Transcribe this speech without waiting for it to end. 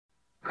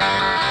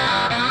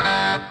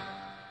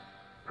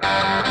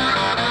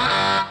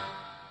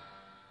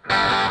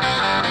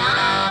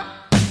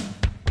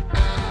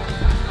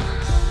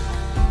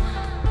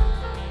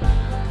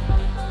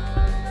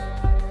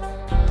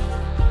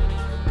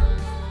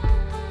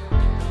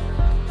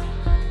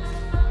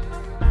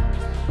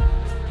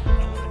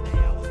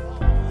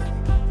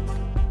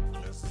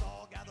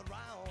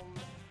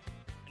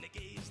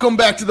Welcome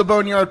back to the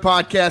Boneyard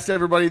Podcast,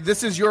 everybody.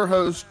 This is your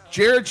host,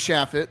 Jared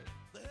Shaffett,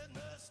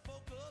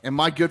 and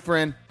my good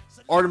friend,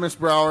 Artemis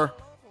Brower.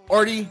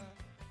 Artie,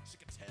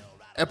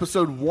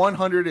 episode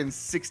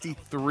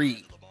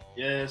 163.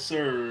 Yes,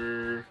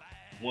 sir.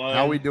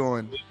 How we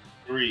doing?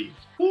 3.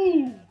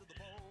 Woo!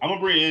 I'm going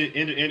to bring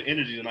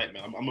energy tonight,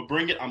 man. I'm going to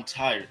bring it. I'm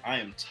tired. I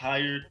am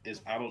tired as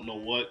I don't know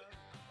what.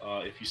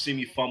 If you see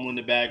me fumbling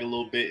the bag a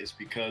little bit, it's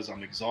because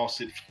I'm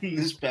exhausted from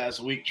this past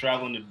week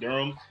traveling to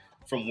Durham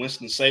from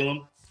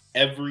Winston-Salem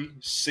every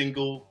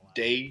single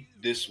day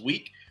this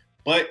week.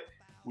 But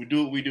we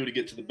do what we do to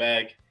get to the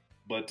bag.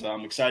 But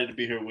I'm excited to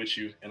be here with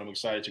you, and I'm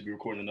excited to be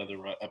recording another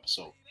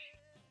episode.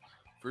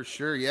 For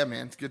sure. Yeah,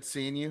 man. It's good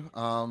seeing you.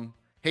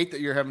 Hate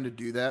that you're having to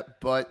do that,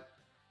 but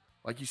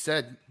like you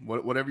said,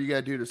 whatever you got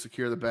to do to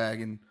secure the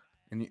bag, and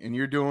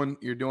you're doing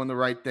the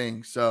right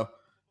thing. So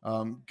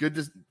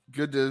good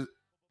to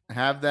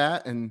have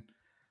that. And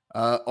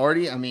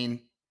Artie, I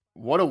mean,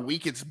 what a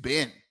week it's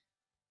been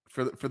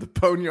for the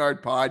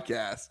Boneyard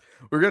Podcast.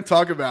 We're gonna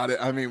talk about it.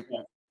 I mean,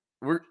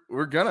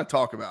 we're gonna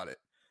talk about it.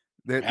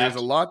 There's a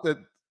lot that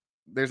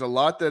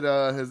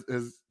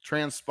has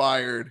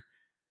transpired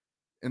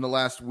in the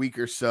last week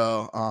or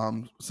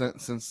so.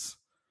 Since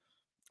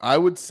I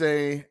would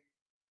say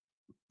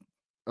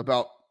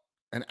about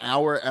an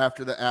hour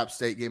after the App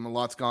State game, a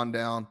lot's gone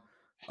down.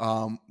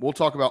 We'll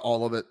talk about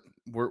all of it.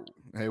 We're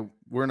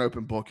an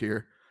open book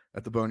here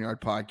at the Boneyard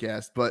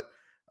Podcast. But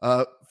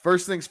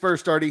first things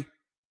first, Artie,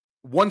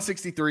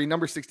 163,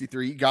 number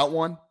 63. You got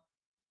one?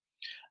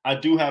 I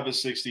do have a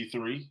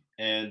 63,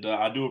 and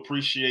I do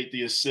appreciate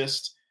the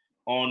assist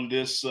on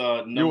this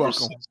number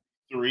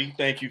 63.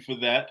 Thank you for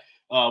that.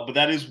 But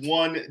that is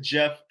one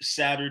Jeff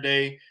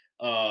Saturday.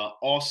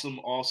 Awesome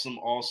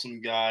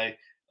guy.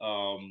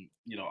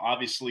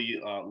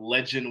 Obviously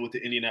legend with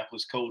the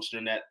Indianapolis Colts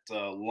during that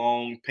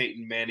long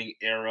Peyton Manning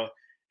era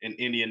in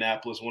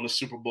Indianapolis. Won a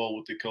Super Bowl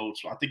with the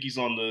Colts. I think he's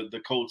on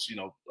the Colts,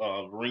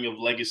 Ring of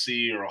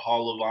Legacy or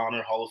Hall of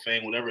Honor, Hall of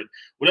Fame, whatever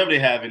they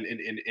have in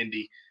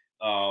Indy.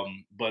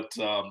 But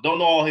don't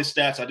know all his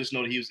stats. I just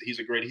know that he's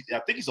a great. I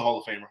think he's a Hall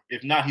of Famer.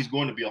 If not, he's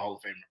going to be a Hall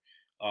of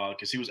Famer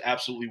because he was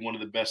absolutely one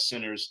of the best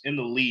centers in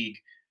the league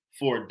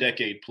for a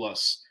decade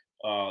plus.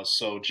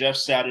 So Jeff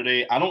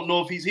Saturday, I don't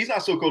know if he's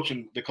not still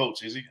coaching the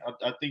Colts, is he?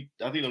 I think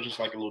it was just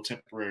like a little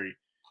temporary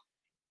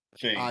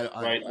thing,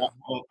 right?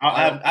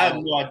 I have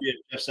no idea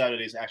if Jeff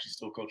Saturday is actually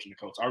still coaching the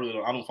Colts. I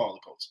don't follow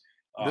the Colts.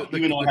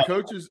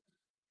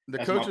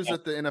 The coaches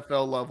at the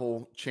NFL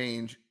level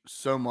change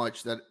so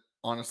much that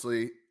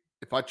honestly,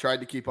 if I tried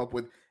to keep up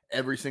with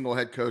every single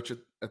head coach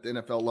at the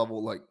NFL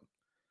level, like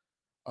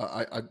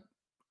I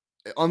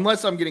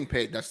unless I'm getting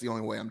paid, that's the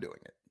only way I'm doing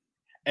it.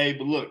 Hey,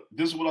 but look,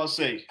 this is what I'll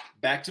say.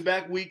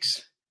 Back-to-back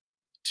weeks,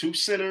 2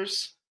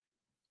 centers,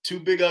 2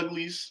 big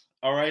uglies.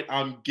 All right,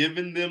 I'm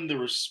giving them the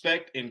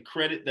respect and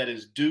credit that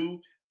is due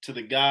to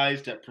the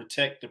guys that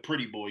protect the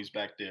pretty boys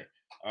back there.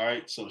 All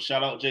right, so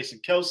shout out Jason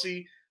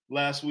Kelsey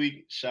last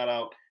week. Shout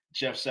out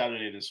Jeff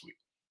Saturday this week.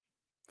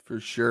 For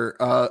sure.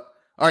 All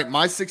right,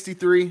 my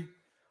 63.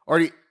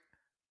 Artie,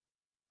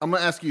 I'm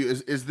going to ask you,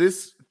 is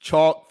this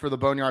chalk for the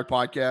Boneyard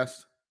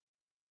Podcast?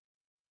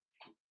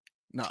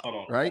 No, hold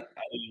on. Right?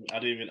 I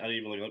didn't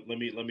even look. Let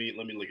me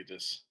look at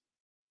this.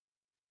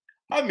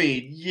 I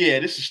mean, yeah,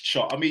 this is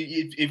chalk. I mean,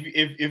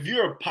 if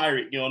you're a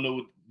pirate, you don't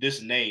know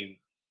this name,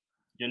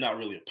 you're not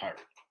really a pirate.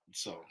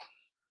 So,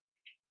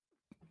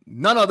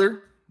 none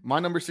other, my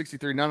number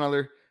 63, none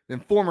other than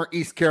former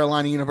East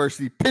Carolina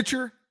University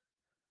pitcher,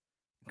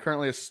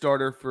 currently a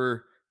starter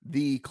for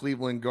the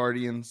Cleveland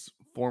Guardians,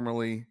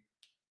 formerly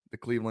the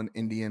Cleveland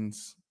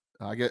Indians.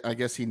 I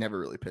guess he never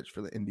really pitched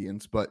for the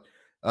Indians, but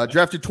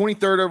drafted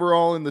 23rd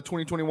overall in the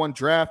 2021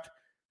 draft,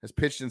 has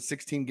pitched in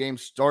 16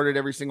 games, started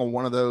every single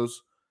one of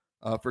those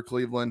for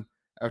Cleveland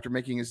after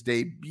making his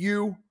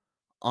debut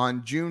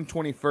on June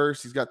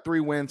 21st. He's got 3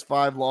 wins,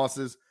 5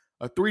 losses,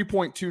 a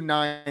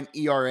 3.29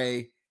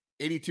 ERA,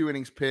 82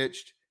 innings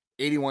pitched,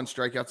 81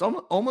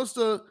 strikeouts. Almost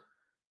a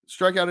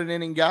strikeout an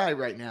inning guy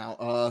right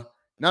now.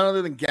 None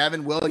other than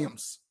Gavin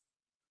Williams.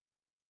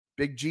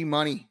 Big G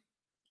money.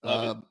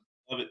 Love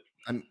it.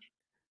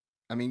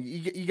 I mean,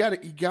 you got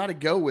to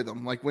go with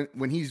him. Like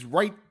when he's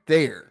right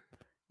there,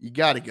 you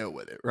got to go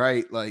with it,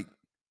 right? Like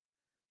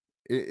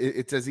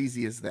it's as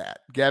easy as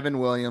that. Gavin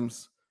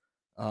Williams.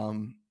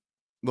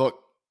 Look,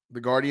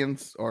 the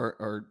Guardians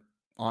are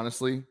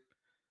honestly,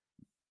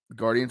 the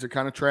Guardians are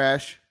kind of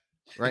trash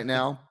right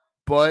now,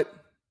 but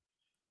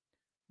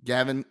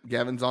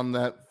Gavin's on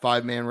that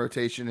 5-man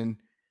rotation, and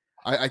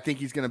I think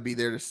he's going to be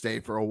there to stay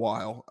for a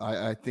while.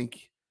 I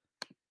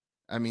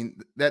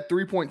mean, that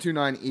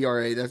 3.29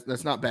 ERA,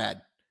 that's not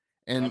bad.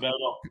 And not bad at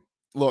all.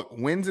 Look,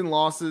 wins and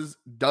losses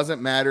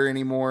doesn't matter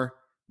anymore.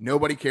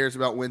 Nobody cares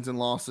about wins and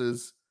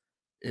losses.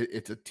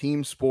 It's a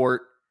team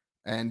sport,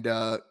 and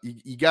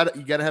you got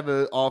to have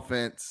an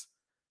offense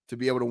to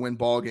be able to win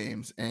ball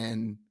games.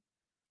 And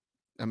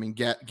I mean,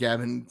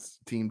 Gavin's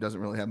team doesn't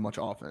really have much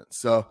offense.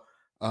 So,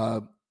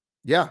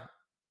 yeah,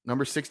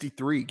 number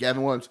 63,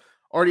 Gavin Williams.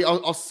 Already,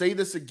 I'll say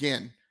this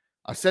again.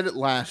 I said it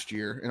last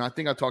year, and I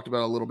think I talked about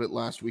it a little bit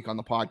last week on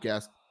the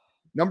podcast.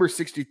 Number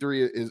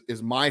 63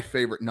 is my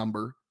favorite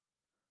number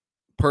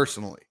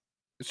personally.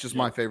 It's just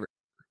my favorite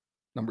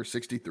number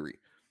 63.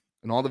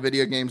 In all the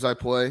video games I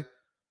play,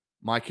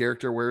 my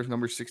character wears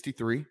number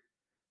 63.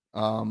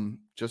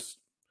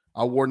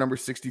 I wore number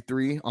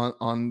 63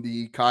 on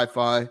the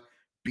Chi-Fi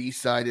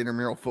B-side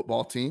intramural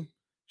football team.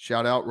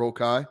 Shout out Roll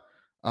Chi.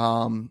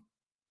 And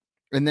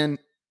then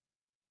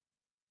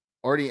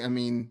Artie, I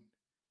mean,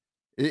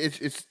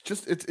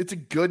 it's a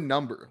good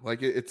number.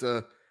 Like it's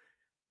a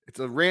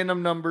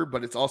random number,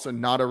 but it's also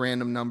not a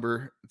random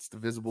number. It's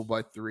divisible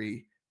by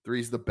 3. 3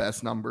 is the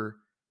best number.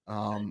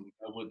 I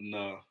wouldn't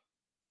know.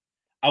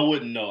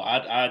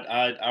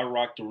 I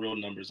rock the real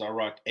numbers. I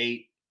rocked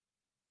 8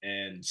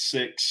 and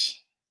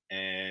 6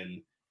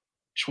 and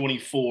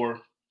 24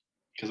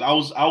 because I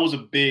was a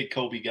big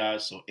Kobe guy,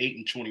 so 8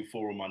 and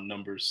 24 were my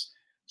numbers.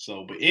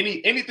 So, but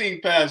anything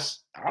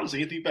past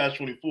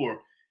 24,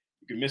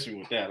 you can miss me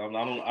with that.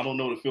 I don't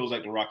know what it feels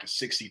like to rock a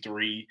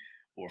 63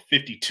 or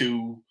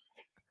 52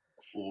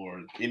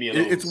 or any of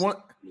those.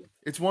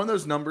 It's one of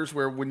those numbers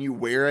where when you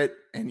wear it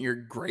and you're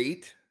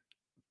great,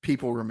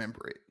 people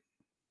remember it.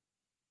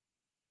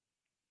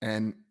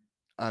 And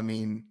I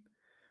mean,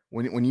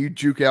 when you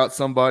juke out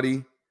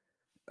somebody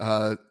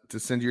to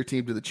send your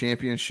team to the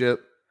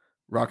championship,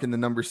 rocking the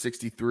number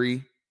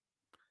 63,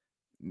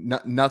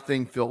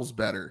 nothing feels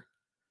better.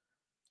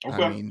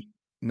 Okay. I mean,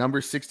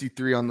 number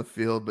 63 on the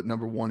field, but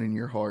number 1 in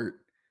your heart.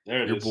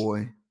 There it is. Your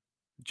boy,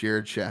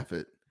 Jared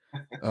Chaffett.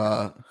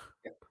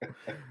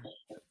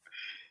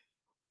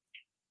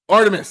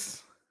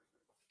 Artemis.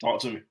 Talk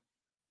to me.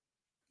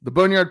 The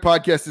Boneyard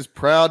Podcast is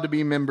proud to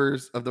be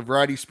members of the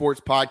Variety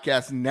Sports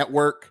Podcast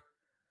Network.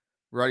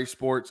 Variety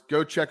Sports,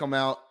 go check them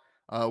out.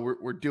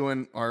 We're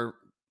doing our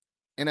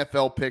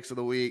NFL picks of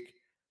the week.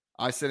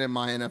 I sent in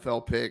my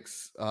NFL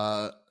picks.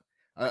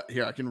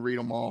 Here, I can read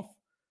them off.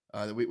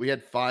 We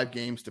had 5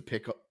 games to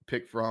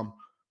pick from.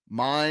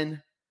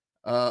 Mine,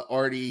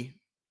 Artie.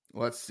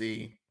 Let's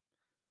see.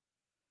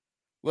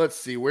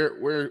 Where's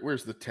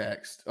the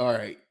text? All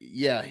right,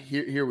 yeah,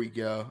 here we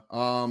go.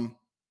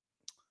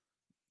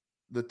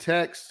 The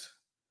text.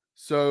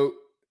 So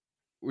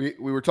we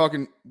were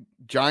talking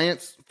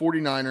Giants,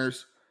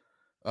 49ers,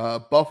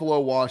 Buffalo,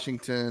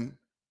 Washington,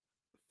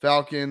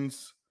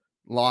 Falcons,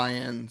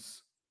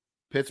 Lions,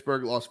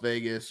 Pittsburgh, Las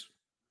Vegas,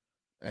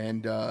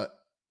 and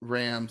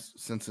Rams,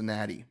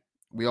 Cincinnati.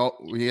 We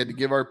had to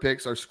give our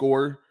picks, our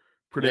score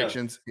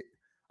predictions. Yeah.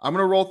 I'm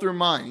gonna roll through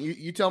mine.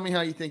 You tell me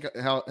how you think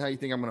I'm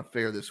gonna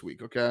fare this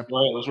week, okay?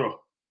 All right, let's roll.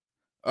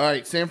 All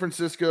right, San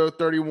Francisco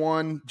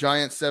 31,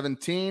 Giants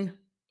 17.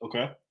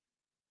 Okay.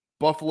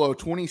 Buffalo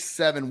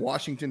 27,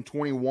 Washington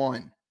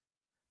 21.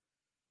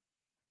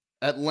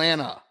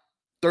 Atlanta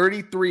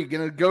 33,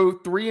 gonna go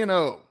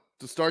 3-0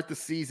 to start the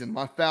season.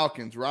 My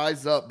Falcons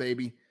rise up,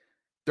 baby.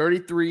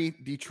 33,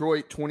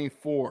 Detroit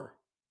 24.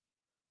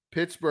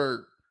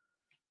 Pittsburgh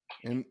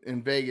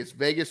in Vegas.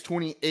 Vegas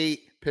 28,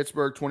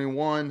 Pittsburgh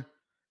 21.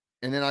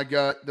 And then I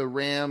got the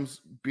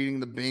Rams beating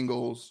the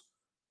Bengals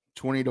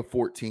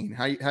 20-14.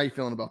 How you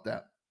feeling about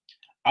that?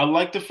 I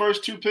like the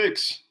first two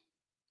picks.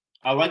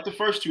 I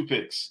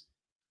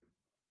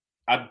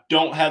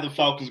don't have the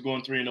Falcons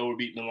going 3-0 or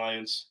beating the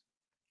Lions.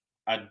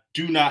 I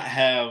do not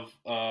have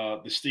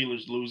the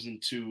Steelers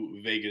losing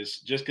to Vegas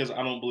just because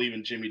I don't believe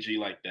in Jimmy G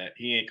like that.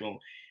 He ain't going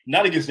 –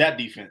 not against that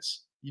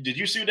defense. Did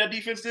you see what that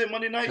defense did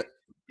Monday night?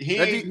 He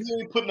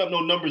ain't putting up no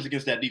numbers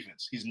against that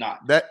defense. He's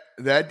not.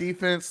 That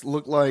defense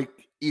looked like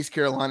East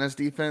Carolina's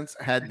defense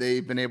had they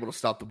been able to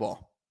stop the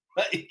ball.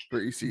 For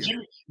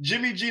ECU.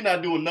 Jimmy G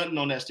not doing nothing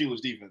on that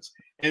Steelers defense.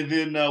 And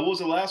then what was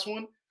the last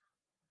one?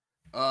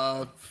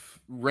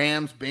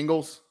 Rams,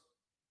 Bengals.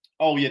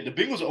 Oh yeah, the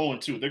Bengals are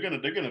 0-2. They're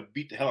gonna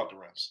beat the hell out the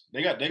Rams.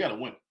 They got to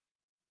win.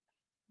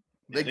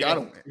 They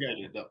gotta win.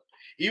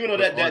 Even though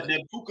that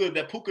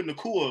Puka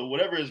Nakua,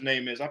 whatever his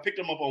name is, I picked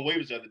him up on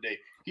waivers the other day.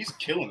 He's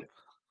killing it.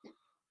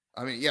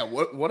 I mean, yeah,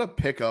 what a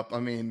pickup. I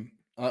mean,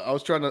 I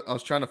was trying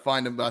to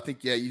find him, but I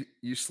think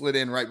you slid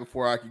in right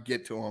before I could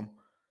get to him.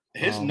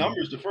 His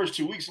numbers the first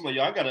 2 weeks, I'm like,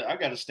 yo, I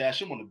gotta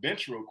stash him on the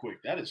bench real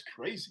quick. That is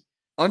crazy.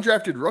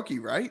 Undrafted rookie,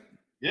 right?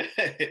 Yeah,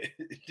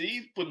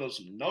 he's putting up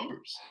some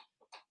numbers.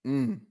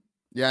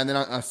 Yeah, and then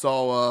I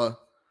saw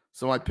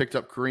somebody picked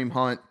up Kareem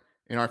Hunt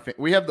in our.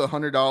 We have the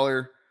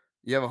 $100.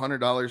 You have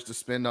 $100 to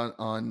spend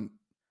on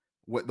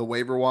what the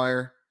waiver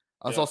wire.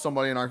 I saw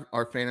somebody in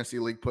our fantasy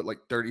league put like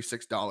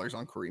 $36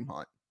 on Kareem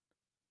Hunt.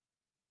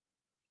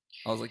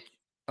 I was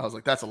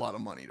like, that's a lot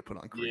of money to put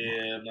on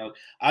Kareem Hunt. No,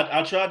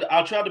 I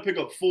tried to pick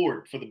up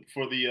Ford for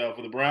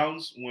the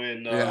Browns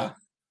when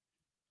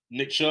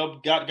Nick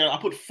Chubb got. I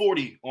put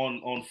 40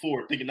 on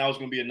Ford, thinking that was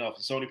going to be enough.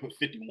 And Sony put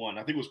 51.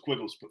 I think it was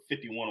Quiggles put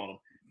 51 on him.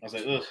 I was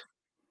like, ugh,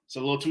 it's a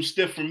little too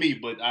stiff for me,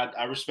 but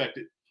I respect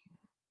it.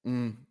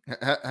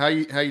 How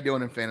you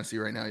doing in fantasy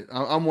right now?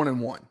 I'm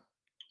 1-1.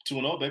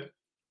 2-0, baby.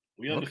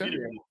 We undefeated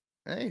right now.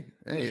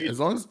 Hey, as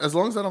long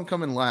as I don't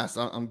come in last,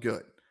 I'm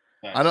good.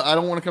 Nice. I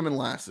don't want to come in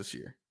last this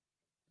year.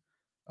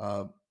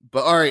 But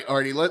all right,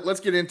 Artie, let's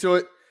get into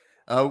it.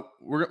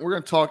 We're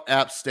gonna talk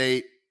App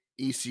State,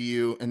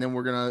 ECU, and then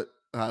we're gonna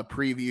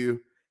preview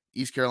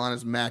East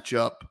Carolina's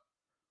matchup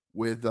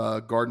with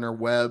Gardner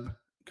Webb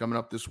coming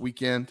up this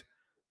weekend.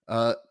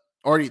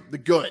 Already the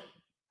good,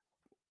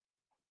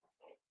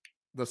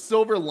 the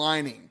silver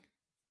lining,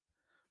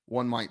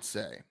 one might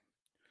say.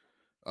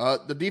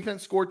 The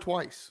defense scored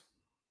twice.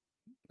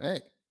 Hey,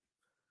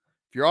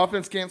 if your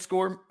offense can't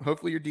score,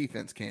 hopefully your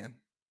defense can.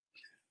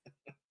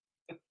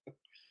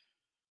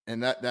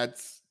 And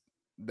that's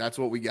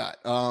what we got.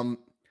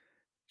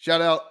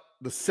 Shout out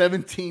the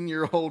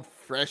 17-year-old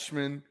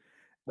freshman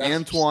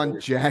Antoine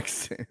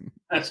Jackson.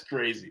 That's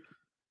crazy.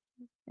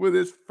 With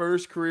his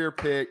first career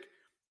pick,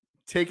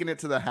 taking it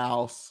to the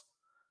house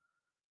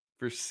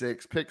for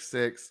pick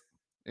six.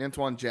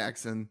 Antoine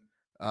Jackson.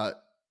 I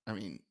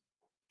mean,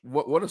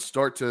 what a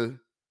start to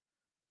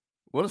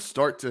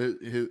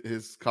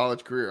his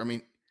college career. I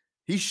mean,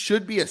 he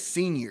should be a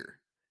senior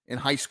in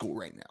high school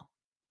right now,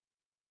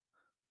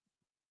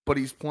 but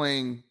he's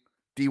playing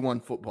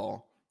D1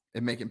 football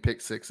and making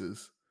pick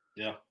sixes.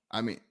 Yeah.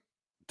 I mean,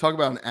 talk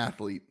about an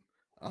athlete.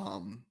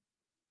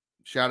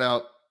 Shout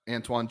out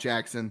Antoine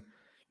Jackson.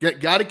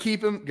 Got to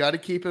keep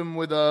him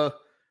with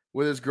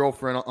his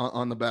girlfriend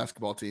on the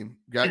basketball team.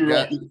 That's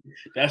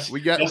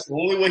the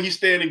only way he's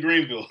staying in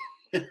Greenville.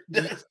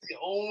 That's the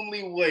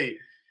only way.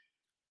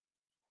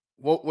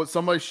 What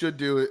somebody should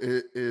do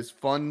is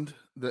fund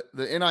the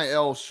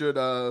NIL should.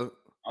 I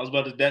was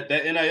about to that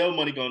NIL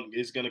money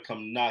is gonna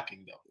come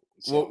knocking though.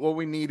 So. What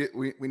we need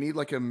we need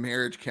like a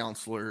marriage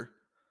counselor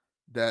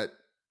that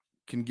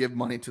can give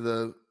money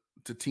to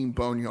Team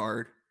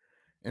Boneyard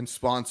and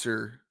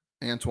sponsor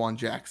Antoine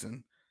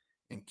Jackson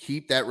and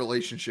keep that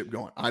relationship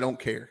going. I don't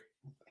care.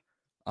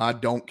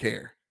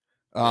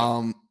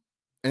 And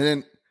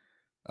then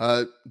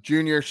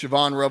junior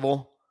Siobhan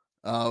Revel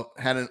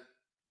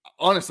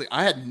honestly,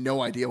 I had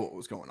no idea what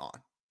was going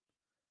on.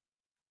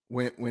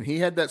 When he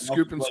had that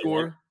scoop and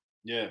score, right?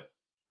 Yeah.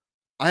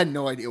 I had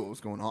no idea what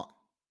was going on.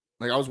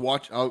 Like I was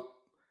watching,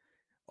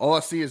 all I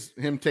see is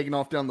him taking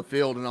off down the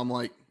field, and I'm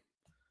like,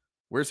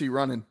 where's he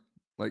running?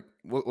 Like,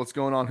 what's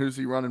going on? Who's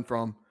he running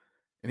from?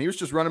 And he was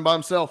just running by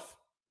himself,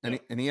 and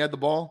he had the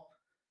ball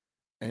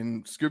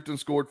and scooped and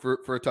scored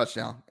for a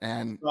touchdown.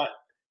 And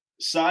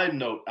side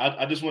note,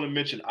 I just want to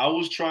mention, I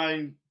was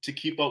trying to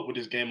keep up with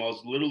this game. I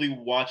was literally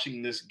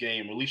watching this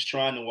game, or at least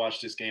trying to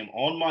watch this game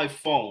on my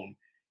phone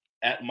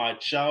at my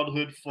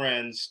childhood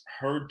friend's,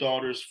 her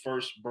daughter's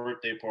first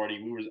birthday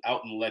party. We were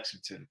out in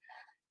Lexington.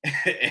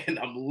 And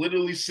I'm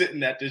literally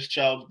sitting at this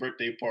child's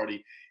birthday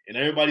party, and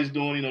everybody's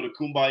doing, the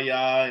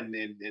kumbaya and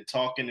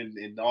talking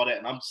and all that.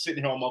 And I'm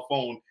sitting here on my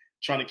phone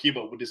trying to keep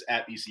up with this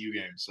App ECU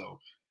game. So,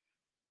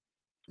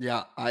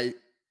 yeah,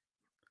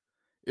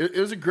 it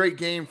was a great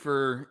game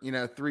for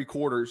 3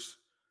 quarters.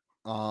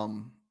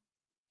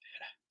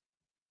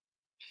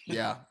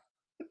 Yeah.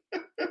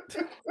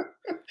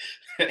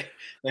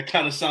 That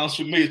kind of sounds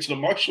familiar to the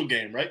Marshall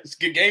game, right? It's a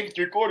good game,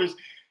 3 quarters.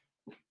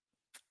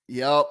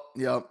 Yep.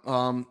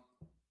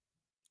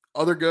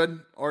 Other good,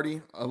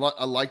 Artie. I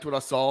liked what I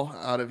saw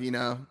out of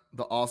the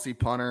Aussie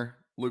punter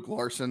Luke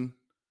Larson.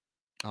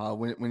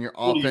 When your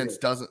offense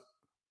doesn't,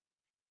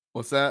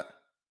 what's that?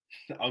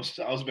 I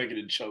was making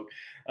a joke.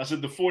 I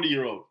said the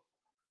 40-year-old.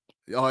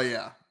 Oh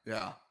yeah.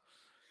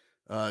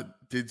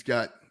 Dude's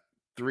got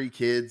 3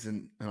 kids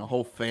and a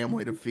whole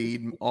family to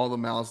feed, all the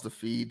mouths to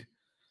feed.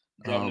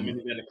 Driving them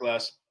in the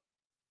class.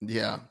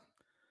 Yeah,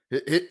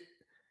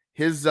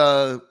 his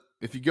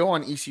if you go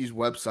on ECU's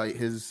website,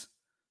 his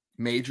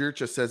major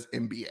just says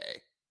MBA.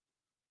 It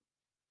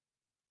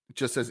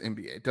just says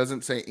MBA. It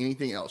doesn't say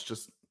anything else.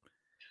 Just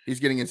he's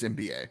getting his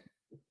MBA.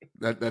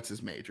 That's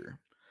his major.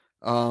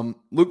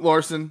 Luke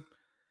Larson,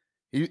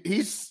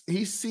 he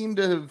seemed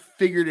to have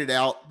figured it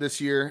out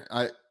this year.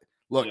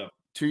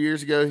 2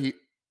 years ago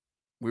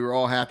we were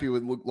all happy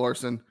with Luke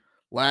Larson.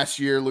 Last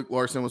year, Luke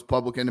Larson was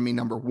public enemy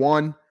number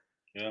 1.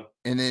 Yeah,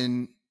 and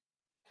then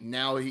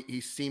now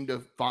he seemed to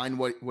find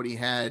what he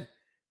had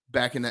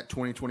back in that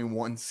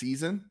 2021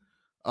 season.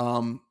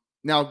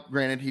 Now,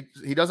 granted,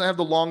 he doesn't have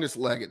the longest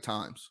leg at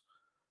times,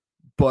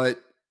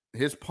 but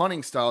his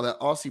punting style, that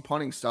Aussie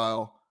punting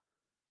style,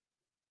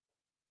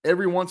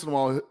 every once in a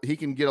while he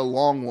can get a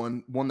long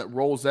one that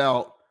rolls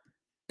out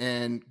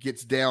and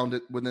gets down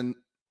to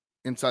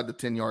inside the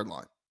 10-yard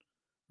line,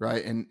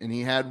 right? And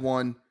he had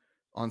one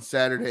on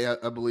Saturday,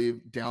 I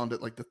believe, downed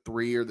at like the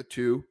 3 or the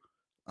 2.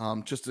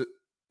 Just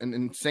an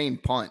insane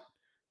punt.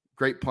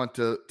 Great punt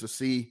to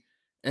see.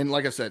 And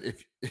like I said,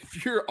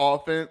 if your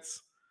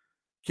offense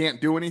can't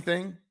do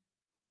anything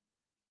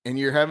and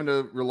you're having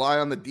to rely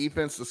on the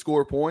defense to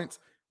score points,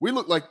 we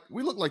look like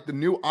the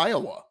new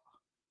Iowa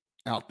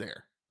out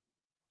there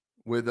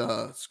with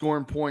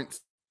scoring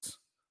points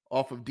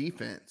off of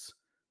defense.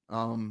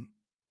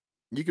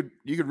 You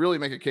could really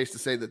make a case to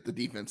say that the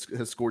defense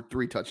has scored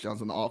 3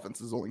 touchdowns and the offense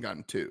has only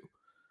gotten 2.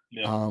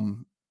 Yeah.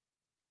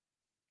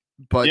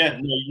 But yeah,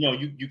 no,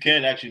 you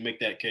can actually make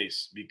that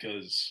case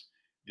because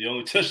the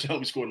only touchdown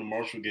we scored in the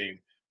Marshall game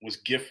was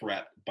gift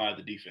wrapped by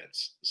the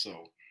defense.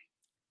 So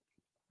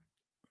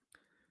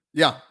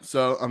Yeah.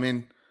 So I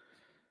mean,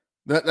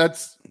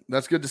 that's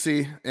good to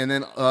see. And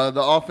then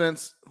the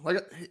offense, like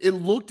it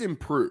looked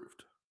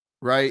improved,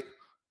 right?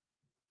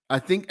 I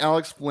think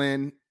Alex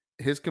Flynn,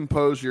 his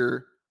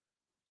composure,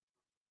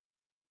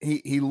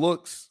 he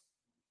looks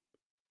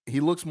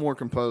more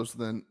composed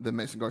than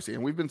Mason Garcia,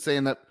 and we've been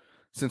saying that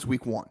since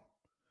week 1.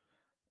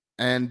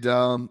 And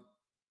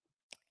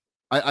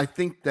I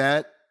think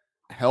that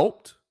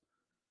helped,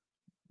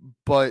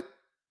 but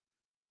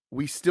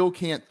we still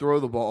can't throw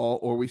the ball,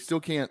 or we still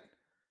can't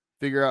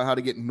figure out how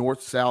to get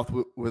north-south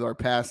with our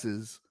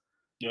passes.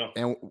 Yeah.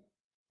 And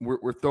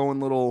we're throwing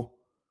little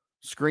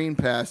screen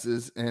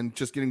passes and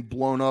just getting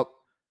blown up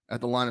at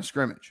the line of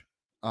scrimmage.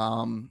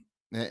 And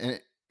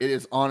it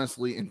is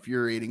honestly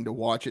infuriating to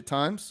watch at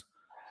times.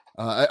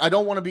 I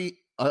don't want to be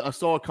 – I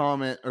saw a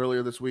comment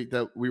earlier this week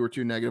that we were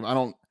too negative. I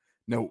don't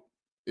know.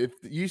 If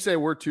you say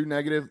we're too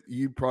negative,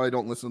 you probably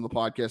don't listen to the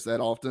podcast that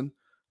often.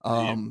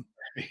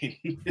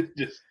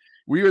 Just,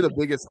 we are the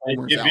biggest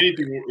homers out there.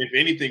 If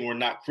anything, we're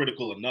not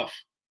critical enough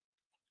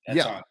at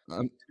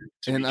times.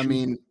 And I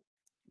mean,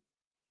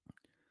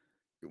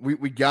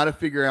 we got to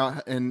figure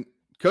out. And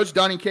Coach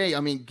Donnie K, I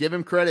mean, give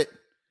him credit.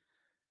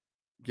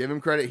 Give him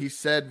credit. He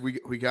said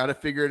we got to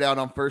figure it out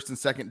on first and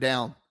second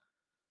down,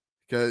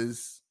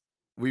 because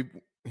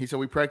he said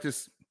we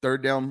practice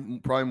third down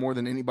probably more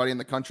than anybody in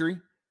the country,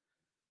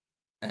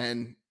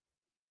 and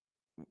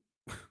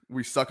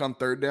we suck on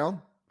third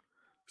down.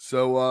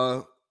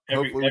 So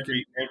every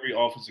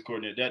offensive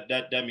coordinator,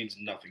 that means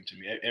nothing to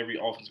me. Every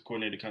offensive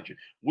coordinator in the country,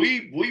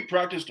 we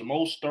practice the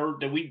most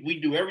third, that we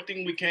do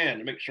everything we can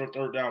to make sure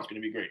third down is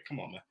going to be great. Come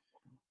on,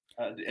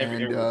 man.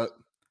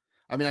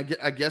 I mean,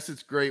 I guess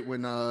it's great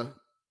when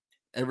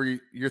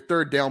your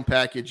third down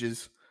package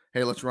is,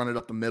 hey, let's run it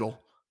up the middle.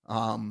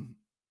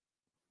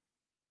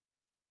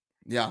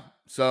 Yeah.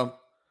 So,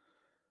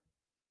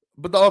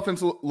 but the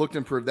offense looked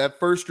improved. That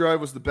first drive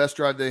was the best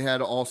drive they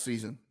had all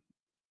season,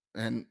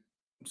 and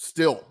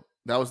still,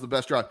 that was the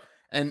best drive.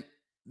 And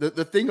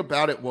the thing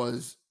about it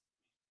was,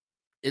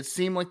 it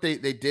seemed like they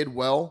did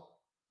well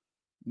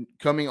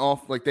coming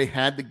off, like they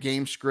had the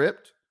game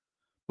script,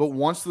 but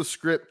once the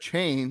script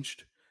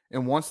changed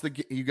and once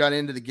you got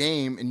into the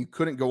game and you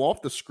couldn't go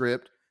off the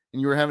script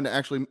and you were having to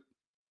actually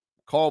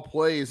call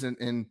plays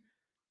and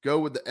go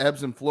with the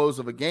ebbs and flows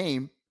of a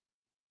game,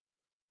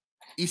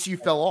 ECU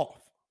fell off.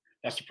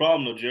 That's the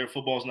problem, though, Jared.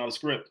 Football's not a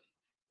script.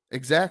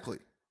 Exactly.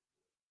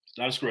 It's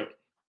not a script.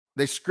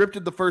 They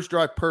scripted the first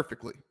drive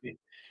perfectly.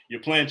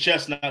 You're playing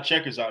chess, not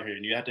checkers out here,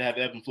 and you have to have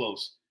ebb and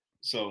flows.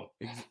 So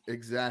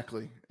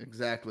exactly.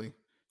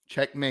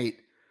 Checkmate.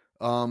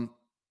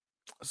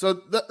 So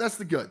that's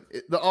the good.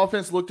 The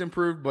offense looked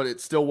improved, but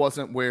it still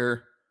wasn't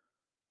where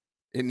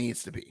it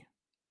needs to be.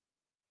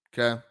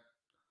 Okay.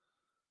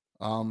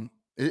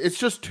 It's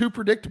just too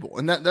predictable,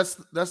 and that's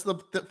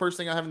the first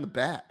thing I have in the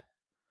bad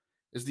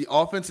is the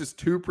offense is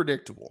too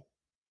predictable.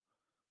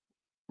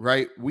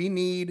 Right? We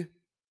need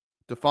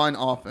to find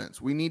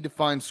offense. We need to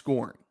find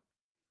scoring.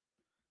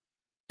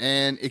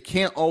 And it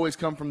can't always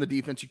come from the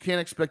defense. You can't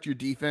expect your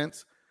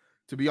defense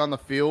to be on the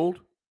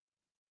field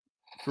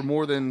for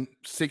more than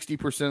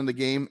 60% of the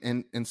game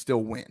and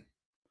still win.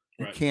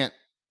 You can't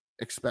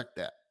expect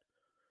that.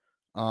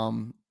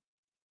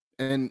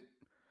 And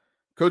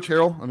Coach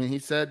Harrell, I mean, he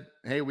said,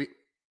 hey, we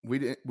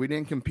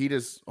didn't compete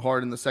as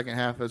hard in the second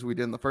half as we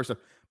did in the first half.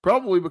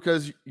 Probably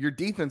because your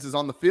defense is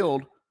on the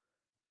field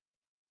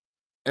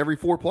every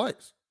 4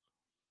 plays.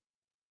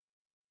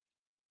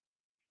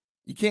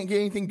 You can't get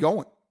anything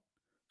going.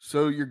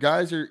 So your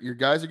guys are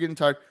getting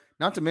tired.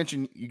 Not to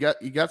mention you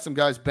got some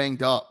guys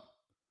banged up.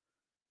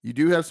 You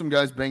do have some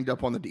guys banged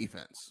up on the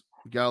defense.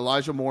 You got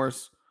Elijah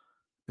Morris,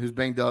 who's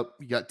banged up.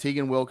 You got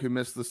Tegan Wilk, who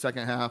missed the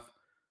second half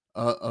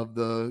of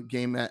the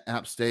game at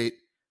App State.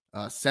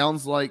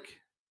 Sounds like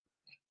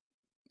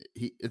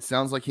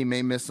he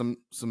may miss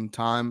some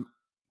time,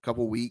 a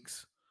couple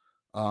weeks.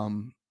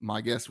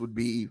 My guess would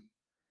be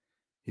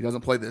he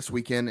doesn't play this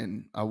weekend,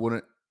 and I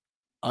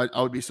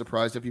would be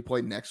surprised if he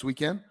played next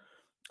weekend.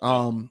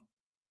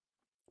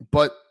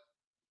 But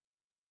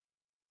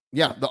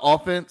yeah, the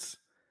offense,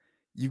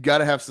 you've got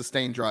to have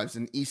sustained drives,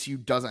 and ECU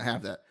doesn't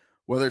have that.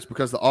 Whether it's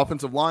because the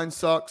offensive line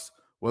sucks,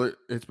 whether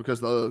it's because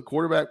the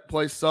quarterback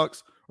play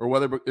sucks, or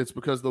whether it's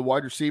because the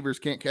wide receivers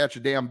can't catch a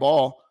damn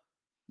ball,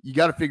 you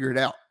got to figure it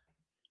out.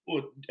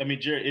 Well, I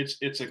mean, Jared,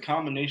 it's a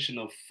combination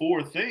of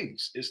 4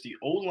 things. It's the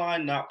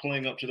O-line not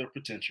playing up to their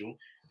potential.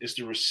 It's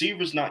the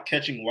receivers not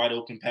catching wide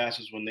open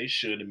passes when they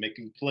should and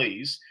making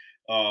plays.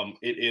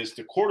 It is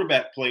the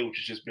quarterback play, which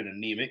has just been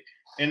anemic,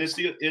 and it's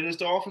the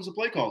offensive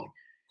play calling.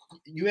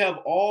 You have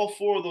all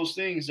 4 of those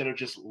things that are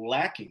just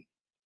lacking,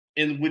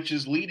 and which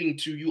is leading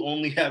to you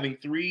only having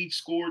 3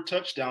 scored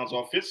touchdowns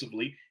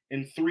offensively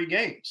in 3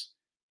 games.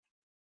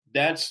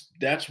 That's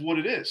what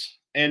it is.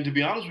 And to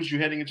be honest with you,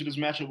 heading into this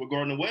matchup with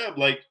Gardner Webb,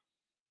 like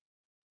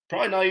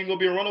probably not even gonna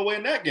be a runaway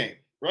in that game,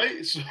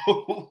 right? So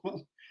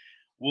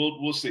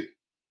we'll see.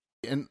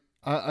 And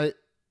the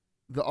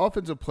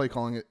offensive play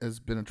calling has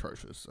been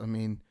atrocious. I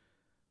mean,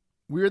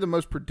 we are the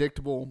most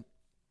predictable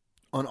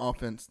on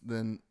offense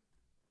than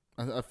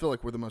I feel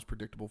like we're the most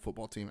predictable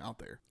football team out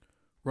there.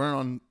 Run it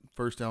on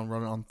first down,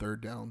 run it on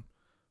third down,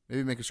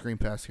 maybe make a screen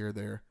pass here or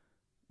there.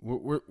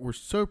 We're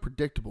so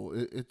predictable.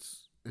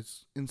 It's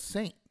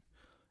insane.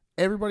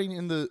 Everybody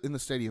in the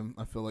stadium,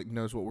 I feel like,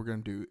 knows what we're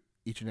going to do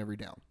each and every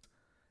down.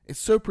 It's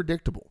so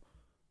predictable,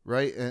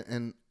 right?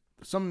 And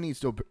something needs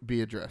to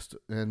be addressed.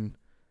 And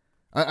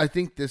I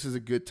think this is a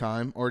good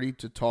time, Artie,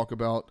 to talk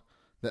about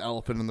the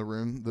elephant in the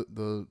room,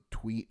 the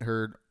tweet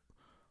heard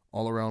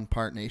all around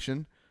Pirate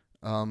Nation.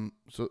 So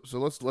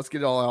let's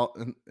get it all out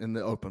in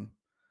the open.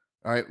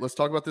 All right, let's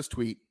talk about this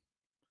tweet.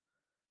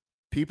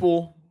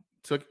 People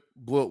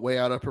blew it way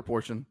out of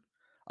proportion.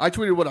 I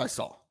tweeted what I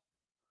saw.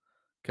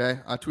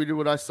 Okay, I tweeted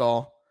what I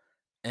saw,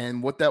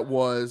 and what that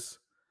was,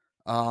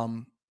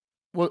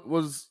 what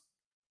was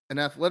an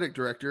athletic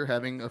director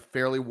having a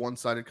fairly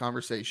one-sided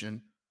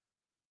conversation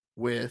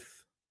with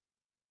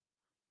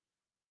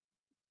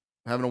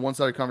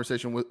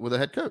a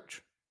head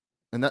coach,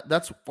 and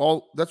that's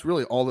all. That's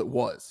really all it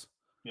was.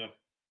 Yeah.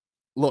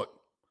 Look,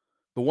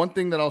 the one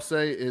thing that I'll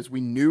say is we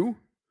knew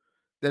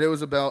that it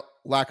was about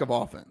lack of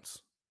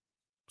offense.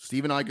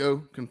 Steve and I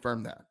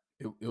confirmed that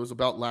it was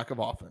about lack of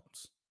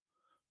offense.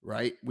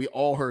 Right? We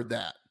all heard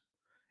that.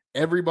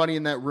 Everybody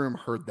in that room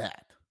heard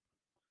that.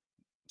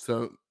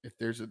 So if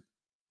there's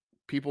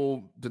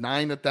people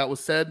denying that was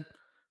said,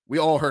 we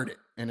all heard it,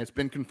 and it's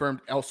been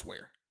confirmed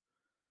elsewhere.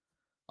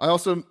 I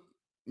also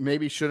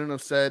maybe shouldn't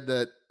have said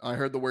that I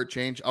heard the word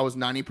change. I was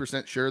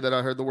 90% sure that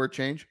I heard the word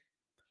change,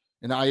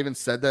 and I even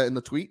said that in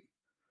the tweet.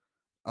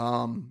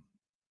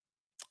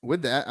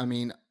 With that, I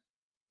mean,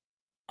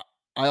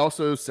 I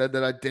also said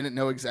that I didn't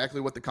know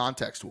exactly what the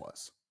context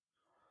was.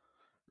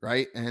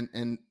 Right?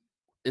 And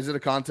is it a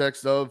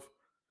context of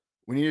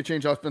we need to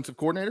change offensive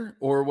coordinator,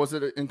 or was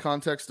it in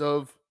context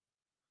of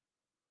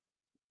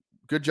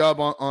good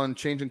job on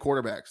changing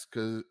quarterbacks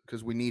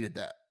because we needed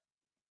that?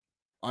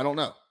 I don't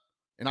know.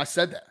 And I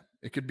said that.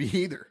 It could be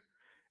either.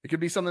 It could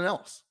be something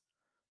else.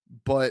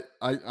 But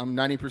I'm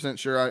 90%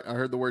 sure I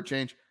heard the word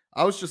change.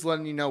 I was just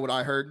letting you know what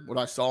I heard, what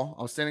I saw.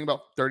 I was standing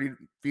about 30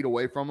 feet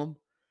away from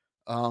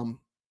him.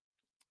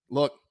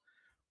 Look,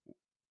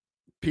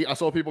 I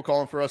saw people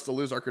calling for us to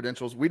lose our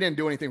credentials. We didn't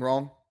do anything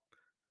wrong.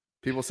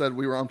 People said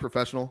we were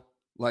unprofessional.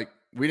 Like,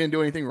 we didn't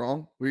do anything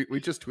wrong. We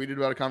just tweeted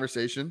about a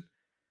conversation.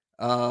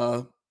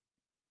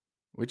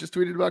 We just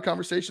tweeted about a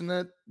conversation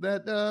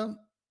that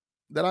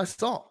I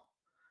saw.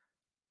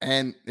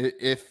 And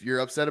if you're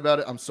upset about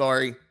it, I'm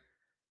sorry.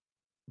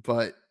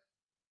 But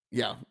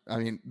yeah, I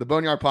mean, the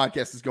Boneyard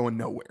podcast is going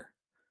nowhere.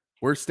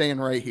 We're staying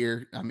right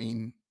here. I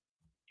mean,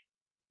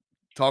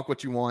 talk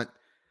what you want.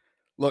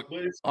 Look,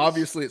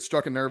 obviously it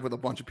struck a nerve with a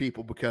bunch of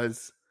people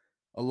because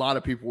a lot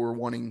of people were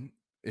wanting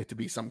it to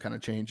be some kind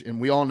of change.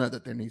 And we all know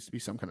that there needs to be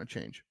some kind of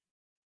change.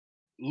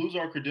 Lose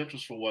our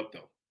credentials for what,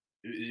 though?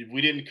 We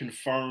didn't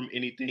confirm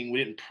anything.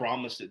 We didn't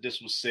promise that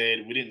this was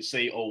said. We didn't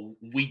say, oh,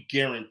 we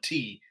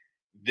guarantee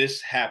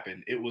this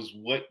happened. It was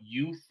what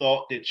you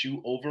thought that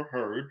you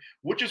overheard,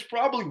 which is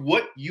probably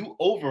what you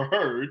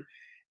overheard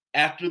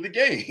after the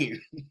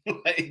game.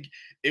 Like,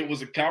 it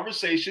was a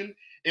conversation.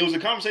 It was a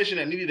conversation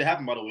that needed to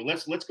happen, by the way.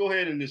 Let's go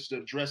ahead and just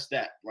address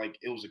that. Like,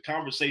 it was a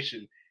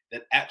conversation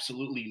that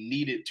absolutely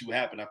needed to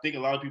happen. I think a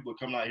lot of people are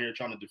coming out here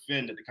trying to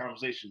defend that the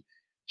conversation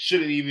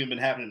shouldn't even been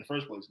happening in the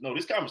first place. No,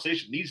 this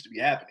conversation needs to be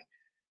happening.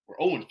 We're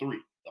 0-3.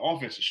 The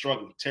offense is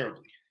struggling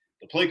terribly.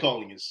 The play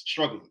calling is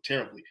struggling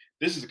terribly.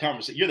 This is a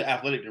conversation. You're the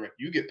athletic director.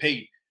 You get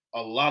paid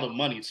a lot of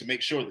money to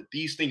make sure that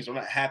these things are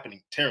not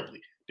happening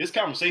terribly. This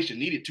conversation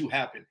needed to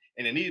happen,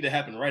 and it needed to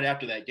happen right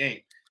after that game.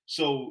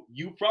 So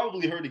you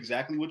probably heard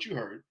exactly what you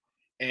heard,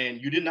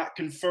 and you did not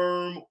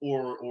confirm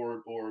or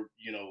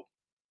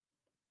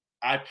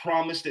I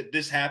promise that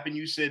this happened.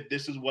 You said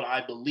this is what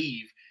I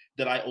believe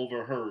that I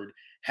overheard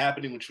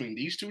happening between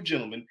these two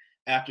gentlemen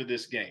after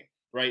this game,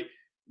 right?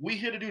 We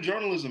here to do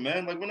journalism,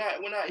 man. Like, we're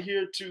not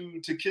here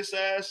to kiss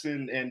ass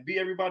and be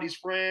everybody's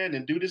friend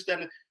and do this,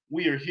 that.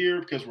 We are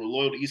here because we're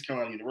loyal to East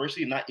Carolina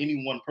University, not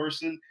any one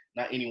person,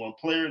 not any one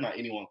player, not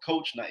any one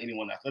coach, not any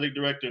one athletic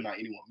director, not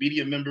any one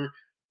media member.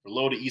 We're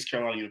loyal to East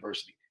Carolina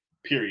University,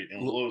 period.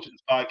 And we're loyal to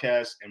this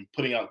podcast and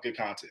putting out good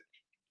content.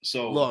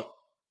 So, look,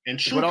 and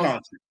true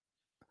content.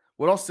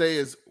 What I'll say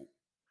is,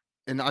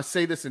 and I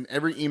say this in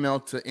every email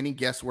to any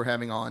guest we're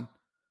having on,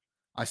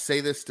 I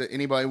say this to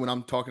anybody when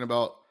I'm talking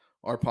about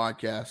our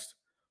podcast.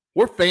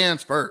 We're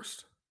fans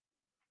first.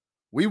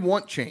 We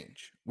want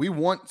change. We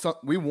want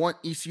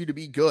ECU to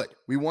be good.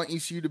 We want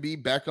ECU to be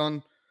back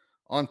on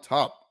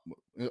top,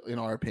 in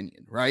our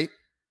opinion, right?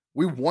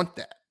 We want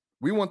that.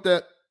 We want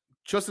that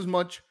just as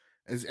much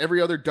as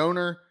every other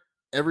donor,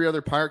 every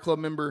other Pirate Club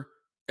member,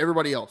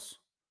 everybody else.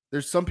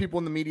 There's some people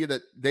in the media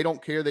that they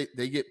don't care.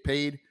 They get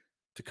paid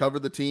to cover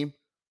the team.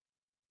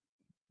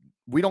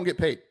 We don't get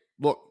paid.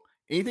 Look,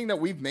 anything that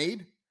we've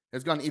made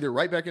has gone either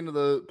right back into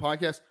the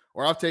podcast,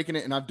 or I've taken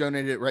it and I've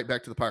donated it right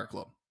back to the Pirate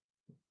Club.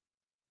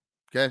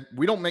 Okay?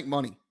 We don't make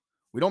money.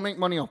 We don't make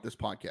money off this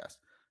podcast.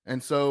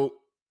 And so,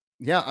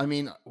 yeah, I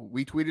mean,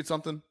 we tweeted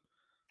something.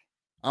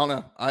 I don't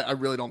know. I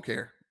really don't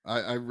care.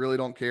 I really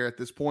don't care at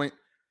this point.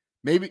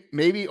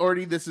 maybe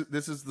already this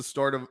is the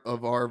start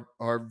of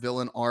our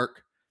villain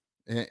arc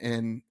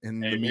in the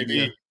media.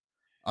 Maybe.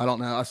 I don't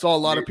know. I saw a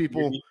lot of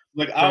people.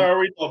 Like I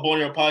already thought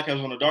Boneyard podcast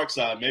was on the dark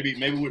side. Maybe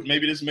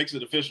this makes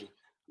it official.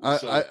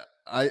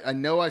 I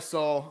know I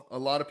saw a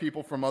lot of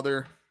people from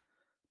other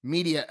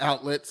media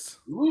outlets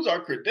lose our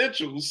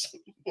credentials.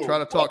 Try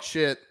to talk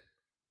shit.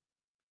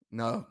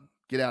 No,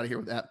 get out of here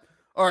with that.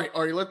 All right,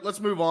 Artie, let's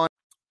move on.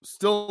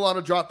 Still a lot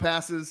of drop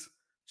passes.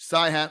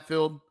 Cy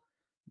Hatfield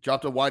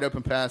dropped a wide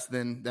open pass.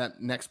 Then that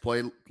next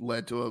play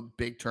led to a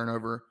big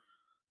turnover.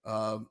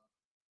 The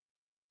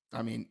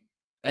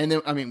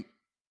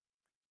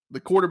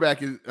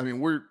quarterback is. I mean,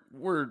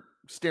 we're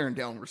staring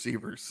down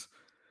receivers.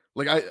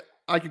 Like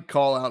I could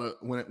call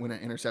out when an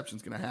interception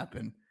is going to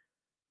happen.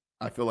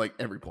 I feel like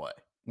every play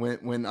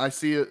when I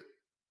see it,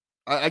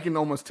 I can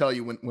almost tell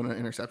you when an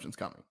interception's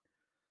coming,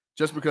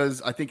 just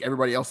because I think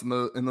everybody else in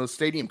the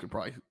stadium could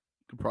probably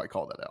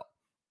call that out.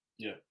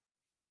 Yeah.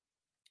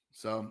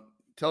 So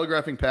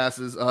telegraphing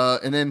passes,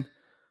 and then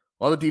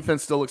while the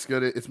defense still looks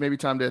good, it's maybe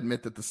time to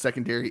admit that the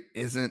secondary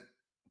isn't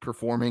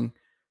performing.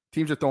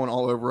 Teams are throwing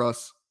all over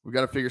us. We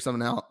got to figure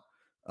something out.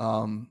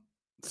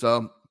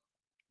 So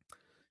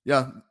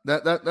yeah,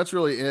 that's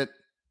really it.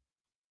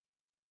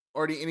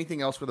 Artie,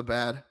 anything else for the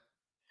bad?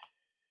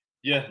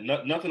 Yeah,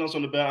 nothing else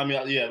on the bad. I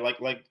mean, yeah, like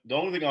the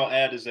only thing I'll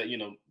add is that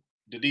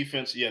the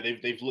defense, yeah,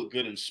 they've looked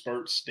good in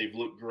spurts. They've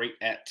looked great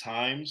at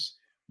times,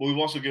 but we've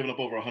also given up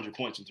over 100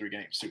 points in 3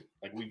 games too.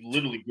 Like we've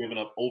literally given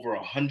up over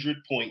 100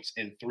 points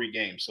in 3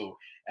 games. So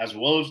as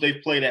well as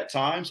they've played at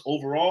times,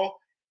 overall,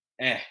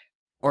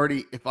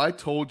 Artie, if I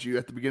told you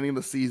at the beginning of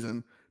the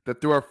season that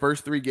through our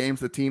first 3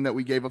 games, the team that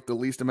we gave up the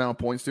least amount of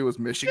points to was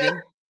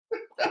Michigan,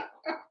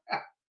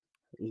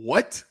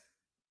 what?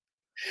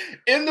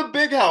 In the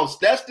Big House,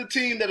 that's the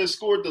team that has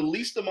scored the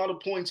least amount of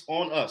points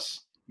on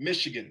us.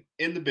 Michigan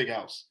in the Big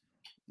House.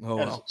 Oh,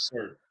 that's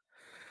absurd.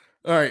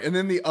 All right, and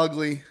then the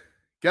ugly.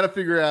 Got to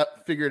figure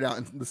it out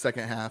in the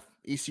second half.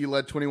 ECU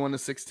led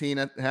 21-16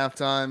 at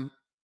halftime.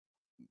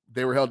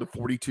 They were held to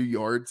 42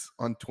 yards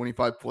on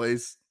 25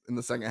 plays in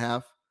the second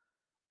half.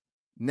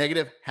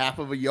 Negative half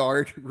of a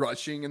yard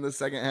rushing in the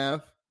second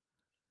half.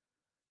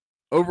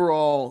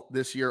 Overall,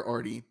 this year,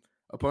 Artie,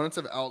 opponents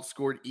have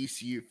outscored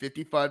ECU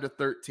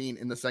 55-13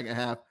 in the second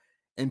half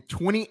and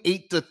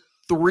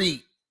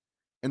 28-3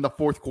 in the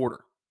fourth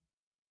quarter.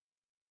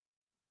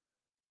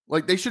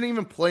 Like they shouldn't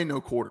even play no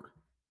quarter.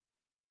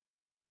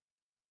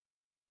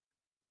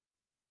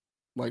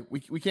 Like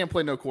we can't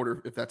play no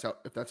quarter if that's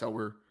how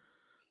we're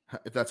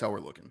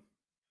looking.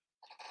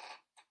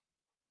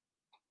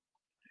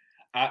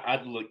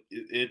 I look.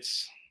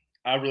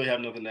 I really have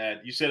nothing to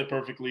add. You said it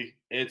perfectly.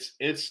 It's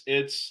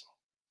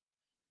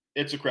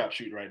a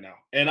crapshoot right now.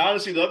 And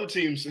honestly, the other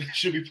teams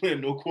should be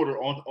playing no quarter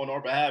on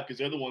our behalf because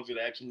they're the ones that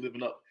are actually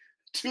living up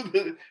to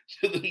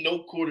the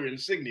no quarter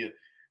insignia.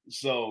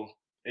 So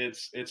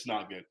it's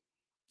not good.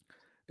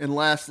 And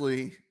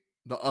lastly,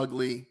 the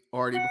ugly,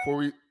 Artie,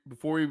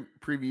 before we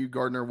preview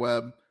Gardner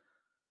Webb,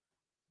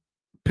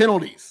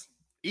 penalties.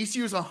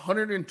 ECU is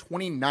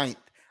 129th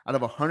out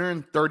of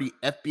 130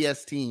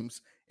 FBS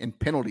teams in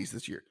penalties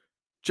this year,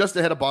 just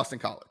ahead of Boston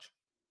College.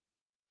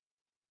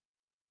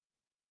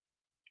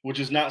 Which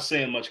is not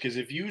saying much because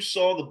if you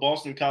saw the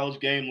Boston College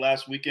game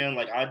last weekend,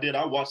 like I did,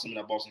 I watched some of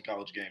that Boston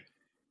College game.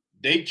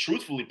 They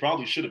truthfully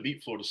probably should have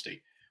beat Florida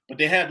State, but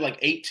they had like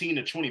 18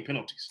 to 20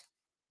 penalties.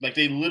 Like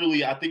they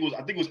literally, I think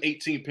it was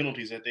 18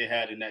 penalties that they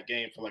had in that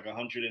game for like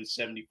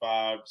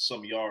 175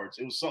 some yards.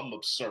 It was something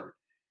absurd.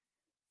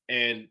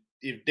 And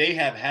if they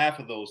have half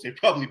of those, they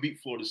probably beat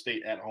Florida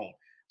State at home.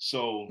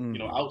 So,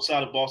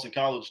 outside of Boston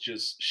College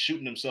just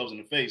shooting themselves in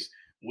the face,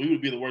 we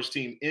would be the worst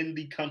team in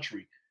the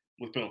country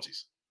with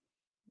penalties.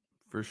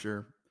 For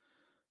sure.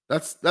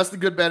 That's the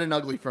good, bad, and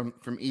ugly from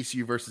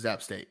ECU versus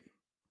App State.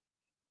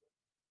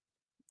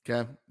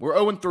 Okay. We're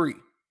 0-3.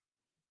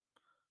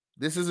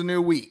 This is a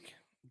new week.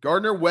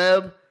 Gardner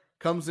Webb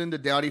comes into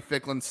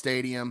Dowdy-Ficklin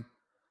Stadium.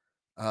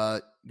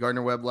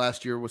 Gardner Webb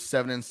last year was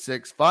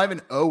 7-6,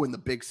 5-0 in the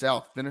Big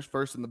South. Finished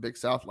first in the Big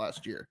South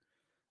last year.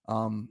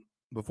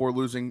 Before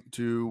losing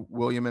to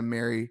William and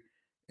Mary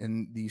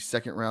in the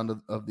second round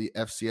of the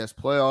FCS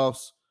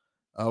playoffs.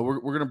 We're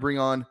going to bring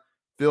on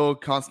Phil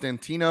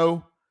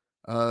Constantino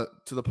to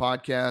the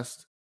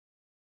podcast.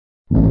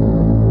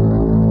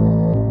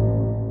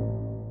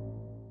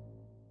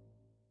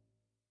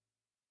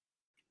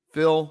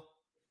 Phil,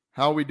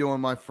 how are we doing,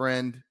 my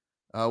friend?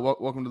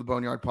 Welcome to the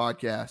Boneyard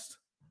Podcast.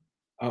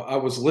 I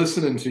was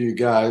listening to you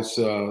guys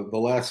the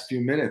last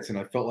few minutes, and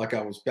I felt like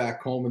I was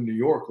back home in New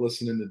York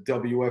listening to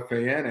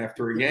WFAN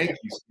after a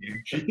Yankees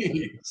game.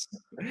 Jeez.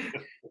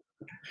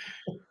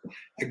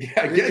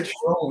 I get you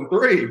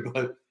 0-3,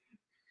 but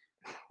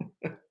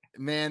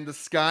man, the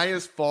sky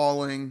is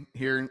falling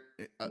here.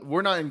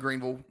 We're not in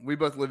Greenville. We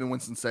both live in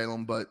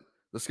Winston-Salem, but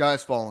the sky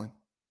is falling.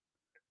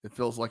 It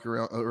feels like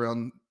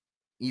around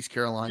East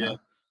Carolina. Yeah.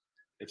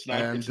 It's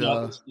not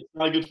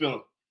a good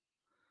feeling.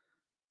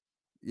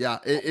 Yeah,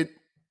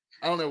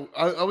 I don't know.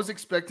 I was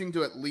expecting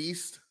to at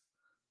least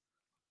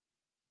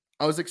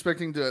I was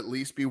expecting to at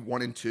least be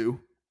 1-2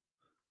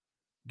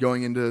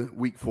 going into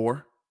week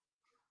 4.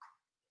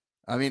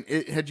 I mean,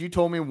 had you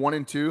told me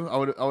 1-2,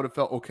 I would have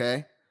felt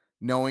okay,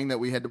 knowing that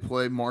we had to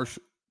play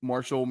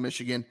Marshall,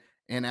 Michigan,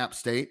 and App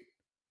State.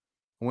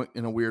 I went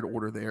in a weird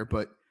order there,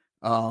 but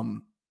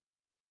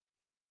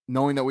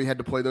knowing that we had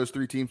to play those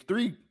 3 teams,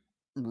 3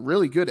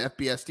 really good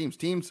FBS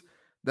teams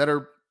that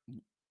are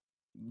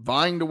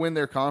vying to win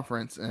their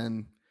conference,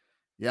 and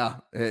yeah,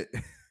 it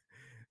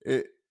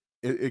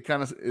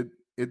kind of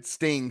it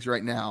stings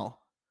right now.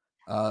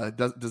 It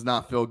does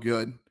not feel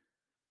good.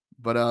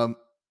 But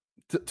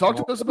talk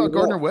to us about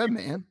Gardner Webb,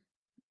 man.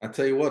 I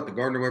tell you what, the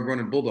Gardner Webb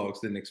running Bulldogs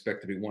didn't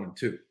expect to be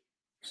 1-2.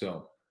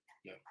 So,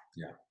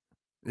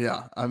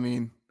 yeah. I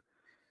mean,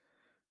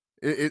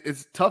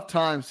 it's tough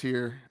times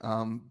here.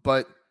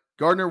 But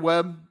Gardner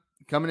Webb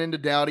coming into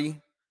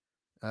Dowdy,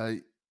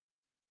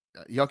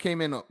 y'all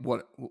came in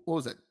what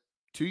was it?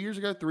 2 years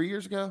ago, 3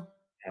 years ago?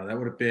 That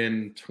would have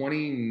been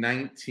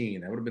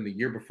 2019. That would have been the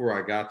year before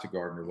I got to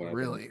Gardner Webb.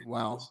 Really?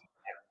 Wow.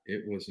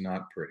 It was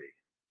not pretty.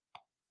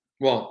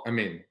 Well, I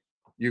mean,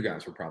 you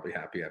guys were probably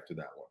happy after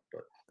that one,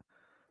 but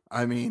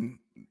I mean,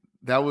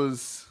 that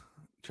was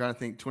trying to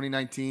think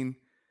 2019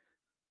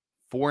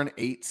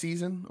 4-8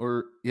 season,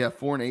 or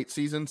 4-8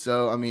 season.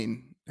 So I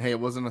mean, hey, it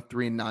wasn't a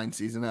 3-9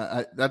 season.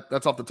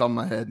 That's off the top of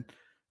my head.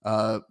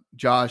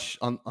 Josh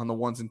on the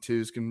 1s and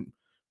 2s can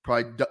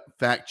probably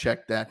fact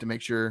check that to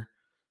make sure.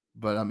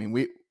 But I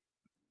mean,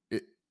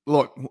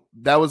 look,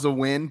 that was a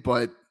win,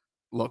 but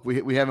look,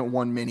 we haven't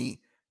won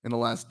many in the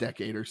last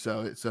decade or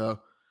so. So,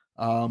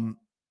 yeah.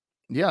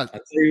 I'll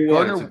tell you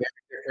what, it's a very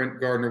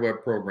different Gardner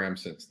Webb program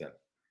since then.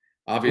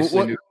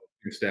 Obviously,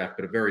 new staff,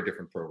 but a very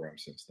different program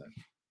since then.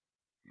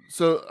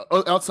 So,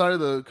 outside of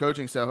the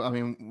coaching staff, I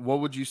mean, what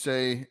would you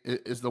say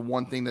is the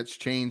one thing that's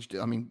changed?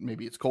 I mean,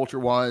 maybe it's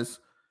culture-wise,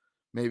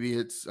 maybe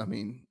it's,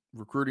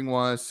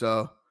 recruiting-wise.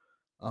 So,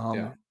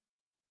 yeah.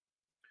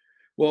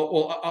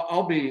 Well,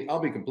 I'll be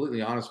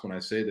completely honest when I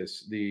say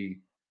this.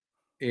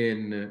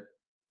 In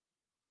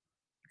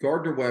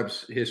Gardner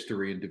Webb's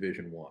history in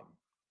Division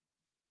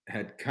I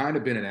had kind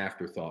of been an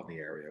afterthought in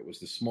the area. It was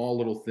the small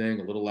little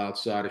thing, a little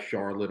outside of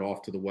Charlotte,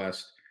 off to the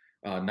west.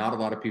 Not a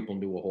lot of people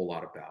knew a whole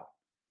lot about,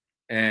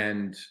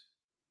 and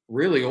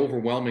really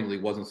overwhelmingly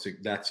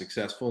wasn't that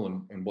successful,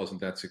 and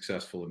wasn't that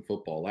successful in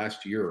football.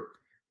 Last year,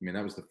 I mean,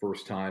 that was the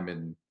first time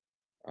in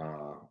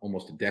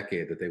almost a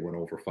decade that they went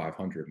over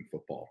 500 in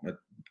football. That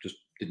just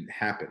didn't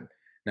happen.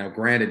 Now,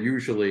 granted,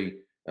 usually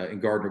in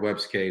Gardner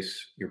Webb's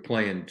case, you're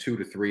playing 2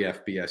 to 3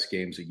 FBS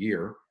games a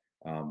year.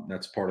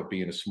 That's part of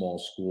being a small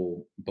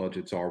school.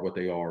 Budgets are what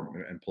they are,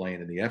 and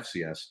playing in the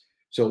FCS.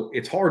 So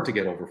it's hard to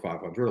get over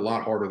 500, a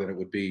lot harder than it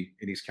would be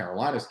in East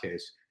Carolina's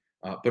case.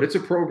 But it's a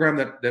program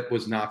that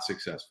was not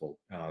successful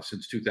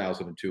since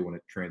 2002 when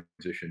it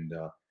transitioned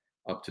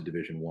up to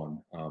Division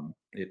I.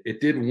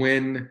 It did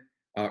win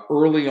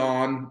early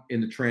on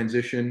in the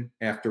transition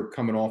after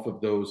coming off of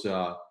those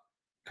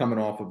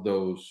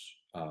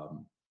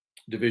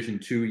Division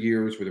II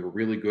years where they were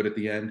really good at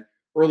the end.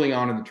 Early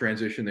on in the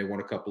transition, they won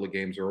a couple of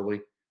games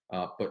early,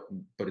 but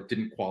it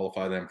didn't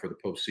qualify them for the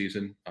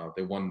postseason.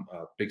 They won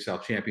Big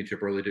South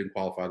Championship early, didn't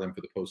qualify them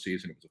for the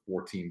postseason. It was a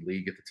 4-team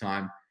league at the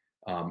time.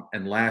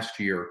 And last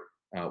year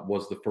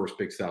was the first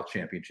Big South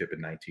Championship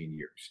in 19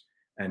 years.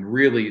 And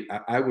really,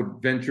 I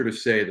would venture to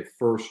say the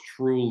first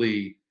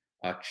truly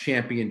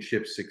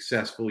championship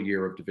successful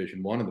year of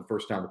Division I, and the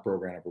first time the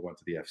program ever went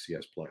to the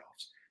FCS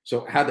playoffs.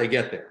 So how'd they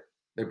get there?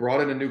 They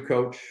brought in a new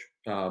coach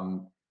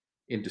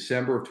in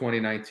December of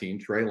 2019,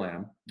 Trey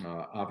Lamb.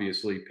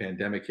 Obviously,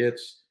 pandemic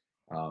hits.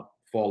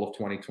 Fall of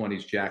 2020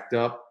 is jacked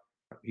up.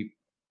 He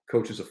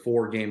coaches a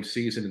 4-game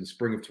season in the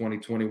spring of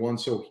 2021.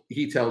 So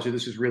he tells you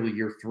this is really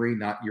year 3,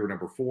 not year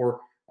number 4,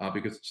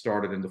 because it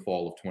started in the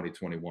fall of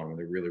 2021 when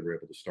they really were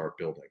able to start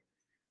building.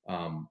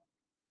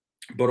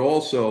 But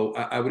also,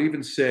 I would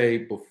even say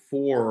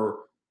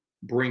before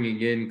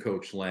bringing in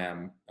Coach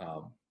Lamb,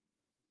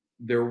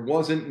 there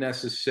wasn't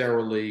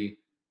necessarily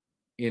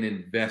an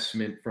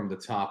investment from the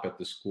top at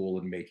the school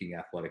in making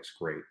athletics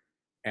great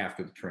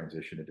after the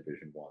transition to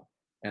Division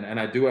I. And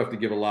I do have to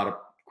give a lot of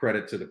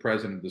credit to the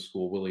president of the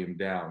school, William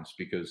Downs,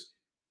 because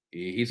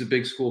he's a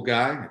big school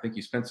guy. I think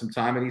he spent some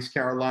time in East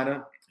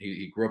Carolina.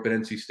 He grew up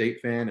an NC State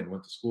fan and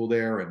went to school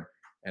there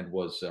and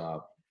was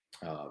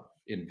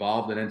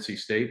involved in NC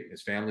State.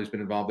 His family's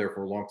been involved there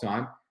for a long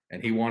time.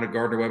 And he wanted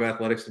Gardner Webb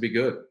athletics to be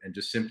good and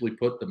just simply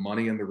put the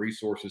money and the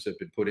resources that have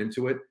been put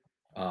into it.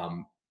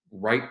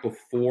 Right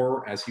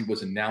before, as he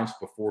was announced,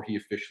 before he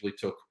officially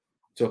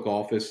took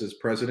office as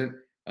president,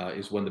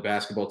 is when the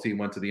basketball team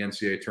went to the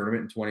NCAA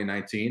tournament in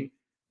 2019.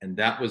 And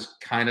that was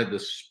kind of the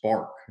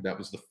spark. That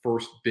was the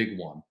first big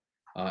one.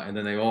 And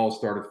then they all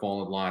started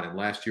falling in line. And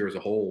last year as a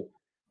whole,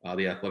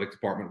 the athletic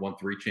department won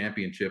 3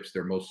 championships,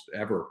 their most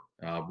ever,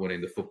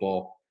 winning the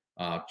football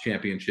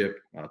championship.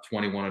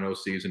 21-0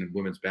 season in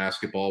women's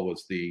basketball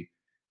was the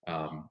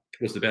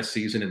best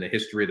season in the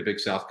history of the Big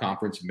South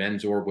Conference,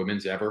 men's or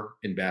women's ever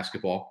in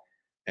basketball.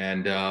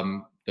 And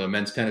the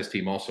men's tennis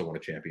team also won a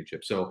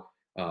championship. So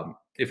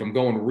If I'm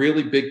going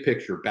really big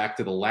picture, back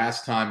to the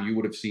last time you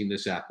would have seen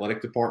this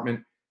athletic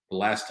department, the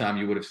last time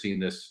you would have seen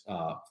this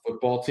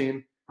football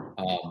team,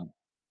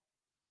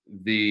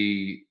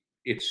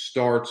 it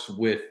starts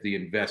with the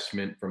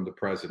investment from the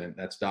president.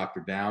 That's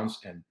Dr. Downs,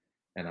 and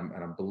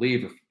I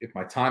believe if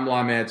my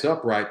timeline adds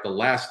up right, the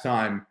last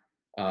time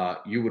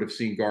you would have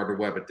seen Gardner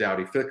Webb at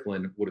Dowdy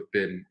Ficklin would have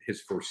been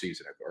his first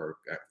season, or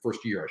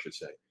first year, I should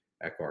say,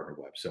 at Gardner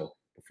Webb. So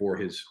before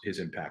his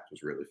impact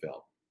was really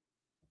felt.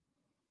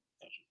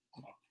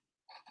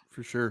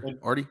 For sure.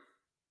 Artie?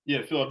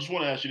 Yeah, Phil, I just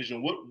want to ask you this.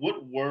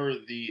 What were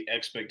the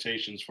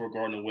expectations for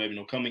Gardner Webb,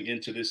 coming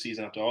into this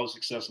season after all the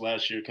success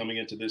last year, coming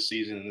into this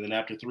season, and then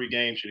after 3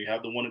 games, should you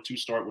have the 1-2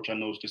 start, which I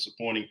know is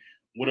disappointing?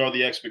 What are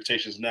the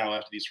expectations now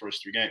after these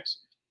first 3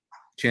 games?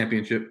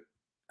 Championship.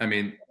 I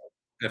mean,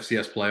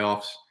 FCS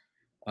playoffs.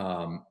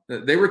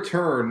 They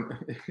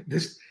return.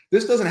 This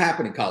doesn't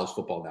happen in college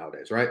football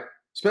nowadays, right?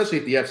 Especially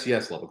at the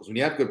FCS level, because when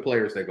you have good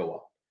players, they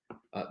go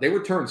up. They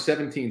returned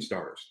 17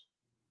 starters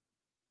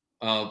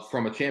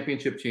from a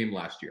championship team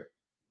last year.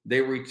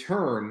 They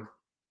return,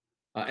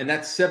 and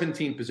that's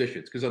 17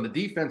 positions, because on the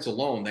defense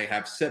alone, they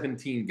have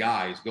 17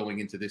 guys going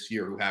into this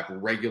year who have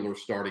regular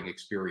starting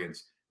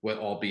experience,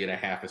 albeit a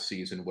half a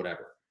season,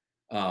 whatever.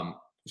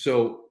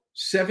 So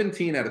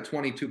 17 out of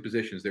 22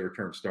 positions, they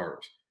return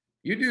starters.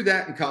 You do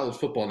that in college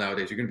football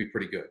nowadays, you're going to be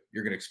pretty good.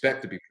 You're going to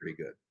expect to be pretty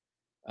good.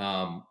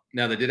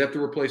 Now, they did have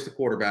to replace the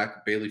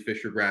quarterback. Bailey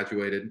Fisher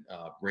graduated,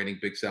 reigning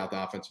Big South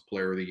Offensive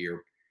Player of the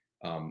Year.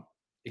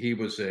 He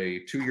was a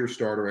 2-year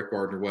starter at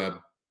Gardner Webb.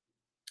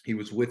 He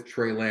was with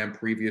Trey Lamb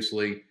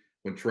previously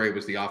when Trey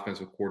was the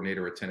offensive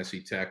coordinator at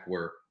Tennessee Tech,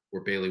 where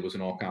Bailey was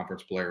an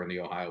all-conference player in the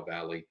Ohio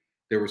Valley.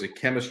 There was a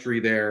chemistry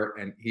there,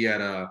 and he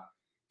had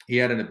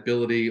an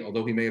ability,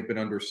 although he may have been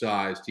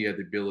undersized, he had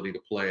the ability to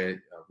play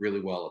really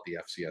well at the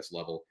FCS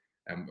level,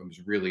 and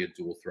was really a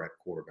dual threat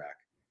quarterback.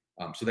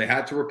 So they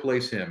had to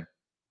replace him.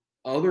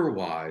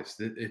 Otherwise,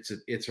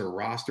 it's a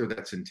roster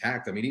that's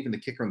intact. I mean, even the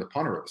kicker and the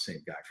punter are the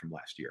same guy from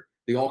last year.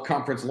 The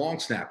all-conference long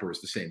snapper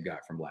is the same guy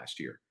from last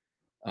year.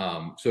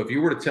 So if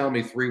you were to tell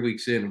me 3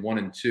 weeks in,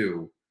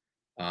 1-2,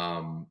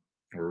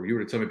 or you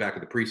were to tell me back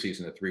at the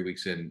preseason that 3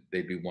 weeks in,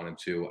 they'd be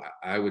 1-2,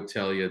 I would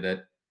tell you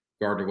that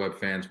Gardner Webb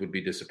fans would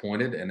be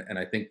disappointed. And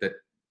I think that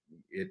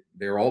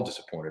they're all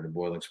disappointed in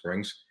Boiling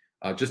Springs,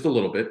 just a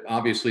little bit.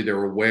 Obviously,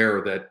 they're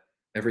aware that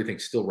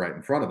everything's still right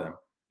in front of them.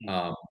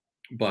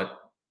 But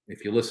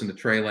if you listen to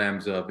Trey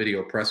Lamb's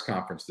video press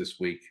conference this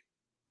week,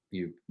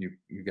 you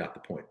got the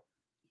point.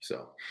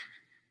 So,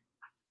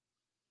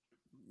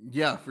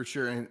 yeah, for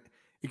sure. And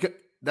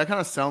that kind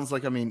of sounds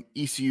like,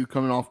 ECU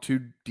coming off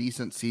 2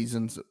 decent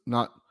seasons,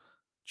 not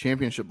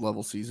championship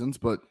level seasons,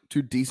 but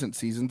 2 decent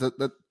seasons.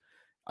 That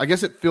I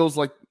guess it feels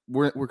like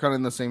we're kind of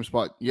in the same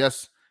spot.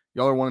 Yes,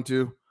 y'all are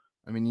 1-2.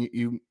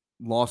 You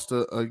lost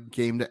a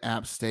game to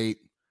App State.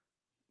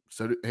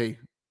 So hey,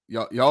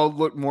 y'all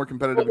look more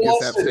competitive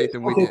against App State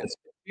than we did.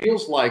 It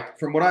feels like,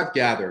 from what I've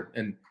gathered,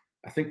 and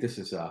I think this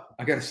is, I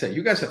got to say,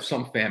 you guys have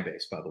some fan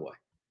base, by the way,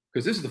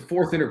 because this is the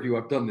 4th interview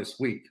I've done this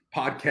week.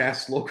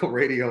 Podcasts, local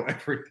radio,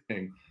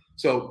 everything.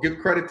 So give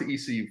credit to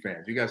ECU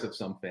fans. You guys have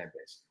some fan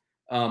base.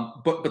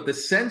 But the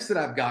sense that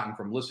I've gotten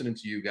from listening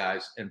to you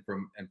guys and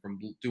from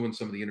doing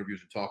some of the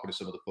interviews and talking to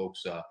some of the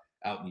folks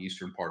out in the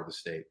eastern part of the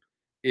state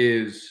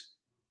is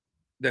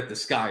that the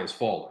sky is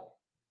falling,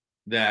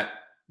 that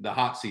the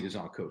hot seat is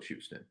on Coach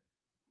Houston.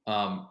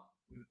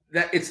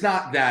 That it's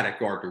not that at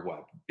Gardner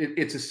Webb.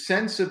 It's a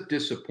sense of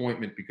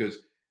disappointment, because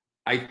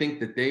I think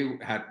that they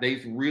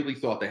really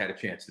thought they had a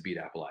chance to beat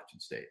Appalachian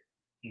State.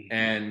 Mm-hmm.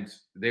 And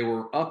they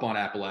were up on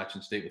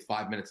Appalachian State with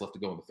 5 minutes left to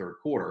go in the 3rd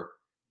quarter.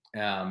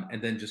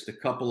 And then just a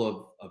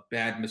couple of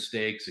bad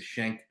mistakes, a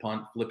shanked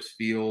punt, flips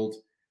field.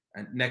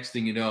 And next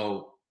thing you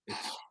know,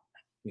 it's,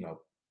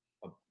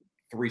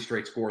 3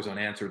 straight scores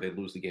unanswered. They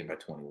lose the game by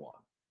 21.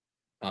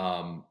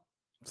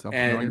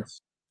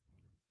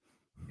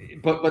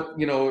 But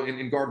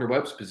in Gardner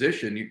Webb's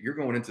position, you're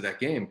going into that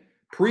game.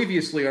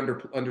 Previously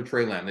under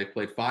Trey Lamb, they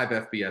played 5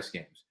 FBS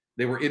games.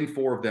 They were in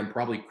 4 of them,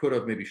 probably could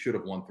have, maybe should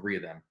have won 3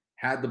 of them.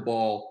 Had the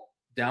ball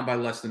down by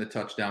less than a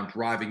touchdown,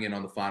 driving in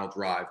on the final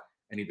drive,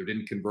 and either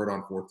didn't convert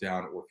on 4th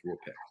down or threw a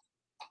pick.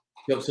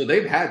 So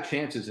they've had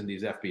chances in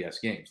these FBS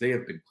games. They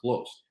have been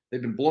close.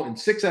 They've been blown in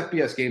 6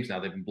 FBS games now.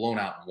 They've been blown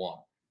out in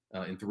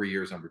 1 in 3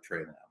 years under Trey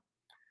Lamb.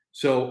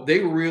 So they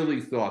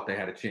really thought they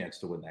had a chance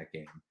to win that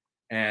game.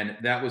 And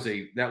that was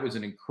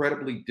an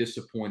incredibly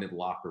disappointed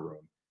locker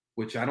room,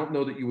 which I don't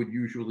know that you would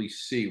usually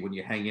see when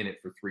you hang in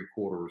it for 3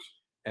 quarters,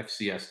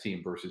 FCS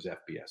team versus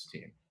FBS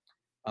team.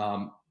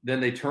 Then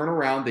they turn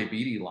around, they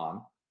beat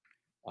Elon.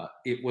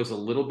 It was a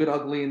little bit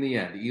ugly in the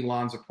end.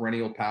 Elon's a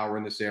perennial power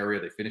in this area.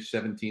 They finished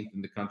 17th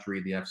in the country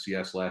in the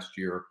FCS last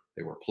year.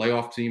 They were a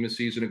playoff team a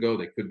season ago.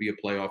 They could be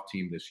a playoff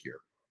team this year.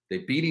 They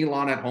beat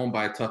Elon at home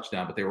by a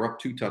touchdown, but they were up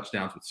 2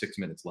 touchdowns with 6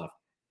 minutes left.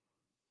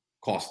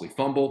 Costly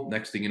fumble.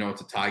 Next thing you know,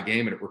 it's a tie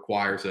game, and it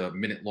requires a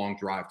minute-long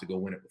drive to go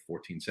win it with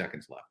 14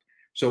 seconds left.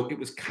 So it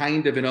was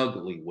kind of an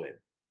ugly win,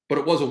 but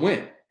it was a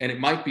win, and it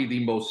might be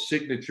the most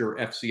signature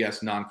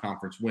FCS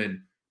non-conference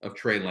win of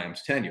Trey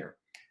Lamb's tenure.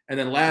 And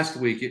then last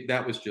week,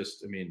 that was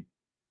just,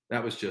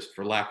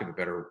 for lack of a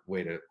better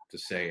way to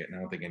say it, and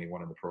I don't think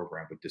anyone in the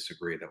program would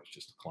disagree, that was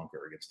just a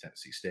clunker against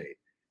Tennessee State.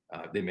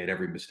 They made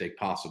every mistake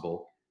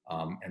possible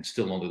and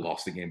still only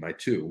lost the game by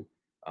 2.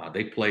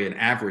 They play an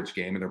average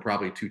game, and they're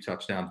probably 2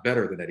 touchdowns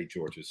better than Eddie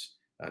George's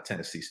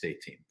Tennessee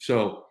State team.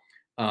 So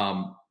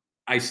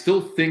I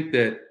still think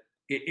that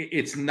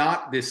it's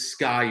not this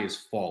sky is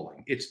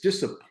falling. It's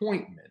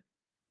disappointment.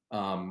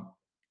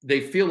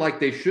 They feel like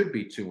they should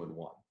be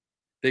 2-1.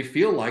 They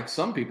feel like,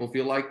 some people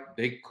feel like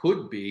they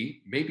could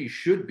be, maybe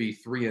should be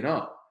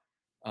 3-0.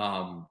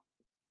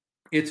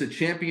 It's a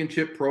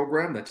championship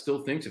program that still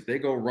thinks if they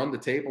go run the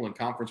table in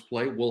conference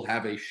play, we'll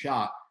have a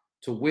shot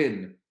to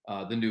win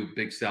the new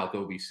Big South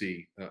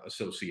OVC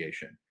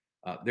Association.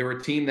 They're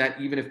a team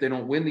that, even if they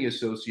don't win the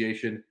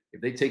association,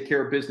 if they take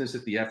care of business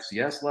at the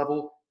FCS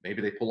level,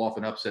 maybe they pull off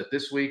an upset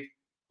this week,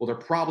 well, they're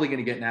probably going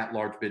to get an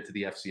at-large bid to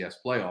the FCS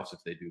playoffs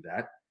if they do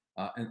that.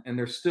 And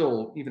they're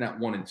still, even at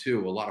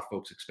 1-2, a lot of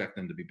folks expect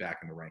them to be back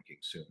in the rankings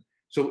soon.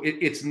 So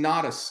it's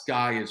not a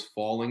sky is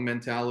falling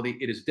mentality.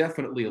 It is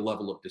definitely a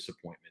level of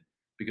disappointment,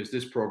 because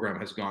this program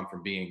has gone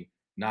from being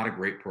not a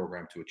great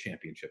program to a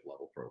championship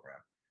level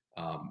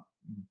program.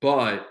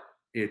 But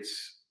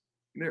it's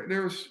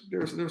there's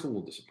a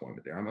little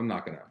disappointment there. I'm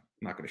not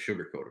gonna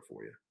sugarcoat it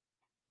for you.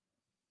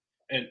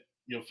 And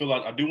Phil,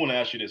 I do want to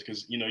ask you this,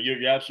 because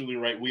you're absolutely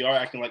right. We are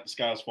acting like the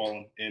sky's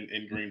falling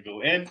in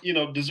Greenville, and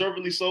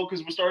deservedly so,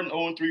 because we're starting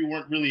 0-3. We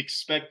weren't really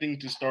expecting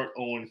to start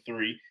 0-3.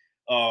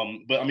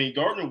 But I mean,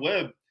 Gardner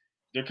Webb,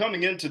 they're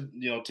coming into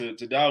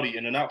to Dowdy,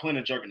 and they're not playing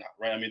a juggernaut,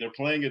 right? I mean, they're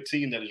playing a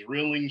team that is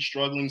reeling,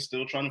 struggling,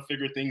 still trying to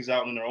figure things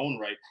out in their own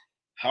right.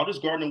 How does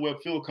Gardner Webb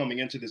feel coming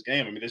into this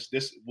game? I mean,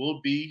 this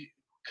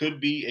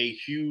could be a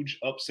huge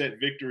upset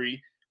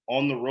victory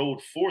on the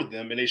road for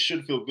them, and they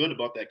should feel good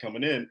about that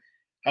coming in.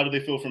 How do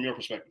they feel from your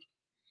perspective?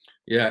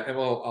 Yeah, and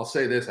well, I'll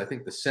say this. I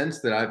think the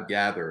sense that I've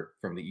gathered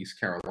from the East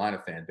Carolina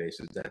fan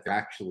base is that there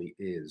actually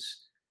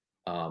is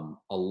a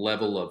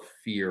level of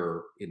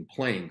fear in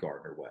playing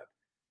Gardner Webb.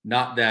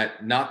 Not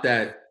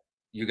that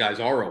you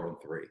guys are 0-3,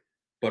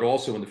 but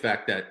also in the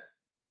fact that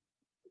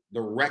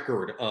the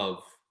record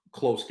of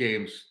close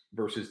games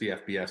versus the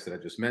FBS that I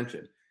just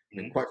mentioned,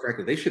 and quite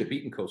frankly, they should have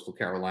beaten Coastal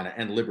Carolina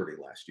and Liberty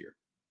last year.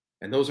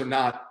 And those are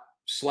not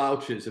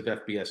slouches of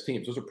FBS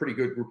teams. Those are a pretty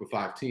good group of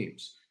 5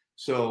 teams.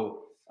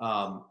 So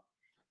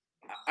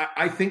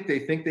I think they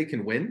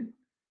can win.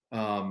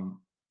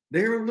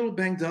 They're a little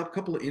banged up, a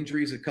couple of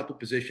injuries, a couple of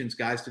positions.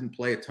 Guys didn't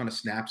play a ton of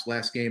snaps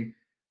last game.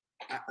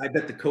 I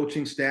bet the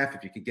coaching staff,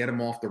 if you could get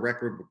them off the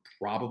record, would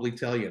probably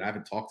tell you, and I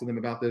haven't talked to them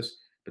about this,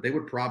 but they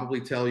would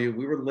probably tell you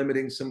we were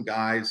limiting some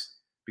guys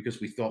because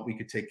we thought we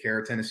could take care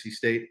of Tennessee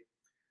State.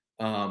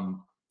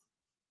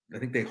 I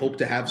think they hope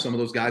to have some of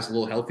those guys a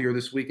little healthier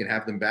this week and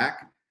have them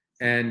back.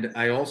 And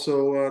I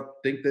also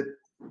think that,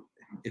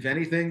 if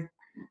anything,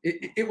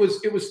 it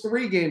was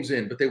 3 games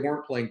in, but they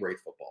weren't playing great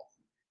football.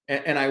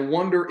 And I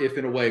wonder if,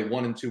 in a way,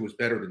 1-2 was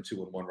better than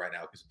 2-1 right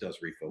now, because it does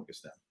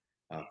refocus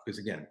them. Because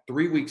again,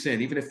 3 weeks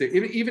in, even if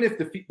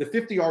the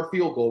 50-yard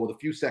field goal with a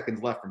few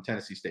seconds left from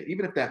Tennessee State,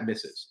 even if that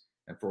misses,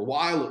 and for a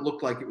while it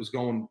looked like it was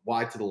going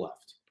wide to the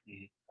left,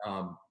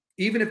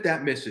 even if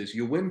that misses,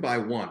 you win by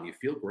 1. You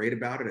feel great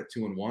about it at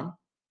 2-1.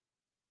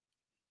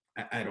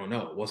 I don't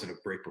know. It wasn't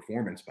a great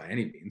performance by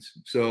any means.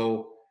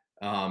 So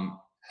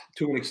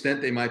to an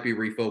extent, they might be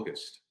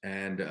refocused.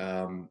 And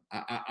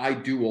I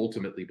do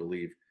ultimately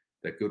believe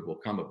that good will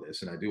come of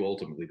this. And I do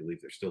ultimately believe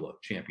there's still a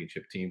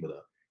championship team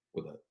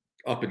with a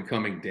up and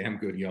coming, damn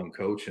good young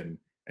coach and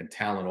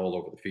talent all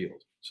over the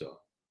field. So.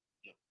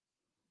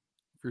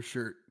 For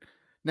sure.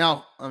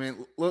 Now, I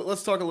mean,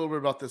 let's talk a little bit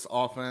about this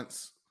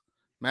offense.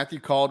 Matthew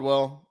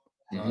Caldwell,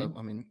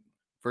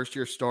 first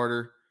year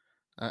starter.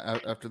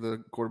 After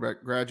the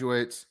quarterback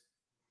graduates.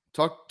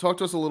 Talk to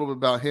us a little bit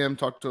about him.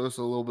 Talk to us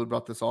a little bit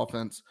about this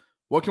offense.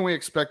 What can we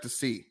expect to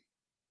see?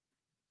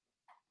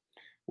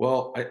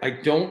 Well, I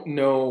don't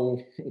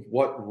know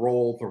what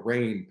role the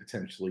rain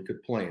potentially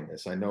could play in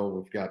this. I know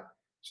we've got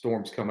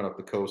storms coming up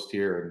the coast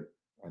here,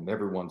 and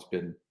everyone's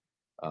been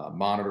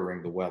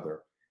monitoring the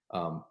weather.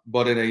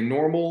 But in a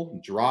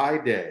normal dry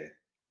day,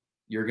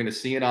 you're going to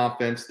see an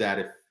offense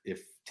that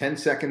if 10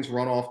 seconds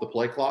run off the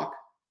play clock,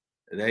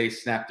 they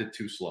snapped it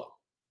too slow.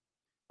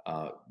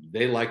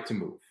 They like to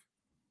move.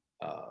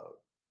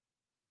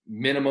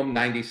 Minimum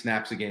 90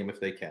 snaps a game if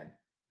they can.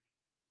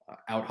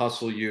 Out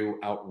hustle you,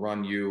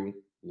 outrun you,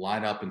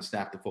 line up and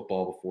snap the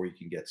football before you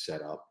can get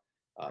set up.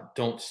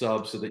 Don't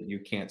sub so that you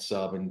can't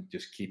sub, and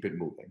just keep it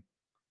moving.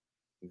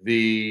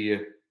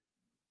 The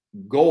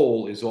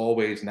goal is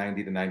always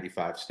 90 to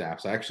 95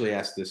 snaps. I actually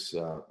asked this.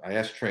 I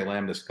asked Trey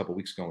Lamb this a couple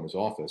weeks ago in his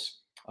office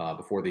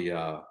before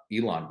the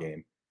Elon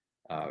game.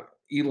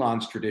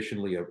 Elon's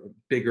traditionally a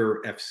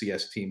bigger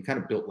FCS team, kind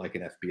of built like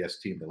an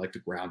FBS team. They like to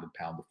ground and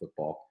pound the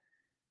football.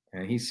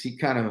 And he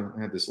kind of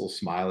had this little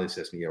smile. He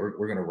says to me, yeah,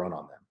 we're going to run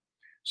on them.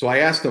 So I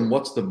asked him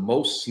what's the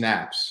most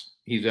snaps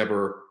he's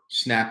ever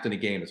snapped in a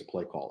game as a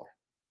play caller.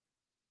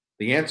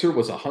 The answer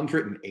was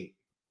 108.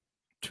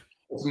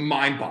 It's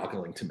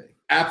mind-boggling to me.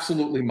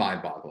 Absolutely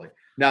mind-boggling.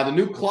 Now, the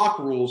new clock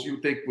rules you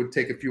would think would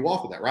take a few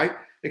off of that, right?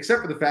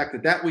 Except for the fact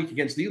that week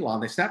against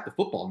Elon, they snapped the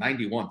football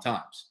 91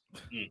 times.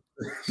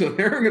 So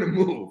they're going to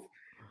move.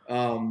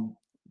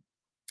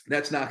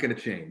 That's not going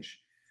to change.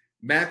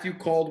 Matthew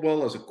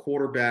Caldwell as a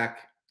quarterback,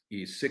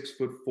 he's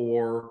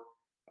 6'4",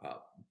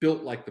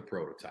 built like the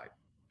prototype.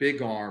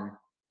 Big arm.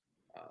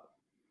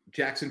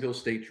 Jacksonville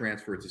State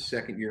transfer. It's his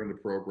second year in the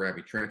program.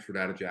 He transferred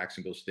out of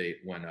Jacksonville State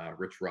when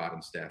Rich Rod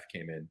and staff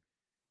came in.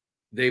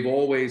 They've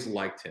always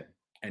liked him,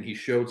 and he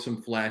showed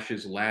some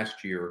flashes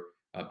last year.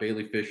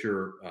 Bailey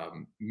Fisher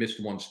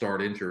missed one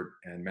start injured,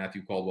 and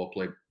Matthew Caldwell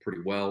played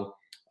pretty well.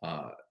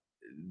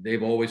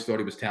 They've always thought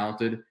he was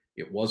talented.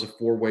 It was a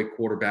four-way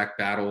quarterback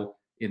battle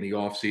in the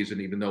offseason,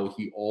 even though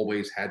he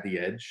always had the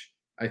edge,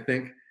 I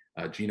think.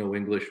 Geno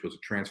English was a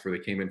transfer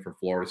that came in from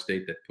Florida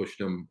State that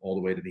pushed him all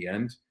the way to the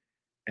end.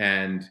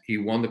 And he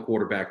won the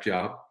quarterback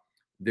job.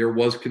 There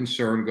was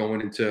concern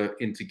going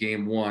into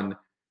game one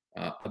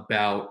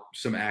about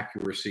some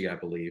accuracy, I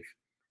believe.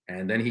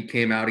 And then he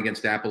came out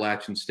against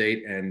Appalachian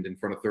State and in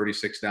front of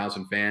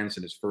 36,000 fans,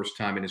 and his first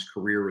time in his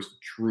career as a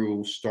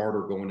true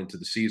starter going into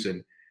the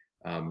season.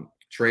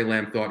 Trey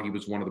Lamb thought he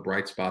was one of the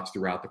bright spots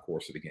throughout the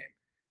course of the game.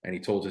 And he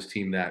told his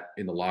team that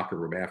in the locker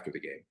room after the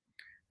game.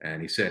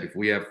 And he said, if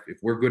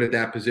we're good at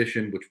that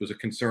position, which was a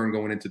concern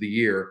going into the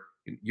year,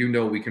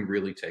 we can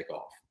really take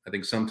off. I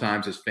think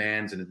sometimes as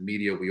fans and in the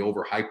media, we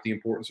overhype the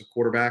importance of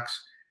quarterbacks.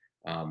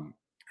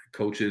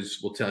 Coaches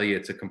will tell you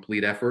it's a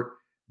complete effort,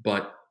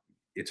 but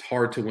it's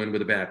hard to win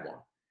with a bad one.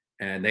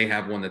 And they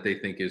have one that they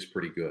think is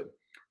pretty good.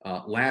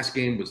 Last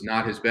game was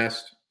not his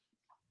best,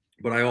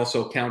 but I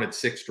also counted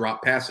 6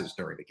 drop passes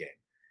during the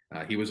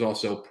game. He was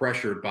also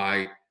pressured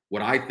by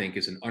what I think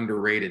is an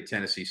underrated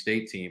Tennessee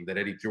State team that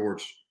Eddie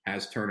George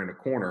has turned in a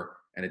corner,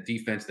 and a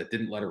defense that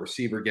didn't let a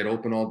receiver get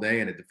open all day,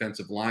 and a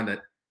defensive line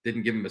that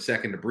didn't give him a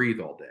second to breathe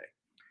all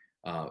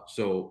day.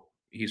 So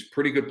he's a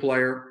pretty good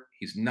player.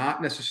 He's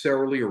not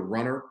necessarily a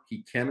runner.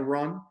 He can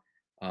run.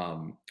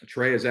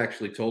 Trey has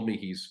actually told me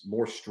he's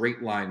more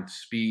straight line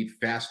speed,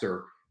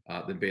 faster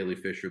than Bailey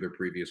Fisher, their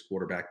previous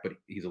quarterback, but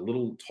he's a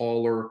little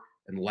taller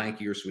and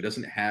lankier, so he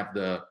doesn't have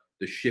the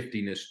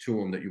shiftiness to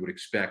him that you would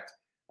expect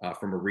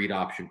from a read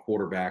option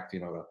quarterback,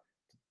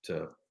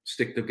 to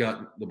stick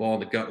the ball in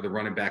the gut of the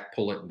running back,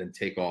 pull it, and then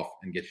take off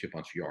and get you a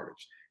bunch of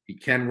yardage. He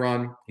can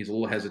run. He's a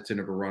little hesitant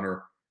of a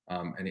runner,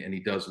 and he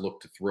does look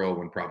to throw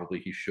when probably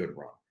he should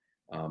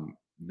run.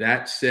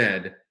 That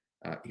said,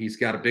 he's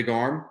got a big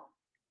arm.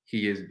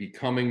 He is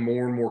becoming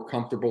more and more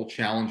comfortable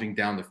challenging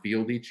down the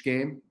field each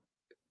game.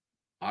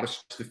 Out of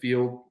the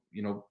field,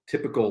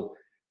 typical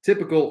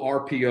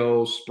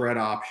RPO, spread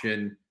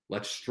option.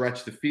 Let's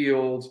stretch the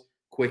field,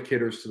 quick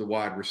hitters to the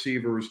wide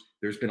receivers.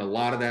 There's been a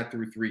lot of that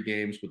through 3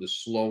 games with a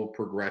slow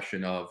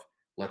progression of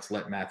let's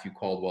let Matthew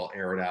Caldwell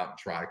air it out and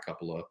try a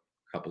couple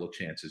of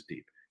chances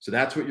deep. So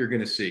that's what you're going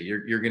to see.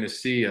 You're going to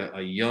see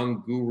a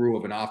young guru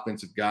of an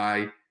offensive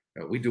guy.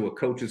 We do a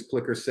coach's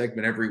clicker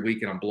segment every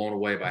week, and I'm blown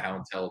away by how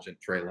intelligent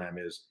Trey Lamb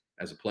is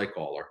as a play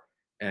caller,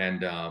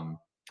 and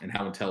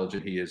how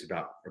intelligent he is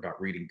about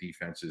reading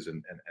defenses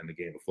and the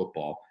game of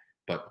football.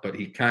 But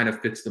he kind of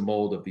fits the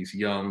mold of these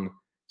young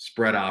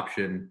spread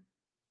option,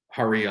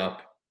 hurry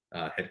up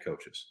head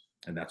coaches,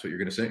 and that's what you're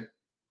going to see.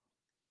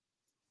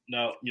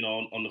 Now,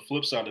 on the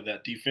flip side of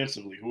that,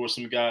 defensively, who are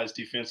some guys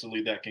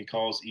defensively that can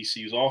cause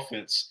ECU's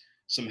offense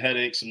some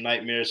headaches, some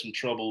nightmares, some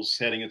troubles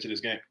heading into this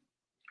game?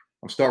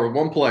 I'll start with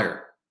one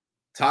player,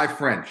 Ty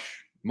French,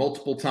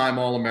 multiple-time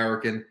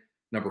All-American,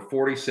 number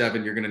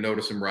 47. You're going to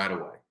notice him right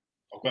away.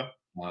 Okay.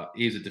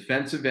 He's a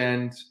defensive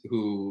end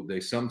who they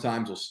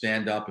sometimes will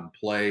stand up and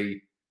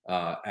play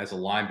as a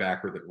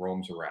linebacker that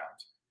roams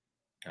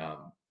around.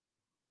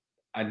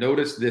 I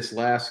noticed this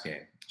last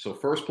game. So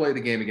first play of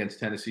the game against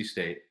Tennessee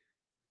State,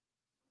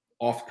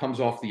 comes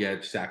off the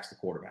edge, sacks the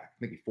quarterback. I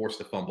think he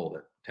forced a fumble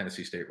that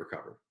Tennessee State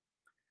recovered.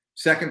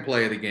 Second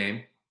play of the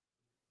game,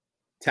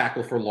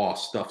 tackle for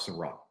loss, stuffs and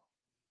run.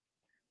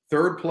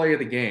 Third play of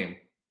the game,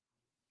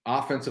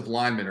 offensive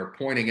linemen are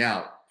pointing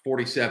out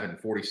 47,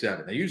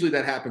 47. Now, usually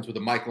that happens with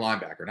a Mike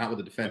linebacker, not with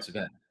a defensive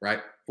end, right?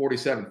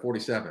 47,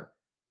 47.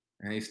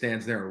 And he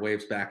stands there and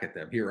waves back at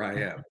them. Here I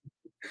am.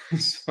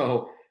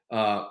 So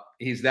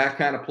he's that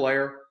kind of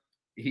player.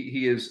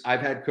 He is.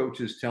 I've had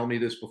coaches tell me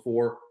this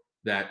before,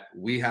 that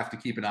we have to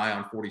keep an eye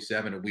on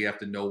 47 and we have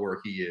to know where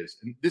he is.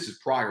 And this is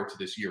prior to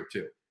this year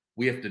too.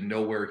 We have to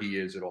know where he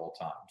is at all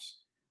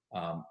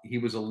times. He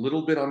was a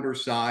little bit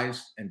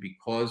undersized, and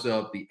because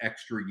of the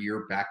extra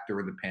year back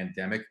during the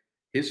pandemic,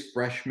 his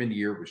freshman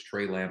year was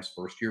Trey Lamb's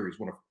first year. He's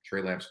one of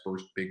Trey Lamb's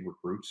first big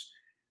recruits.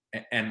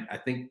 And I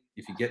think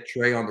if you get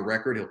Trey on the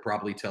record, he'll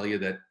probably tell you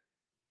that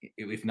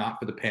if not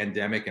for the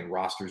pandemic and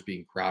rosters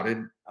being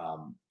crowded,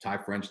 Ty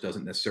French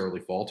doesn't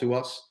necessarily fall to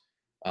us.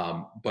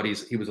 But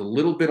he was a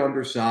little bit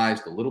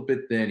undersized, a little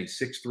bit thin. He's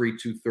 6'3",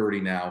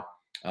 230 now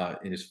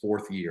in his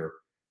 4th year.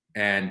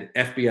 And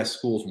FBS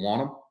schools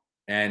want him,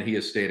 and he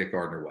has stayed at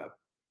Gardner Webb.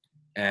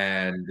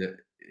 And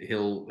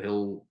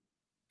he'll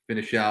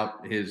finish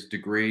out his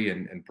degree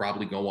and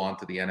probably go on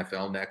to the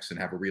NFL next and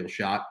have a real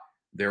shot.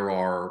 There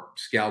are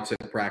scouts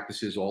at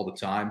practices all the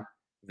time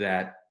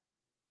that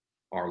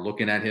are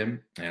looking at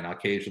him, and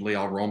occasionally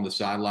I'll roam the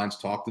sidelines,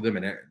 talk to them,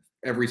 and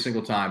every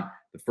single time,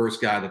 the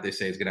first guy that they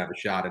say is going to have a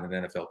shot in an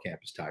NFL camp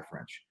is Ty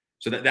French.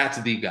 So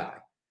that's the guy.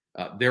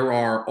 There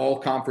are all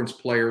conference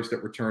players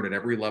that return at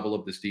every level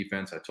of this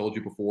defense. I told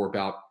you before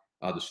about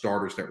the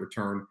starters that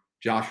return.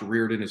 Josh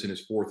Reardon is in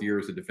his 4th year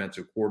as the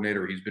defensive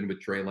coordinator. He's been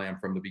with Trey Lamb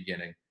from the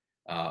beginning.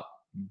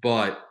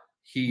 But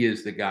he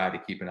is the guy to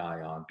keep an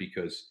eye on,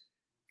 because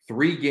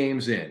 3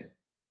 games in,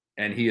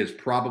 and he has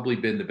probably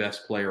been the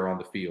best player on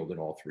the field in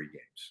all 3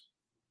 games,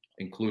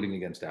 including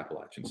against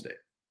Appalachian State.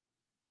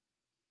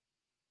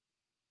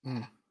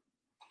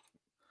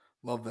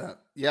 Love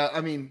that. Yeah,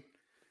 I mean,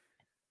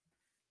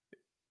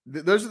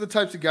 those are the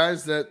types of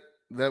guys that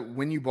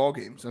win you ball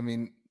games. I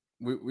mean,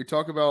 we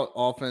talk about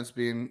offense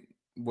being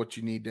what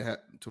you need to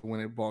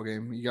win a ball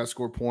game. You got to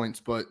score points,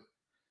 but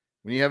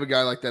when you have a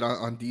guy like that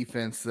on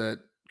defense that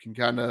can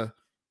kind of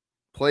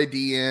play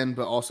DN,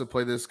 but also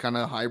play this kind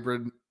of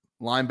hybrid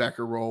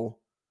linebacker role,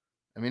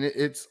 I mean,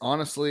 it's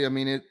honestly, I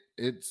mean,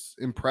 it's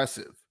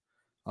impressive.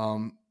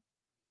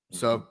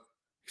 So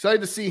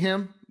excited to see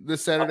him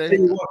this Saturday.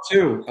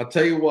 I'll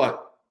tell you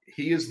what,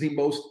 he is the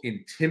most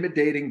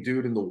intimidating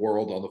dude in the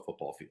world on the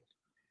football field.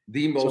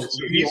 The most.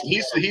 So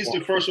he's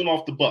the first one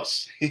off the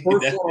bus. You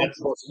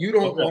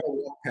don't want to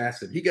walk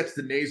past him. He gets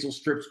the nasal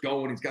strips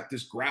going. He's got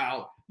this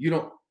growl.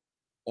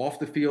 Off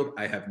the field,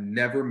 I have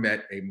never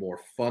met a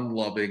more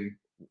fun-loving,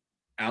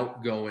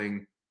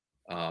 outgoing,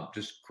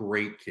 just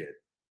great kid.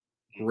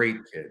 Great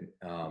kid.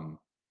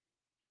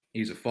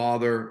 He's a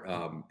father.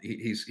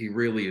 He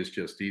really is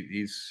just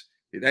he's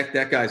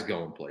that guy's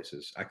going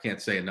places. I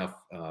can't say enough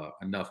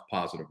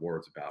positive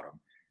words about him.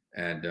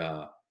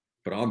 And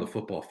but on the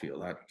football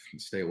field, I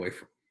stay away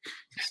from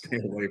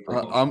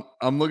him.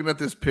 I'm looking at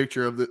this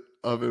picture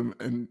of him,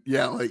 and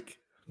yeah, like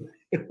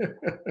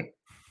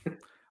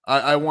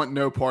I want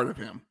no part of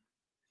him.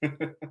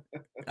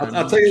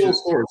 I'll tell you a little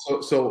story.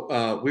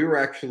 So we were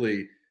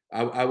actually.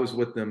 I was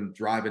with them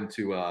driving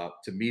to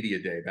Media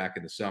Day back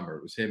in the summer.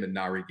 It was him and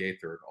Nari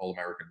Gaither, an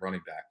All-American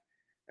running back.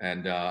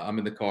 And I'm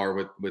in the car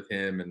with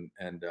him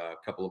and a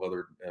couple of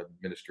other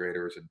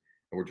administrators, and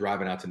we're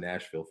driving out to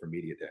Nashville for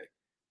Media Day.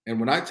 And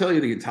when I tell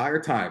you the entire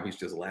time, he's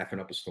just laughing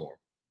up a storm.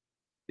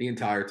 The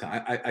entire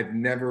time. I've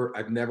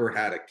never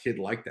had a kid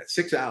like that.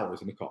 6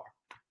 hours in the car,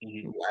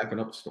 laughing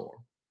up a storm.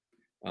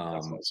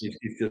 Awesome.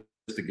 He's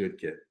just a good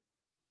kid.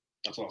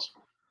 That's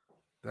awesome.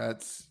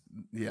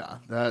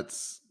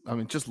 I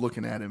mean, just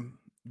looking at him,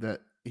 that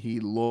he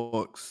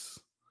looks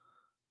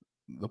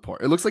the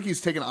part. It looks like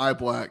he's taking eye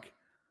black.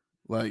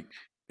 Like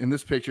in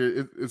this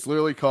picture, it's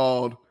literally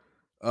called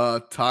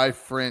Ty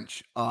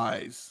French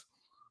eyes.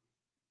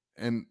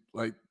 And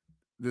like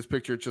this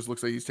picture, it just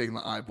looks like he's taking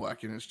the eye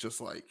black, and it's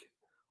just like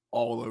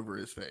all over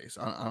his face.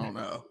 I don't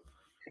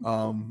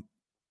know.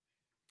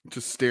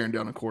 Just staring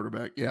down a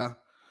quarterback. Yeah.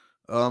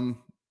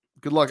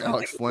 Good luck,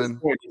 Alex Flynn.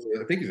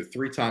 I think he's a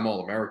 3-time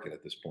All-American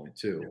at this point,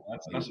 too. Yeah,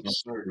 that's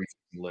absurd.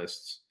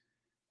 Lists.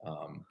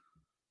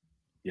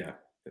 Yeah.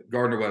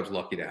 Gardner Webb's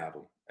lucky to have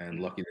him, and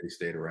lucky that he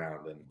stayed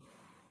around. And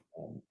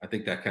I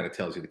think that kind of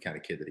tells you the kind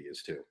of kid that he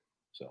is, too.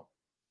 So,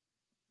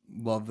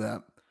 love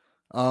that.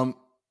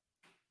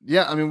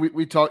 Yeah, I mean,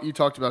 you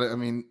talked about it. I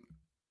mean,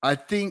 I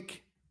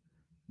think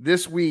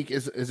this week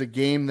is a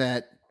game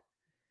that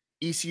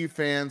ECU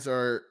fans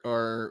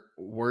are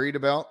worried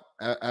about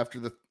after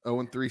the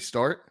 0-3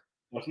 start.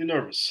 Definitely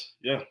nervous.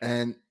 Yeah.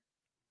 And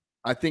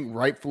I think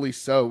rightfully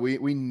so.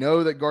 We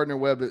know that Gardner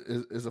Webb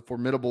is a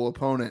formidable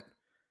opponent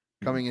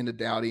coming into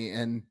Dowdy,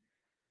 and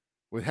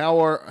with how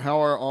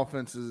our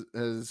offense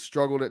has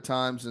struggled at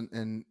times,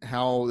 and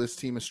how this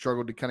team has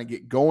struggled to kind of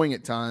get going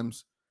at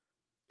times,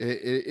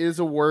 it is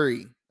a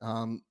worry.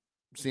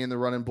 Seeing the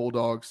running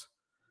Bulldogs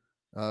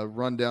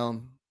run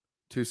down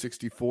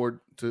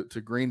 264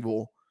 to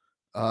Greenville.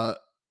 I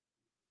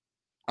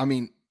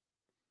mean,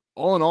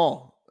 all in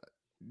all,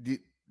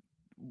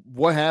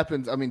 what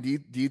happens? I mean, do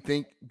you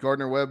think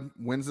Gardner Webb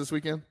wins this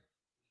weekend?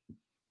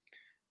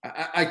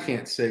 I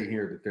can't say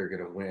here that they're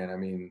going to win. I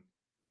mean,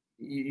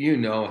 you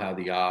know how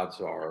the odds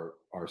are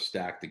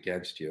stacked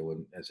against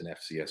you as an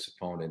FCS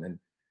opponent. And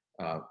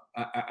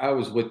I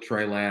was with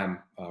Trey Lamb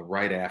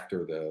right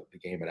after the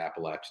game at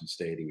Appalachian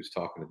State. He was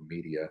talking to the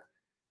media,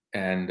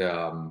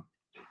 and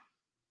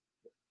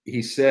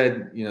he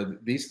said,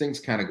 these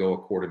things kind of go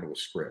according to a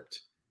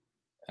script.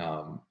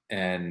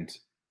 And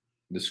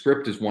the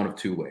script is one of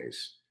 2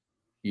 ways.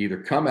 You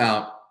either come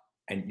out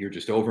and you're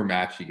just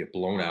overmatched, you get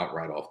blown out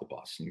right off the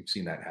bus. And you've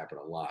seen that happen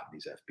a lot in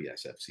these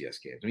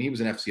FCS games. I mean, he was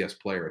an FCS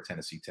player at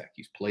Tennessee Tech.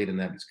 He's played in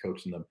them, he's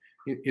coached in them.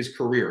 His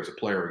career as a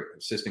player,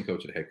 assistant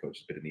coach, and head coach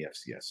has been in the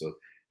FCS. So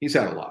he's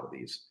had a lot of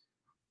these.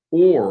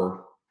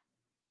 Or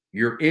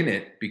you're in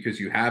it because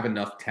you have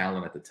enough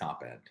talent at the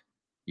top end.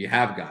 You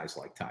have guys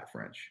like Ty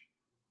French.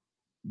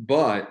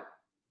 But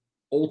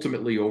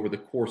ultimately, over the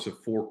course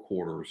of 4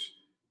 quarters,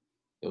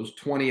 those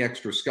 20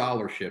 extra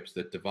scholarships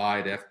that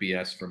divide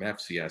FBS from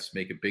FCS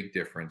make a big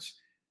difference.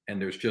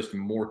 And there's just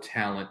more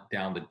talent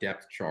down the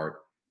depth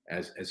chart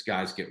as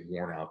guys get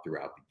worn out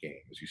throughout the game,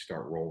 as you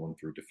start rolling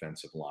through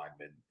defensive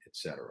linemen, et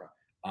cetera.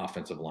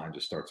 Offensive line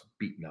just starts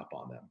beating up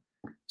on them.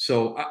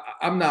 So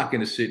I'm not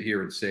going to sit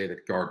here and say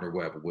that Gardner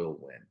Webb will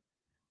win.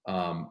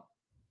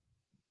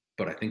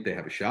 But I think they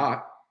have a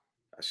shot.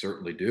 I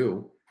certainly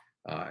do.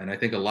 And I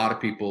think a lot of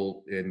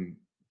people in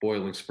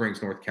Boiling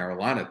Springs, North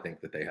Carolina,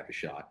 think that they have a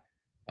shot.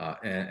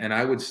 And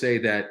I would say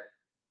that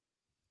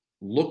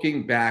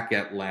looking back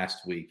at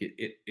last week,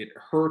 it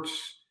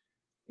hurts.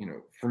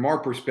 From our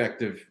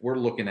perspective, we're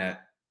looking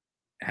at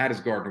how does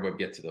Gardner Webb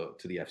get to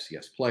the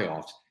FCS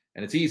playoffs,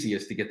 and it's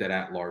easiest to get that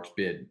at-large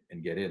bid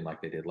and get in like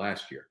they did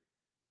last year.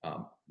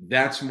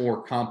 That's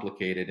more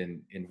complicated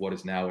in what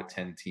is now a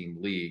 10-team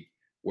league,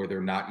 where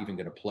they're not even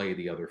going to play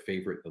the other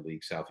favorite in the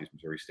league, Southeast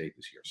Missouri State,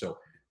 this year. So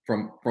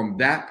from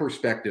that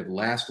perspective,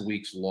 last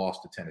week's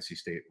loss to Tennessee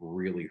State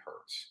really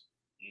hurts.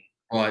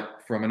 But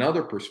from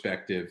another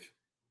perspective,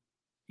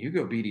 you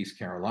go beat East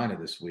Carolina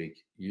this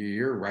week,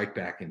 you're right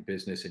back in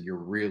business, and you're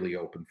really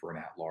open for an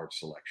at-large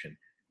selection.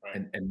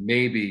 Right. And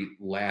maybe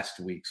last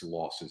week's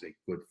loss is a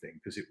good thing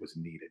because it was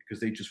needed, because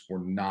they just were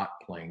not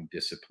playing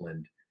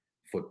disciplined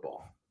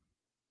football.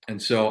 And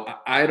so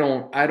I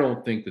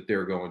don't think that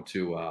they're going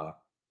to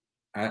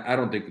I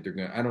don't think that they're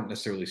going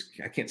to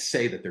I can't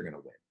say that they're going to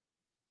win.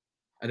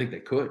 I think they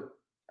could.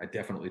 I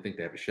definitely think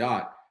they have a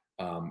shot.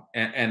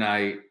 And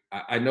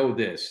I know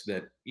this,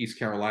 that East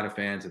Carolina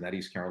fans and that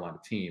East Carolina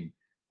team,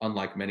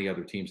 unlike many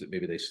other teams that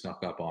maybe they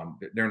snuck up on,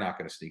 they're not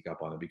going to sneak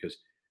up on them, because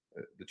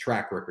the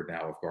track record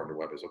now of Gardner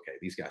Webb is, okay,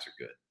 these guys are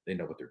good. They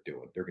know what they're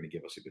doing. They're going to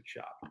give us a good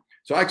shot.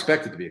 So I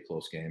expect it to be a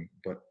close game,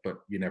 but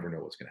you never know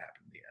what's going to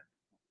happen in the end.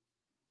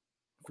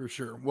 For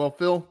sure. Well,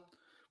 Phil,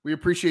 we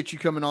appreciate you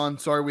coming on.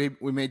 Sorry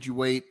we made you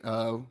wait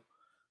a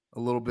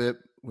little bit.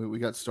 We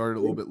got started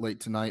a little bit late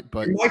tonight,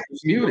 but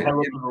muted.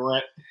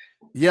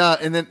 Yeah,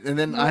 and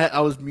then I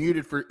was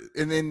muted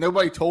and then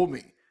nobody told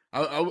me.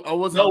 I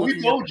wasn't. No,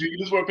 we told you. You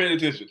just weren't paying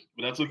attention,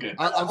 but that's okay.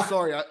 I'm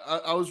sorry.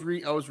 I was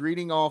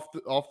reading off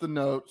the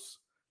notes.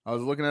 I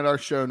was looking at our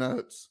show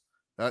notes.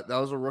 That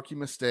was a rookie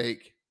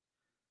mistake.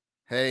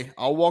 Hey,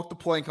 I'll walk the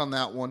plank on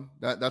that one.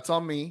 That's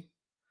on me.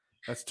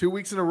 That's 2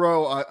 weeks in a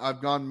row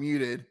I've gone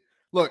muted.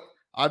 Look,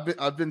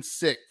 I've been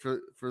sick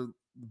for the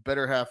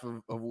better half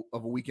of a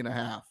week and a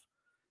half,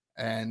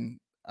 and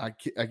I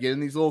get in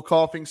these little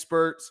coughing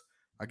spurts.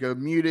 I go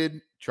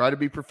muted, try to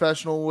be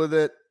professional with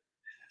it,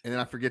 and then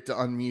I forget to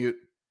unmute.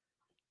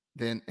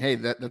 Then hey,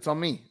 that's on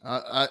me.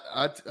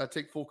 I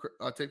take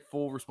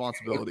full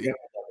responsibility. A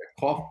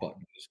cough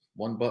button, just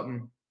one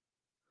button.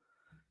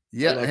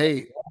 Yeah.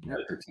 Hey,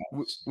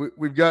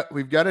 we've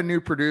got a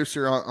new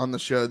producer on the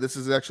show. This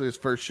is actually his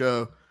first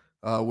show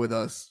with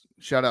us.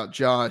 Shout out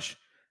Josh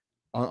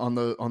on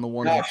the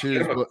ones and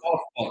twos.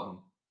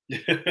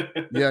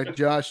 Yeah,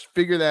 Josh,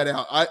 figure that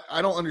out.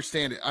 I don't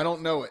understand it. I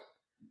don't know it.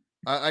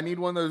 I need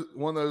one of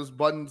those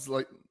buttons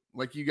like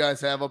you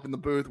guys have up in the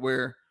booth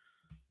where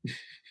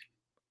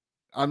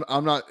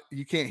I'm not.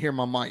 You can't hear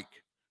my mic.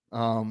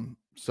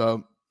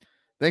 So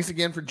thanks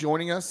again for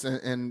joining us,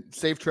 and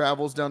safe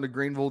travels down to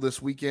Greenville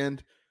this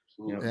weekend.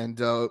 Yep.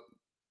 And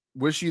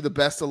wish you the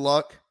best of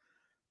luck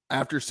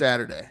after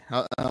Saturday.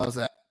 How's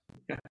that?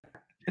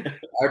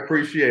 I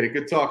appreciate it.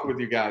 Good talking with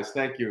you guys.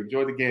 Thank you.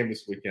 Enjoy the game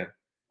this weekend.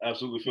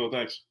 Absolutely, Phil.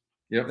 Thanks.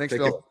 Yep. Thanks,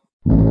 Phil.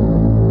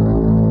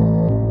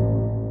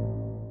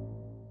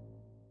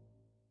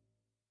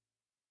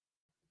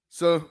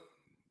 So,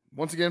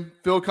 once again,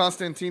 Phil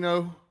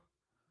Constantino,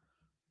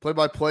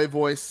 play-by-play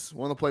voice,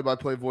 one of the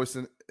play-by-play voice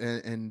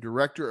and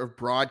director of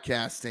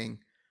broadcasting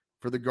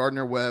for the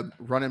Gardner Webb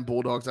Running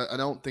Bulldogs. I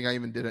don't think I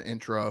even did an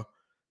intro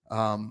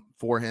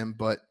for him,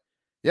 but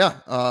yeah,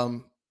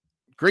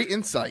 great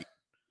insight,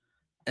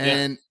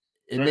 and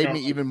it made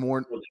me even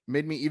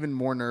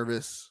more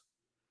nervous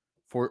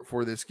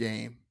for this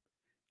game.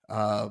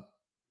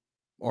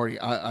 Artie,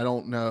 I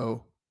don't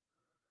know.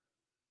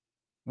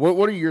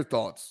 What are your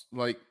thoughts?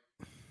 Like,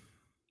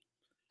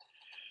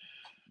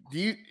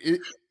 do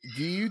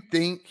you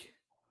think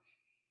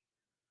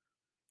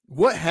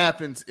what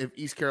happens if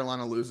East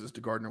Carolina loses to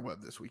Gardner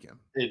Webb this weekend?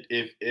 And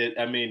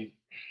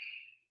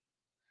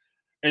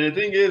the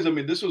thing is,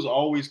 this was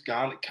always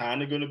kind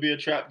of going to be a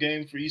trap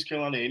game for East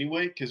Carolina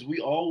anyway, because we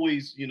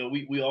always,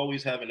 we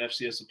always have an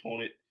FCS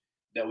opponent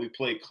that we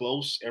play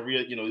close every.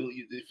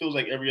 It feels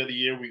like every other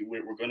year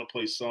we're going to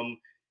play some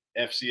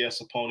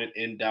FCS opponent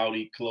in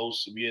Dowdy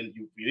close. We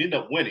end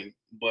up winning,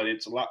 but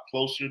it's a lot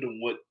closer than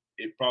what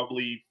it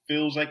probably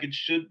feels like it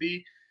should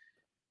be.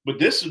 But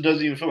this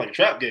doesn't even feel like a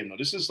trap game, though.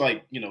 This is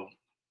like,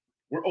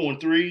 we're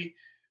 0-3.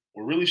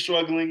 We're really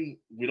struggling.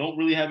 We don't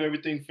really have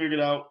everything figured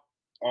out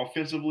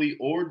offensively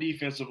or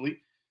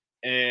defensively.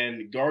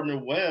 And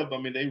Gardner Webb,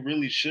 they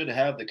really should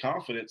have the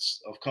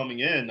confidence of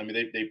coming in.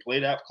 They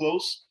played out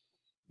close.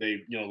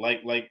 They,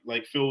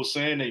 like Phil was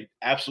saying, they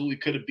absolutely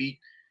could have beat,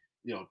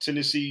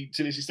 Tennessee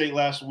State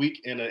last week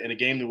in a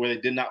game where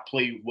they did not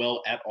play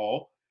well at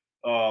all.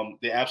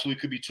 They absolutely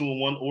could be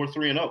 2-1 or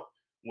 3-0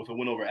 with a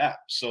win over App.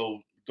 So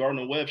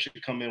Gardner Webb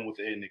should come in with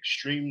an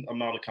extreme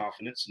amount of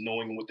confidence,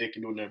 knowing what they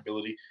can do in their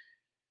ability.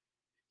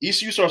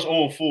 ECU starts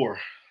 0-4.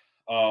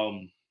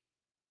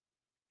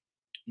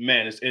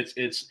 Man,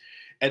 it's.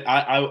 And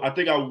I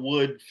think I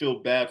would feel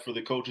bad for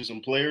the coaches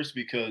and players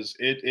because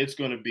it's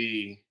going to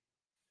be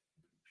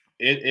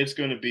it's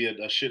going to be a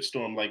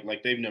shitstorm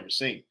like they've never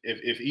seen.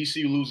 If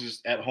ECU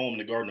loses at home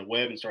to Gardner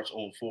Webb and starts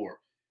 0-4,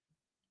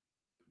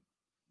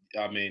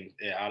 I mean,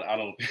 yeah, I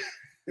don't.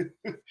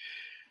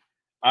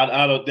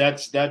 I don't.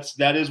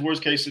 That is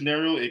worst case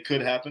scenario. It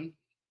could happen,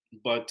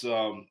 but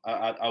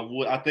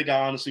I think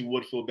I honestly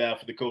would feel bad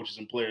for the coaches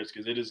and players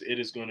because it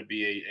is going to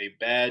be a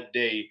bad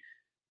day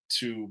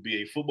to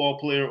be a football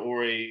player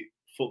or a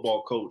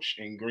football coach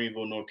in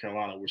Greenville, North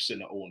Carolina. We're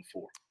sitting at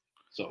 0-4.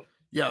 So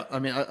yeah, I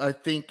mean, I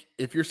think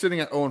if you're sitting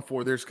at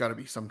 0-4, there's got to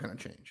be some kind of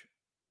change.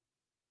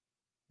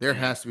 There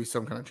has to be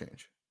some kind of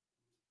change.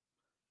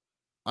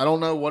 I don't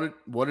know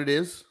what it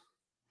is,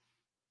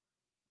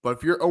 but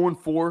if you're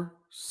 0-4,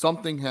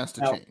 something has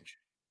to change.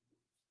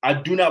 I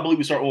do not believe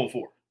we start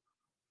 0-4.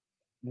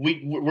 We're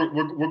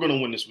going to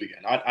win this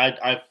weekend.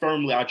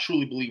 I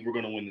truly believe we're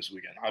going to win this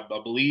weekend. I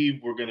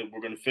believe we're going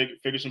to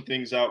figure some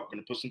things out. We're going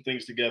to put some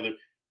things together.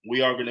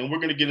 We're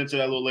going to get into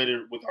that a little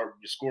later with our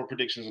score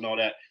predictions and all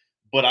that.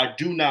 But I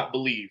do not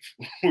believe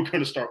we're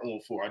going to start 0-4.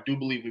 I do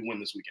believe we win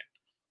this weekend.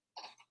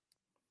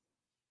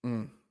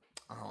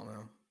 I don't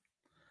know.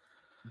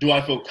 Do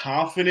I feel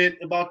confident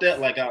about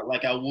that? Like I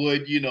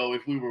would,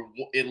 if we were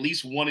at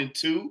least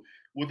 1-2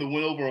 with a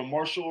win over a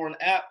Marshall or an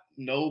App?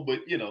 No,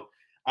 but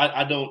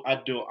I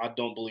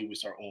don't believe we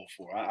start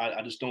 0-4.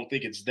 I just don't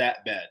think it's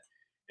that bad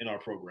in our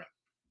program.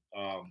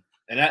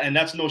 And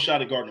that's no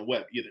shot at Gardner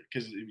Webb either,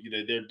 because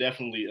they're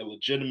definitely a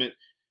legitimate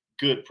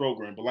good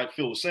program. But like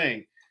Phil was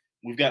saying,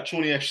 we've got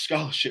 20 extra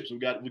scholarships. We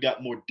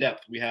got more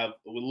depth. We have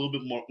a little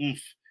bit more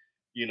oomph,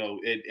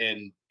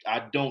 and I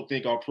don't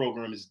think our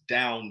program is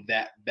down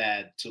that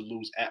bad to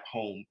lose at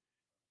home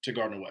to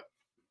Gardner Webb.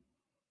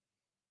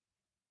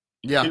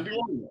 Yeah. I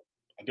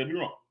could be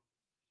wrong.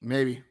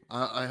 Maybe.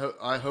 I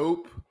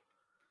hope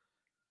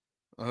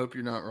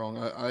you're not wrong.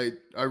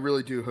 I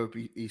really do hope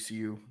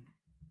ECU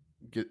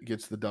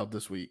gets the dub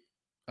this week.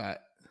 I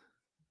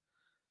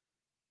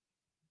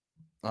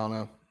don't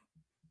know.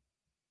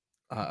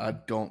 I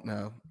don't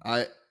know.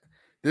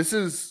 This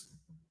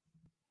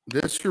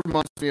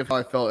reminds me of how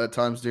I felt at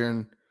times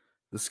during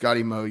the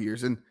Scotty Moe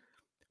years. And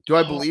do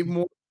I believe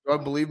more? Do I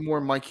believe more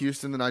in Mike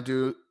Houston than I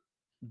did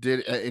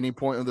at any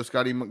point of the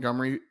Scotty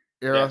Montgomery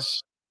era?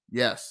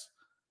 Yes.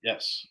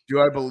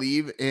 Do I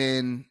believe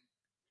in?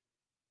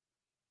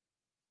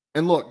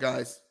 And look,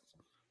 guys,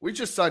 we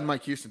just signed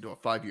Mike Houston to a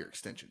 5-year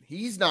extension.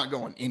 He's not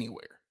going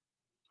anywhere.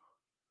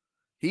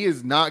 He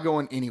is not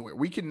going anywhere.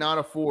 We cannot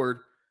afford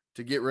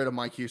to get rid of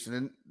Mike Houston,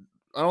 and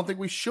I don't think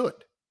we should.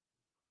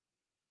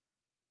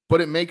 But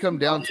it may come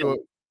down to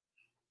it.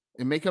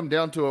 It may come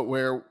down to it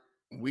where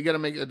we got to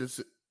make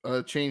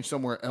a change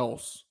somewhere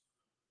else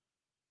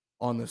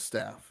on this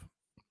staff,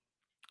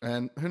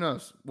 and who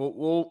knows?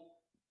 We'll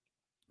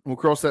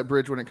cross that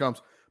bridge when it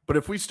comes. But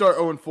if we start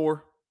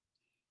 0-4,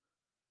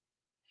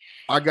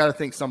 I got to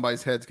think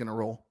somebody's head's going to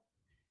roll.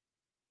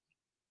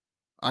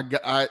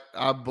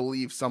 I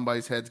believe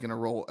somebody's head's going to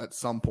roll at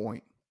some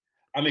point.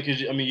 I mean,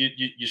 because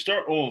you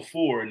start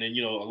 0-4, and then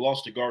a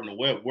loss to Gardner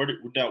Webb. Where do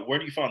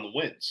you find the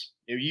wins?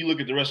 If you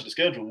look at the rest of the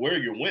schedule, where are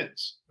your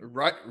wins?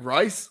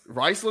 Rice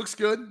looks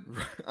good.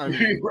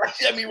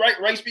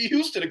 Rice beat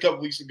Houston a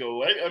couple weeks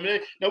ago, right? I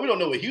mean, now we don't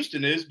know what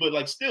Houston is,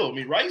 but still,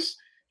 Rice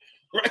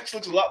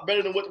looks a lot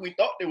better than what we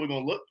thought they were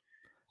going to look.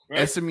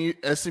 Right?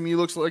 SMU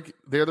looks like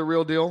they're the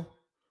real deal.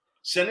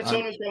 San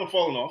Antonio's kind of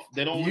falling off.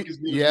 They don't look as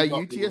good. Yeah,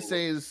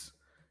 UTSA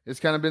has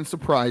kind of been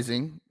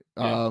surprising.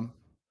 Yeah.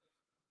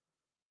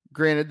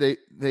 Granted,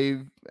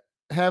 they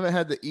haven't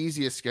had the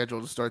easiest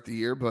schedule to start the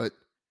year, but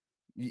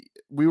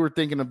we were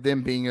thinking of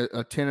them being a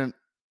 10-2,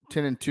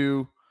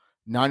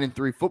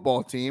 9-3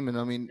 football team,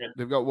 and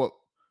they've got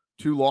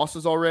 2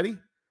 losses already.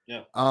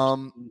 Yeah, 2,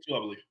 I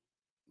believe.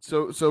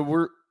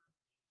 So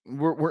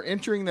we're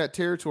entering that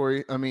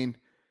territory. I mean,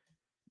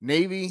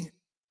 Navy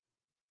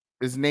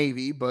is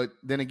Navy, but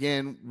then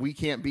again, we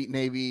can't beat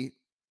Navy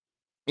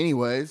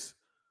anyways.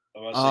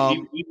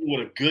 Even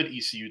with a good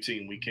ECU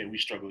team, we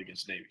struggle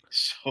against Navy.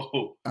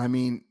 So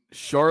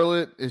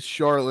Charlotte is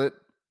Charlotte.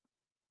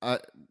 I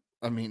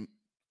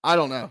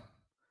don't know.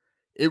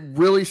 It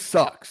really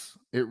sucks.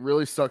 It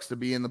really sucks to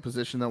be in the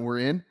position that we're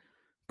in,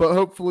 but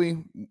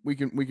hopefully we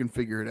can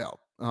figure it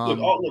out.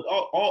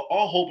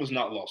 All hope is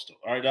not lost.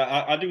 All right,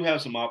 I do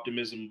have some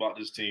optimism about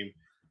this team.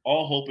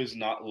 All hope is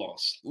not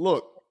lost.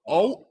 Look,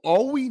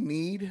 all we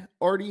need,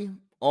 Artie,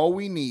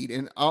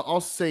 and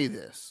I'll say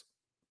this.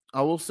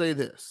 I will say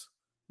this,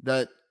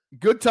 that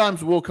good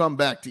times will come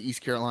back to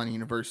East Carolina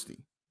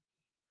University.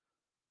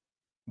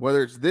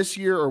 Whether it's this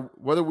year or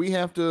whether we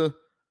have to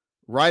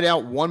ride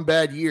out one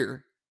bad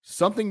year,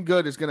 something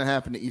good is going to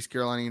happen to East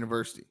Carolina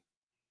University.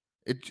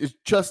 It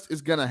just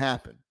is going to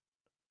happen.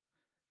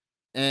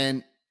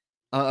 And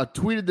I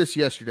tweeted this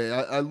yesterday.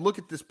 I look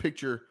at this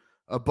picture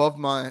above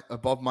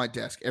my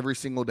desk every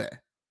single day.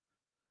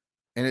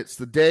 And it's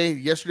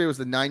yesterday was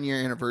the 9-year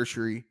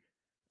anniversary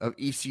of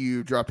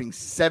ECU dropping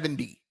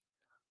 70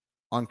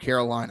 on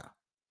Carolina.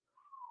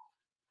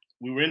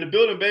 We were in the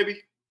building, baby.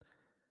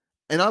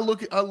 And I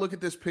look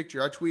at this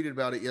picture. I tweeted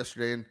about it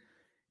yesterday. And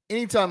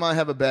anytime I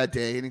have a bad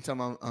day, anytime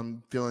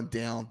I'm feeling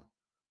down,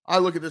 I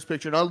look at this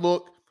picture and I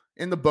look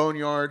in the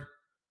boneyard.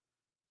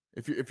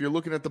 If you're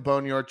looking at the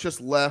boneyard,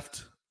 just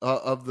left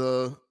of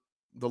the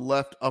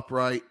left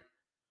upright,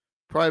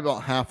 probably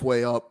about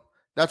halfway up,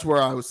 that's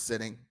where I was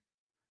sitting.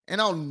 And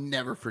I'll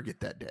never forget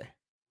that day.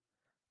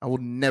 I will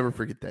never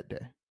forget that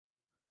day.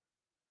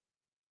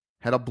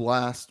 Had a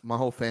blast. My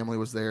whole family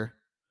was there.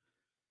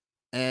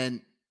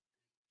 And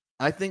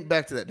I think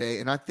back to that day,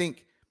 and I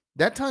think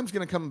that time's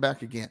going to come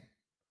back again.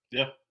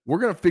 Yeah. We're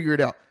going to figure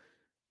it out.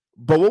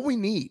 But what we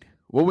need,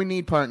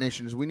 Pirate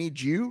Nation, is we need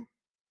you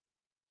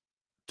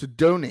to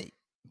donate.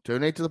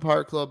 Donate to the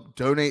Pirate Club.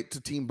 Donate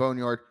to Team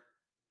Boneyard.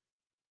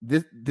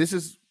 This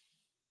is,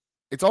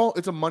 it's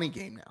a money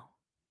game now.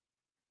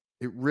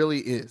 It really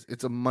is.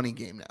 It's a money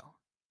game now.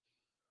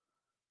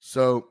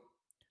 So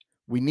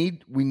we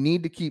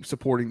need to keep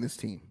supporting this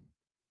team.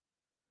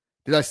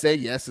 Did I say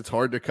yes, it's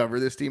hard to cover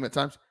this team at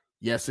times?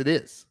 Yes, it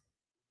is.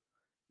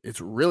 It's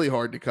really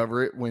hard to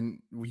cover it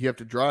when you have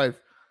to drive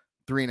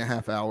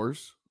 3.5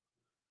 hours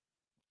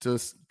to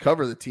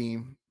cover the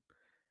team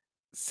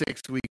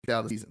 6 weeks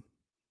out of the season.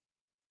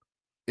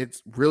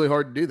 It's really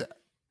hard to do that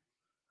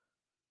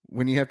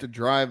when you have to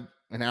drive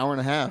an hour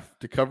and a half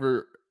to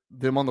cover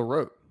them on the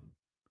road.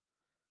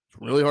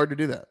 It's really hard to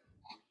do that.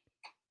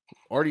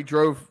 Already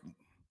drove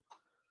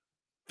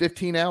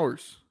 15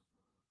 hours.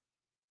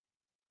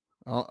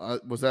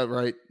 Was that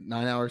right?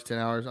 9 hours, 10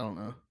 hours? I don't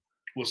know.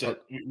 What's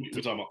that?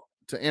 We're talking about?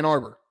 To Ann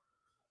Arbor.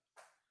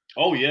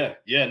 Oh, yeah.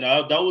 Yeah,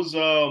 no, that was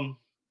 9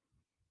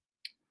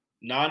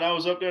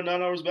 hours up there,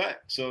 9 hours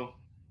back. So,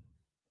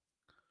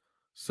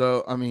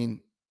 I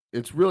mean,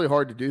 it's really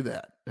hard to do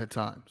that at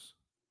times.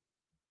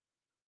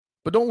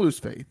 But don't lose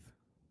faith.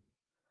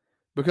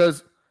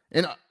 Because,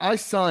 and I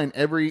sign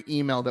every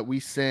email that we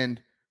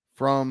send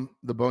from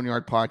the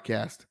Boneyard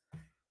Podcast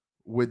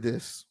with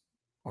this,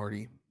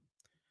 Artie.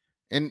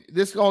 And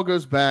this all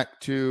goes back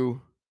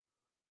to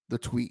the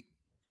tweet.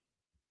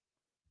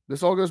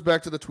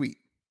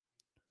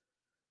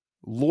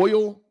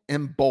 Loyal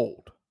and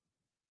bold.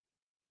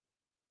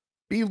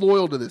 Be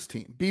loyal to this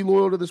team. Be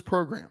loyal to this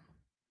program.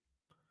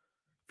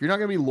 If you're not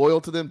going to be loyal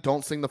to them,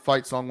 don't sing the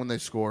fight song when they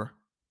score.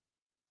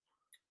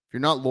 If you're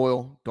not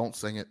loyal, don't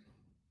sing it.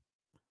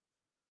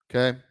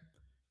 Okay?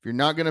 If you're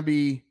not going to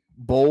be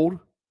bold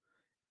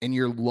in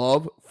your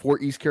love for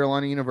East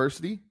Carolina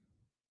University,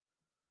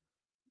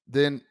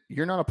 then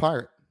you're not a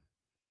Pirate.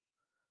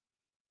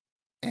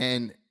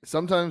 And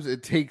sometimes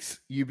it takes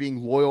you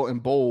being loyal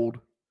and bold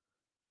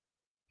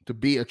to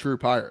be a true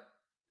Pirate.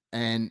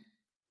 And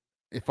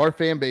if our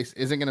fan base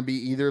isn't going to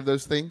be either of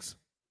those things,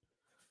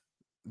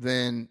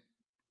 then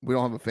we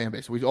don't have a fan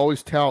base. We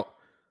always tout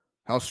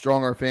how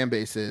strong our fan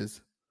base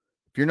is.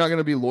 If you're not going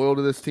to be loyal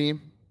to this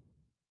team,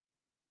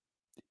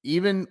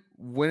 even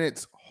when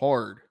it's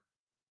hard,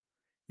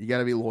 you got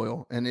to be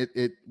loyal. And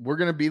we're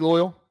going to be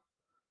loyal.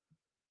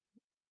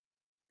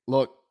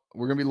 Look,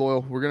 we're going to be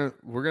loyal. We're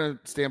going to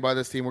stand by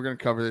this team. We're going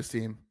to cover this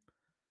team.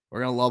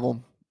 We're going to love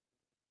them.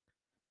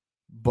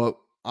 But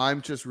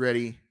I'm just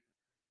ready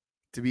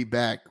to be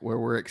back where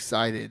we're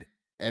excited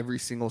every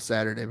single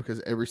Saturday, because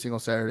every single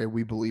Saturday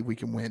we believe we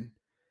can win.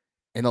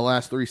 And the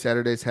last 3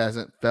 Saturdays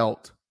hasn't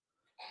felt.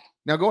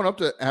 Now, going up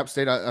to App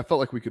State, I felt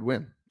like we could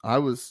win. I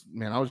was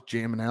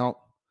jamming out.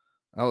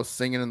 I was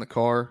singing in the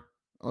car.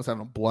 I was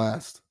having a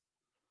blast.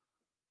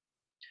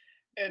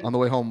 And on the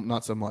way home,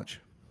 not so much.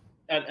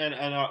 And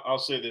I'll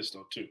say this,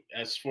 though, too.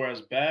 As far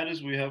as bad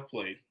as we have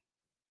played,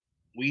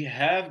 we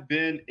have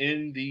been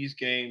in these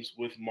games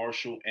with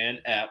Marshall and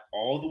App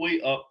all the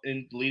way up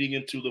and leading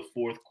into the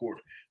fourth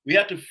quarter. We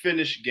have to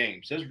finish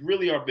games. That's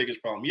really our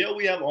biggest problem. Yeah,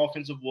 we have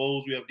offensive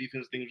woes. We have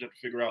defensive things we have to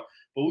figure out.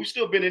 But we've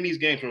still been in these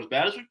games. For as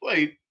bad as we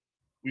played,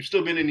 we've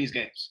still been in these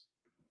games,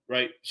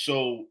 right?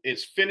 So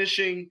it's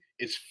finishing.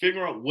 It's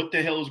figuring out what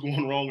the hell is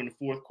going wrong in the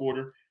fourth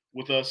quarter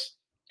with us,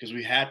 because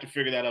we had to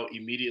figure that out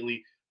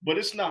immediately. But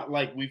it's not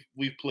like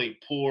we've played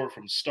poor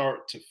from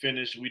start to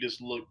finish. We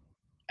just look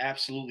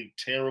absolutely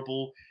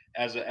terrible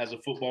as a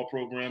football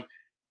program.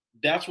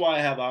 That's why I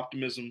have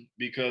optimism,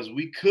 because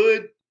we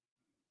could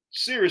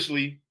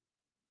seriously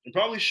and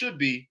probably should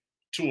be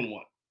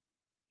 2-1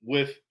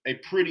 with a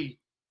pretty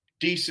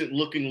decent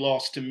looking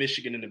loss to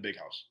Michigan in the Big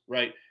House,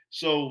 right?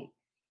 So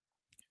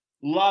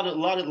a lot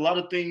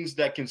of things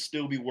that can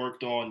still be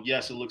worked on.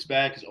 Yes, it looks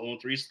bad because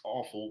 0-3 is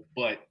awful,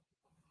 but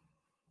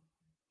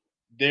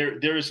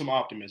there is some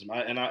optimism.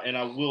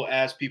 I will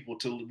ask people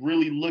to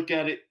really look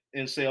at it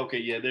and say, okay,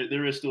 yeah,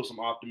 there is still some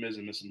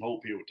optimism and some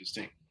hope here with this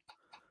team.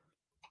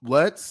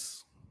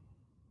 Let's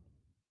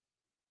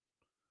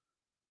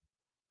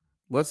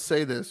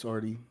say this,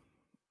 Artie.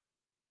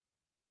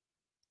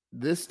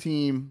 This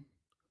team,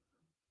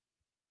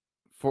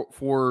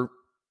 for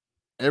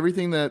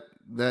everything that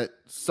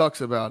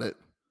sucks about it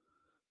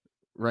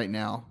right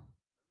now,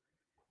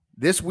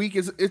 this week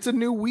it's a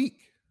new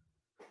week.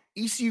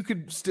 ECU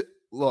could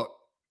look.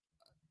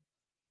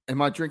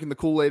 Am I drinking the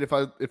Kool-Aid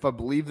if I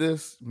believe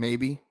this?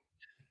 Maybe.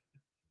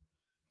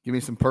 Give me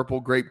some purple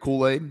grape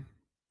Kool-Aid.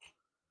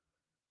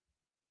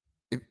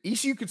 If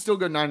ECU could still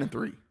go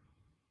 9-3.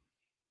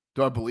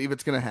 Do I believe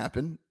it's going to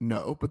happen?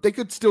 No, but they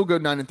could still go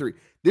 9-3.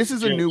 This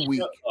is a new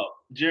week.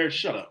 Jared,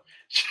 shut up.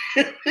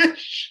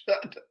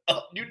 Shut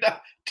up.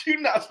 Do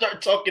not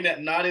start talking that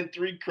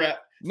 9-3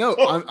 crap. No,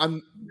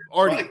 I'm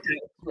Artie.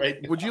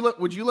 Right, would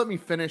you let me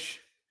finish,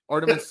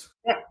 Artemis?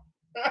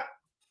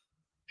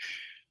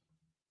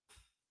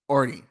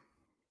 Artie.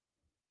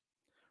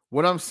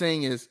 What I'm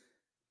saying is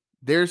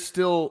there's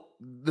still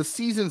the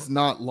season's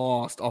not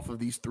lost off of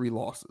these 3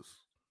 losses.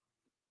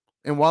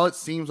 And while it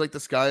seems like the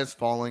sky is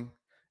falling,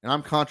 and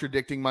I'm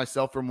contradicting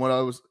myself from what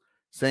I was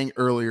saying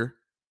earlier,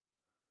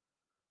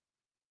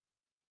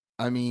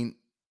 I mean,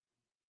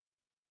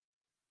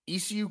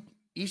 ECU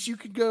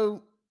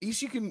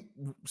can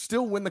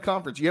still win the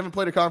conference. You haven't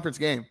played a conference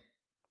game.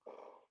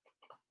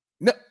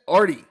 No,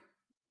 Artie,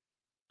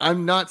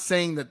 I'm not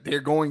saying that they're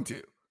going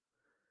to,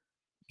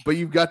 but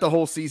you've got the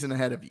whole season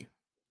ahead of you.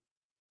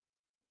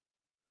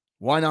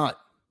 Why not?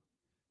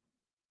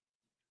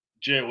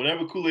 Jared,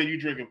 whatever Kool-Aid you're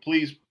drinking,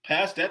 please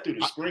pass that through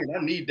the screen.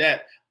 I need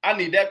that. I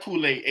need that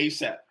Kool-Aid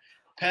ASAP.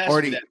 Pass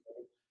Artie, me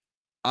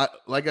that.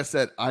 Like I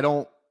said,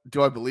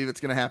 do I believe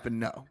it's going to happen?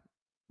 No.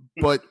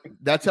 But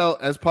that's how,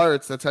 as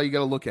Pirates, that's how you got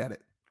to look at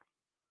it.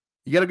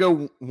 You got to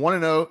go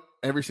 1-0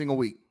 every single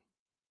week.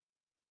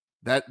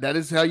 That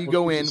is how you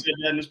go in. Said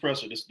that in this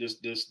presser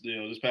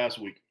this past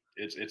week.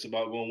 It's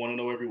about going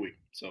 1-0 every week.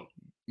 So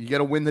you got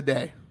to win the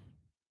day.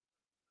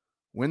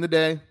 Win the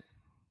day.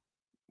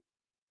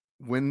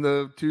 Win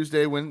the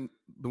Tuesday. Win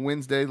the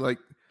Wednesday. Like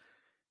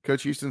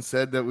Coach Houston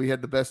said, that we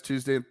had the best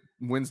Tuesday,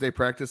 Wednesday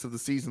practice of the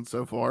season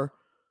so far.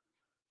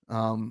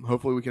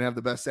 Hopefully, we can have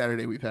the best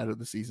Saturday we've had of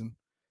the season,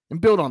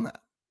 and build on that.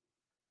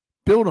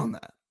 Build on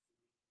that.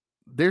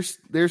 There's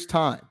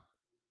time.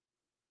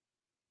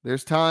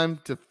 There's time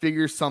to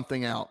figure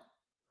something out.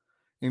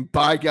 And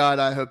by God,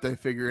 I hope they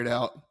figure it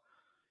out,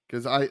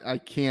 because I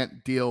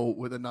can't deal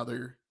with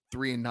another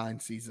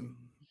 3-9 season.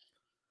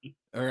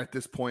 Or at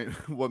this point,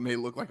 what may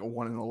look like a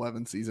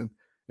 1-11 season,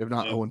 if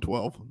not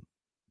 0-12.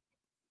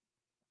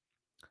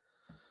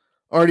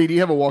 Artie, do you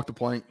have a walk the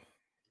plank?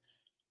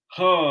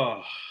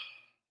 I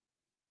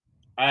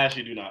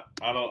actually do not.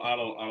 I don't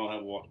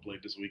have a walk the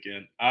plank this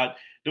weekend.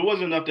 There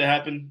wasn't enough to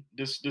happen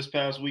this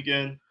past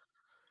weekend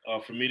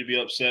for me to be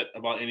upset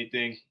about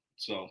anything.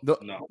 So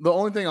no. The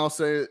only thing I'll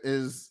say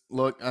is,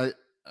 look, I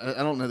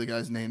don't know the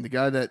guy's name. The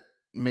guy that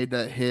made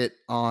that hit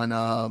on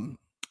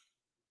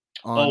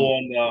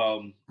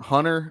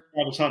Hunter.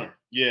 Travis Hunter.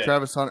 Yeah.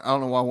 Travis Hunter. I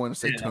don't know why I want to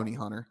say Tony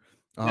Hunter.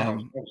 That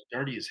was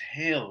dirty as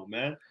hell,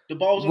 man. The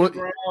ball was on the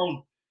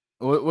ground.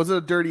 Was it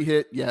a dirty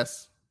hit?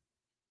 Yes.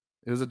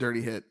 It was a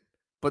dirty hit.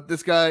 But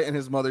this guy and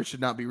his mother should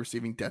not be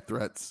receiving death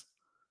threats.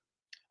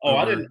 Oh,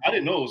 I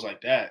didn't know it was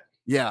like that.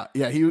 Yeah.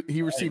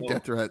 He received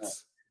death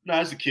threats. No,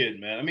 as a kid,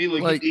 man. I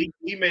mean, like he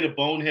made a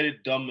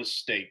boneheaded, dumb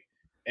mistake,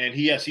 and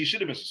he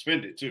should have been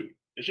suspended too.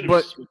 It should have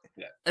been suspended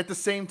for that. At the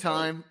same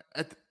time,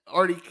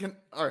 all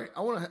right.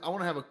 I want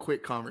to have a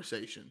quick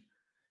conversation,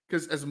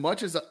 because as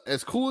much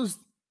as cool as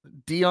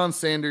Deion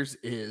Sanders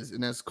is,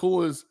 and as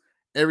cool as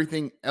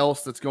everything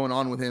else that's going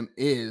on with him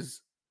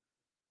is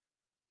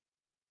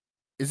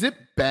it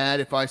bad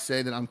if I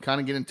say that I'm kind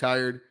of getting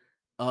tired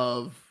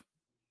of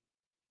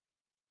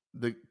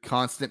the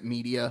constant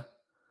media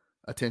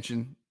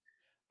attention?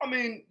 I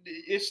mean,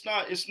 it's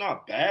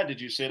not bad that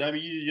you said. I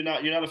mean, you're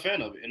not a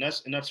fan of it, and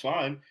that's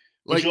fine.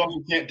 But you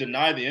also can't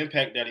deny the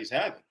impact that he's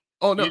having.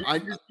 Oh no, I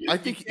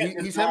think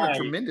he's having a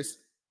tremendous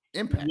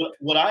impact.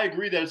 What I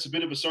agree that it's a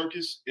bit of a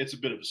circus. It's a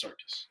bit of a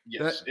circus.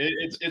 Yes,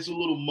 it's a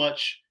little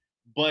much,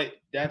 but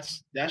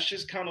that's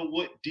just kind of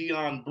what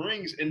Deion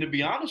brings. And to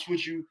be honest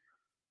with you,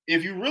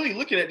 if you're really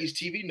looking at these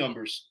TV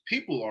numbers,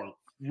 people are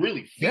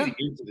really feeding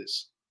into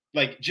this.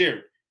 Like,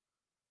 Jared,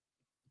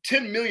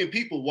 10 million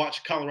people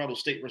watched Colorado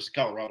State versus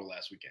Colorado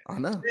last weekend. I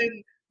know.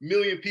 10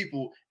 million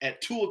people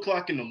at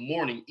 2:00 in the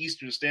morning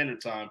Eastern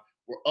Standard Time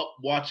were up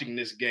watching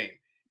this game.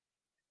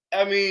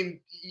 I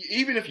mean,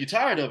 even if you're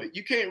tired of it,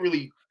 you can't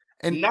really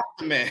knock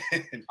the man.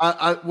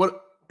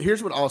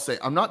 Here's what I'll say.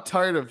 I'm not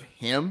tired of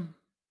him.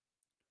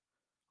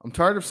 I'm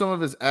tired of some of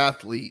his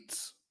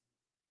athletes.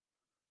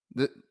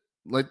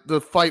 Like the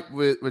fight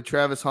with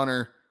Travis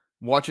Hunter,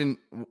 watching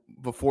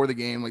before the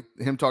game, like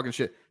him talking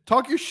shit.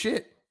 Talk your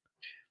shit.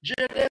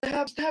 Jared,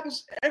 that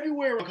happens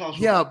everywhere.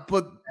 Yeah,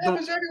 but it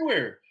happens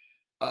everywhere.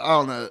 I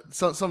don't know.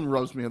 Something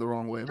rubs me the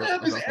wrong way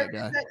about that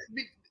guy.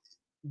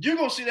 You're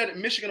gonna see that at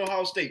Michigan,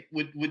 Ohio State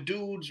with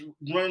dudes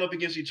running up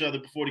against each other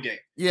before the game.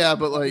 Yeah,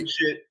 but like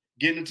shit,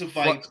 getting into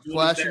fights,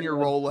 flashing your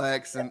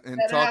Rolex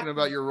and talking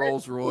about your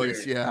Rolls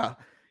Royce. Yeah,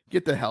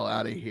 get the hell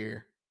out of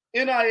here.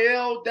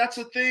 NIL, that's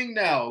a thing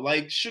now.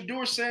 Like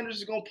Shedeur Sanders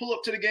is gonna pull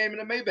up to the game in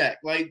a Maybach.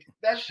 Like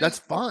that's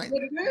fine.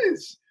 What it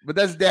is. But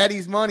that's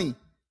daddy's money.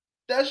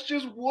 That's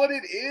just what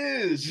it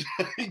is.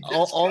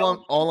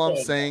 all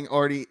I'm saying,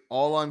 Artie,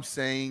 all I'm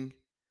saying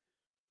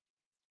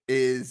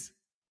is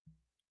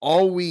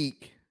all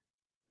week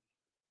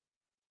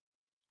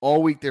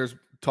all week there's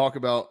talk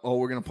about, oh,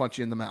 we're going to punch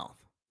you in the mouth.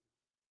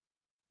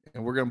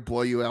 And we're going to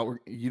blow you out.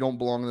 You don't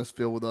belong in this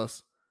field with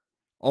us.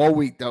 All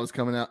week that was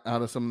coming out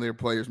of some of their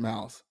players'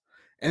 mouths.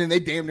 And then they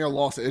damn near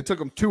lost it. It took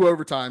them 2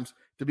 overtimes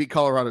to beat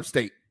Colorado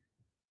State.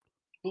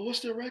 But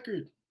what's their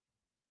record?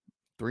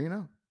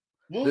 3-0.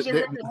 What was their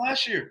record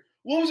last year?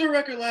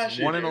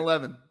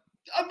 1-11.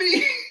 I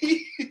mean,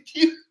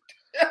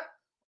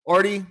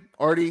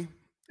 Artie,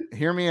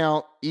 hear me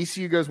out.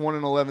 ECU goes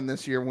 1-11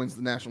 this year, wins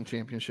the national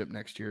championship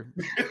next year.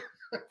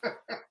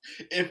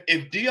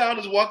 if Dion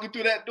is walking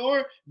through that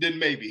door, then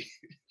maybe.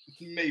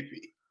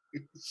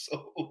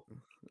 So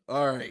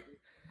all right.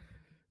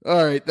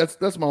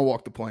 That's my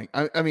walk the plank.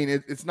 I mean,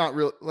 it's not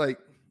real. Like,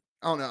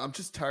 I don't know. I'm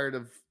just tired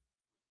of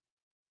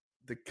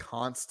the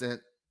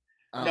constant.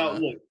 Now,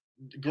 look.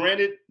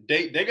 Granted,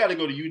 they got to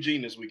go to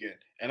Eugene this weekend,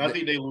 and I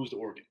think they lose to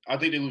Oregon.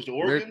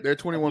 They're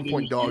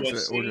 21-point dogs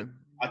at Oregon.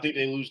 I think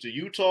they lose to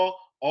Utah.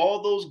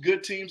 All those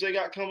good teams they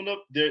got coming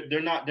up,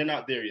 they're not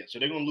there yet. So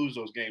they're going to lose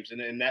those games,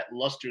 and that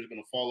luster is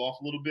going to fall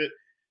off a little bit.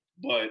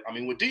 But I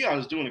mean, what Dion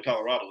is doing in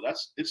Colorado,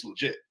 it's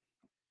legit.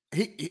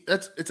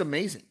 It's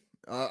amazing.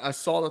 I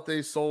saw that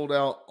they sold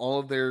out all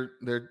of they're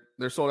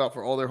sold out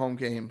for all their home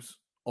games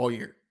all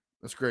year.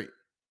 That's great.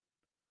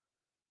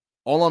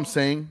 All I'm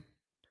saying,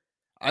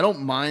 I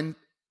don't mind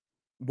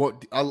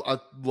I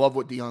love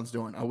what Dion's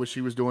doing. I wish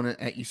he was doing it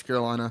at East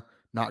Carolina,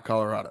 not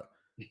Colorado.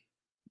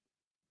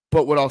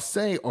 But what I'll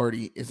say,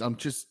 Artie, is I'm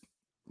just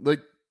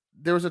like,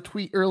 there was a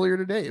tweet earlier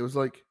today. It was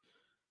like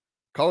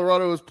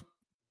Colorado is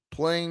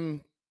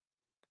playing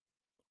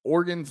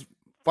Oregon's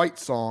fight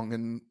song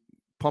and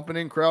pumping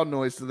in crowd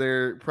noise to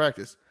their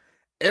practice.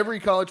 Every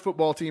college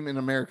football team in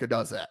America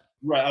does that.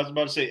 Right. I was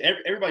about to say,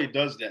 everybody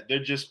does that.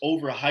 They're just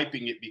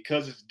overhyping it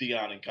because it's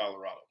Dion in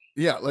Colorado.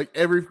 Yeah, like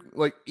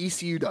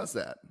ECU does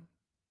that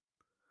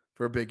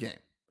for a big game,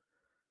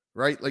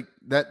 right? Like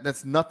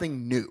that's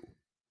nothing new.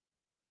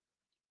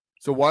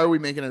 So why are we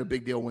making it a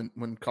big deal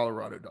when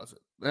Colorado does it?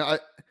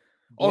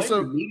 Blame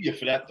the media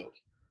for that, though.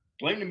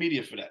 Blame the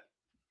media for that.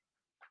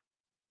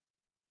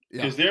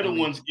 Because they're the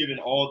ones giving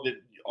all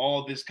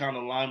this kind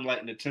of limelight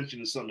and attention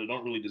to something that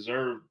don't really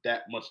deserve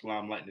that much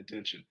limelight and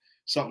attention.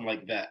 Something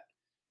like that.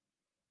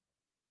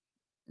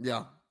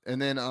 Yeah.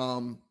 And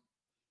then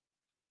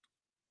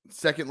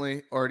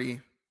secondly,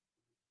 Artie.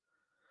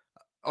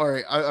 All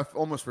right, I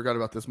almost forgot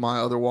about this. My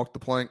other walk the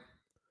plank.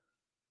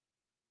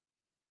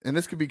 And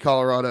this could be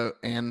Colorado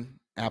and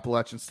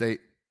Appalachian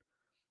State.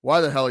 Why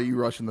the hell are you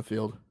rushing the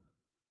field?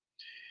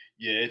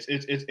 Yeah, it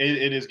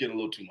is getting a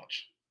little too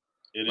much.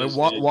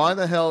 Why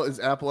the hell is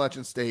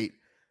Appalachian State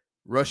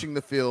rushing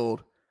the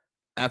field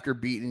after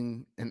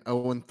beating an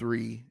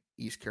 0-3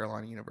 East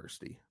Carolina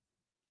University?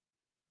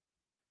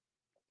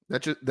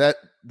 That's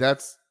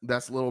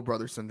little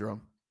brother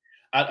syndrome.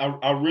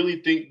 I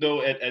really think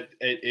though it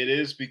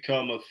is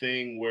become a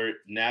thing where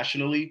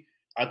nationally,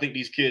 I think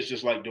these kids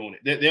just like doing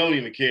it. They don't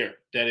even care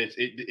that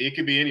it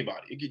could be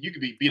anybody. You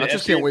could be beat. I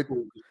just can't wait at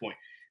this point.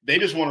 They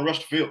just want to rush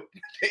the field.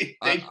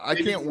 I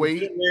can't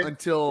wait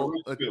until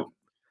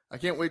I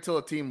can't wait till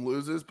a team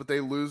loses, but they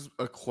lose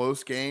a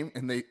close game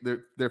and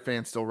their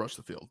fans still rush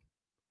the field.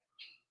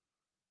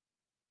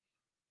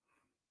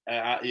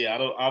 I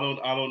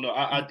don't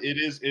know. It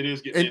is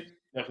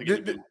definitely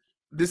getting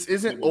this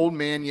isn't old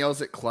man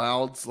yells at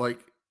clouds. Like,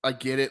 I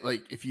get it.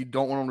 Like, if you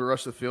don't want them to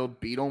rush the field,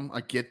 beat them.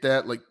 I get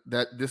that. Like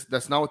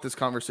that's not what this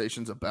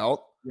conversation's about.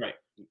 Right.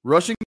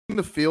 Rushing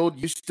the field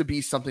used to be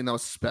something that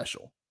was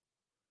special.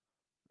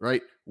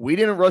 Right. We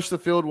didn't rush the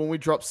field when we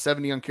dropped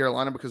 70 on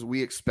Carolina because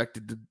we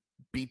expected to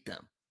beat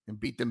them and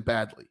beat them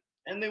badly.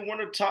 And they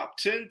weren't a top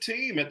 10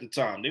 team at the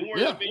time. They weren't.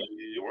 Yeah.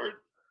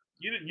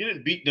 You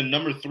didn't beat the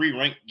number 3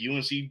 ranked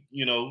UNC,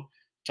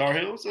 Tar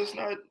Heels. That's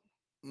not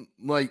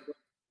like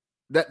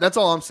that. That's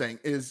all I'm saying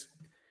is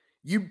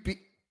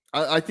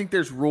I think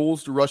there's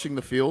rules to rushing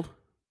the field,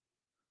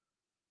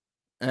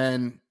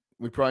 and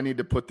we probably need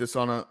to put this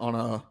on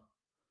a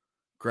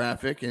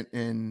graphic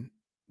and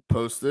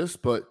post this.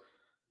 But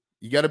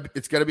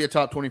it's got to be a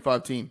top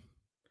 25 team,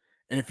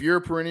 and if you're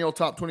a perennial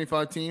top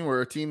 25 team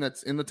or a team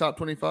that's in the top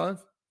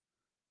 25,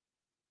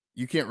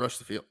 you can't rush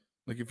the field.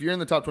 Like, if you're in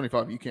the top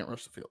 25, you can't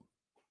rush the field.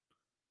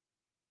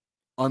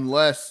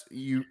 Unless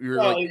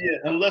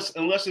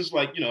unless it's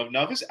like,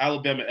 now if it's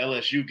Alabama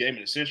LSU game of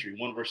the century,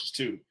 1 versus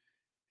 2,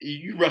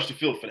 you rush the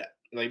field for that.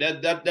 Like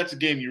that's a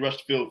game you rush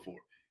the field for.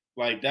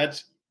 Like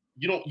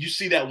you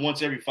see that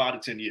once every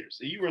 5 to 10 years.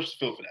 You rush the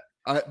field for that.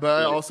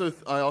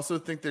 I also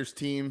think there's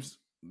teams,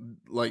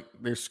 like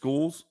there's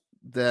schools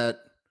that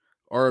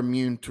are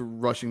immune to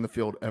rushing the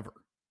field ever.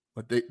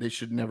 Like they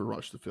should never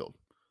rush the field.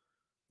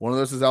 One of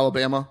those is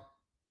Alabama.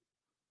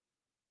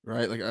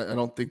 Right? Like I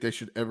don't think they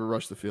should ever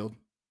rush the field.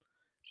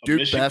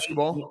 Duke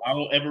basketball. I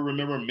don't ever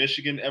remember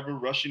Michigan ever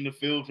rushing the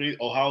field for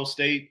Ohio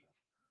State.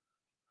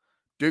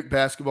 Duke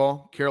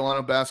basketball,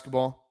 Carolina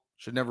basketball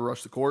should never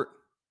rush the court.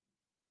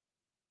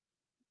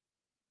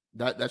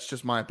 That's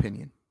just my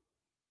opinion.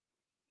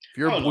 If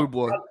you're a blue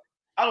blood,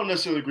 I don't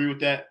necessarily agree with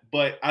that,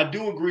 but I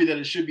do agree that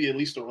it should be at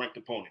least a ranked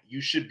opponent.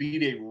 You should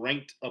beat a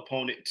ranked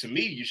opponent. To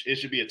me, it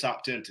should be a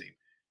top 10 team.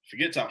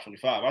 Forget top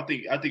 25. I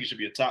think it should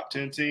be a top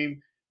 10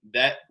 team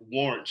that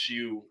warrants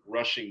you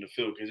rushing the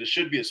field because it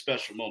should be a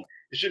special moment.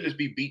 It shouldn't just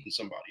be beating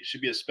somebody. It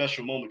should be a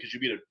special moment because you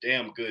beat a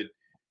damn good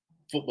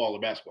football or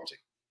basketball team.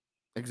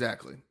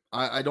 Exactly.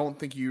 I don't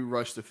think you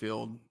rush the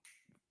field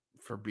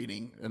for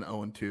beating an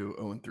 0-2,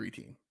 0-3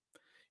 team.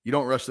 You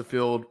don't rush the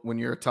field when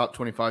you're a top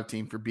 25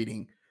 team for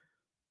beating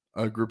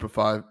a group of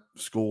 5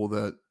 school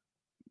that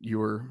you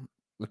were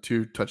a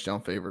 2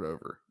 touchdown favorite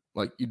over.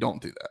 Like, you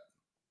don't do that.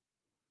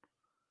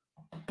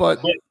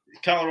 But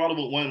Colorado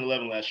went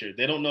 1-11 last year.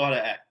 They don't know how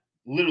to act.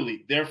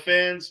 Literally, their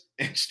fans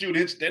and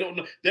students, they don't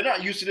know. They're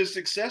not used to this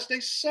success.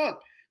 They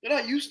suck. They're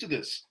not used to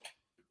this.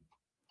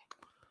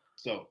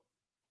 So.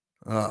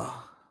 All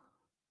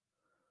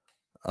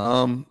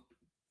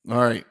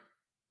right.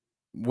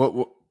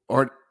 What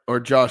or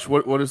Josh,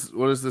 what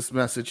is this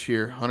message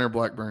here? Hunter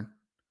Blackburn.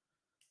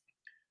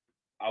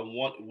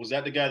 Was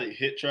that the guy that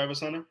hit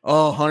Travis Hunter?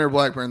 Oh, Hunter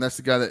Blackburn. That's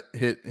the guy that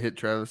hit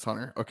Travis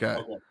Hunter. Okay.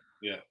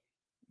 Yeah.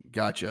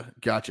 Gotcha.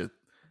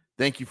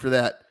 Thank you for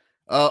that.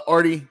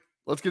 Artie,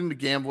 let's get into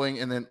gambling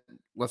and then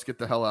let's get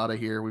the hell out of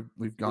here.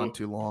 We've gone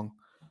too long.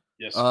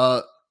 Yes.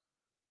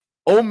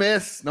 Ole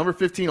Miss, number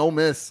 15, Ole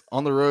Miss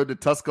on the road to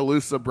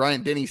Tuscaloosa,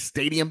 Bryant-Denny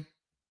Stadium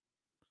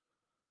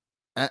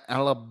at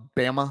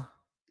Alabama.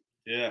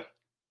 Yeah.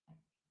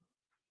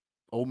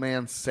 Old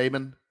man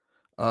Saban.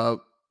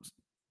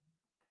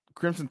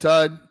 Crimson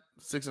Tide,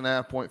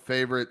 6.5 point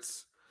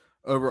favorites.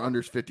 Over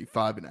unders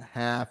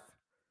 55.5.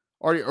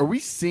 Are we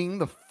seeing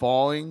the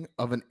falling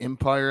of an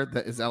empire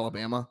that is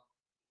Alabama?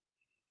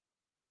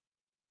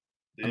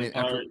 The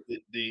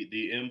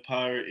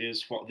empire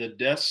is the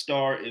Death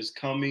Star is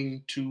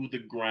coming to the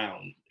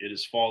ground. It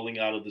is falling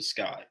out of the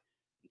sky.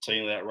 I'm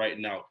telling you that right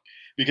now.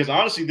 Because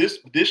honestly,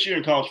 this year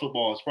in college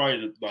football is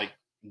probably like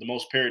the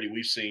most parity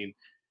we've seen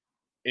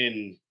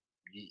in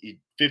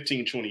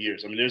 15, 20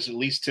 years. I mean, there's at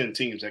least 10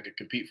 teams that could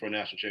compete for a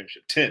national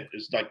championship. 10.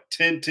 There's like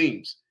 10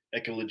 teams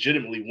that can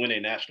legitimately win a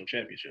national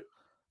championship.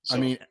 So, I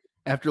mean,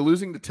 after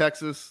losing to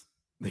Texas,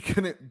 they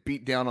couldn't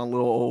beat down on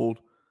little old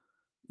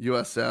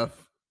USF.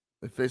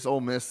 They face Ole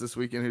Miss this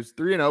weekend, who's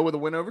 3-0 with a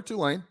win over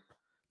Tulane.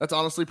 That's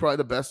honestly probably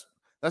the best.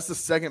 That's the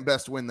second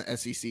best win the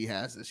SEC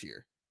has this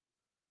year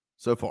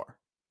so far.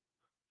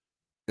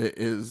 It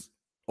is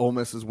Ole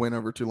Miss's win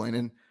over Tulane.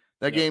 And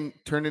that game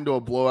turned into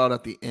a blowout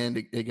at the end.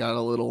 It got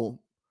a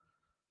little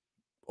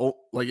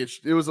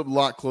it was a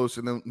lot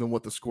closer than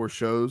what the score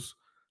shows.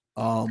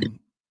 I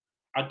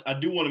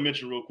do want to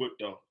mention real quick,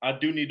 though. I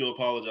do need to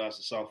apologize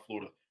to South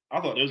Florida.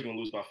 I thought they was going to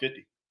lose by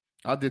 50.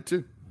 I did,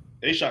 too.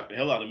 They shocked the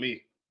hell out of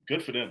me.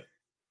 Good for them.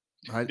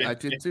 I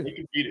did, too. They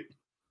competed.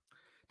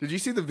 Did you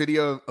see the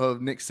video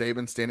of Nick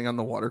Saban standing on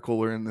the water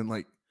cooler and then,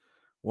 like,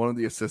 one of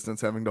the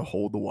assistants having to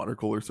hold the water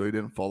cooler so he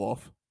didn't fall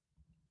off?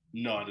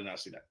 No, I did not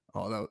see that.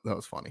 Oh, that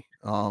was funny.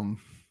 All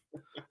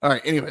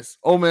right, anyways,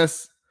 Ole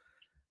Miss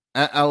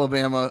at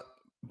Alabama.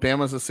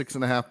 Bama's a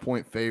 6.5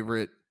 point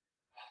favorite.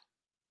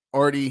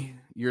 Artie,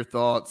 your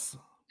thoughts?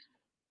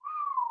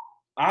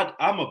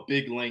 I'm a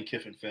big Lane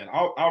Kiffin fan.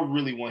 I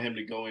really want him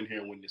to go in here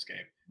and win this game.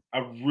 I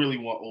really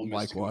want Ole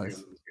Miss to go in here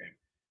and win this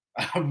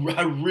game.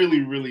 I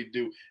really, really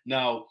do.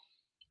 Now,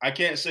 I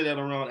can't say that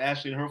around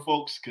Ashley and her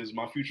folks because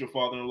my future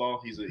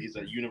father-in-law, he's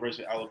a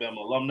University of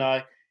Alabama alumni,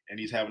 and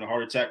he's having a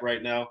heart attack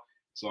right now.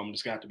 So I'm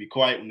just going to have to be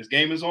quiet when this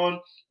game is on.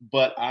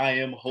 But I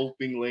am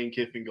hoping Lane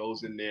Kiffin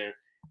goes in there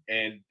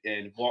and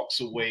walks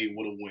away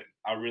with a win.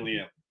 I really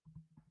am.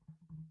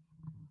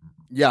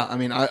 Yeah, I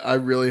mean, I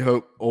really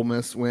hope Ole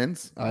Miss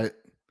wins.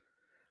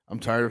 I'm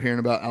tired of hearing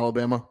about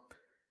Alabama.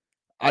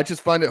 I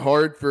just find it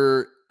hard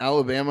for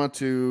Alabama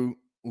to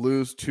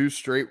lose 2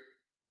 straight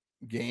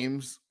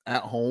games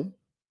at home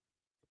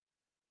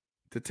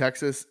to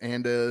Texas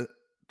and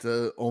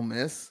to Ole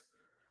Miss.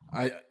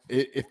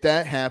 If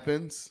that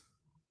happens,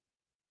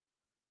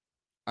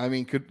 I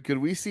mean, could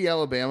we see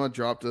Alabama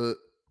drop to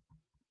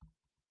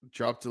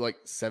like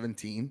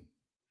 17?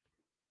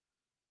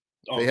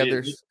 Oh,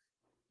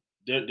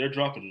 they're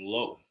dropping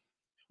low.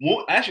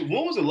 Well, actually,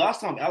 when was the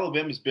last time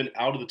Alabama's been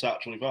out of the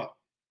top 25?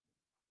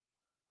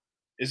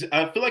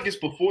 I feel like it's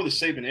before the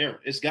Saban era.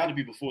 It's got to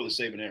be before the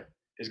Saban era.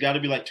 It's got to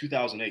be like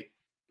 2008.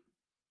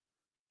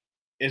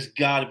 It's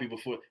got to be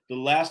before. The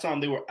last time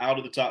they were out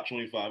of the top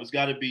 25, it's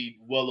got to be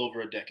well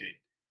over a decade.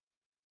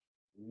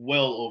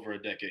 Well over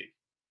a decade.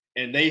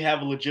 And they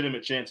have a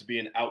legitimate chance of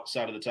being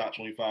outside of the top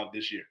 25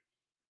 this year.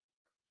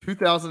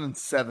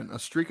 2007, a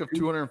streak of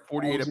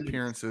 248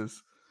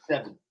 appearances.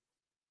 7.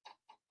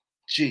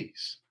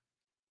 Jeez.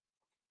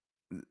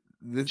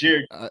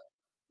 Jared,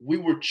 we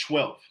were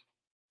 12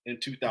 in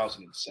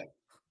 2007.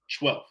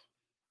 12.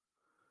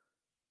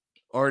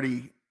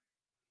 Artie,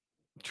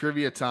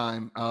 trivia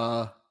time.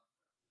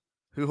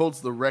 Who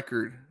holds the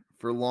record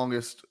for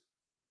longest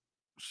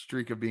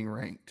streak of being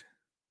ranked?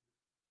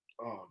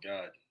 Oh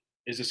God.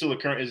 Is it still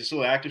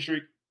an active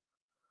streak?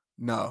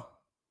 No.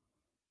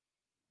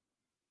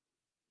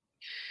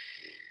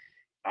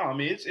 I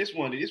mean, it's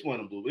one of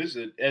them blue. It's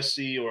a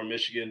SC or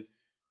Michigan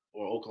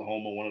or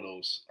Oklahoma, one of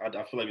those. I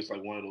feel like it's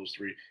like one of those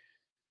three.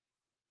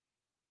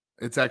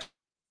 It's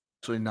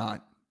actually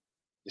not.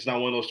 It's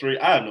not one of those three.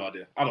 I have no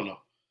idea. I don't know.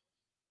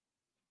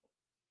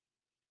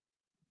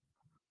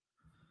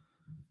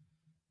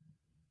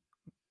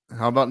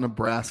 How about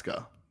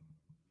Nebraska?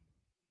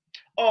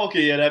 Oh,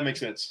 okay, yeah, that makes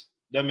sense.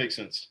 That makes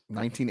sense.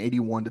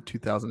 1981 to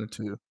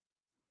 2002.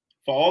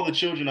 For all the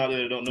children out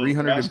there that don't know,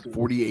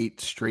 348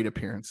 straight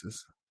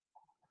appearances.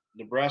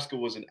 Nebraska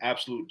was an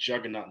absolute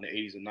juggernaut in the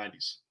 80s and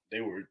 90s.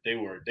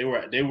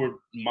 They were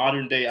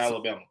modern day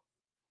Alabama.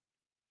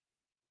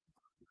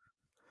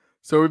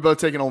 So we're both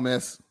taking Ole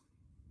Miss.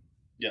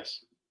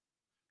 Yes.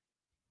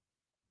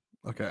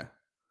 Okay.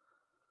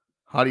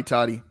 Hotty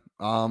toddy.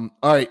 All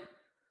right.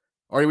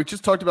 We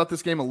just talked about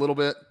this game a little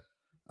bit.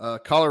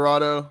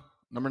 Colorado,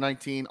 number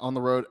 19, on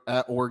the road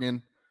at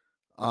Oregon.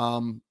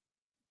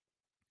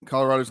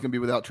 Colorado's going to be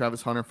without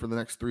Travis Hunter for the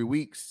next 3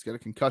 weeks. He's got a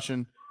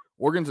concussion.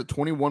 Oregon's a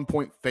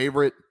 21-point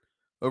favorite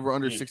over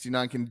under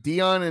 69. Can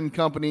Dion and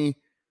company,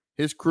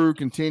 his crew,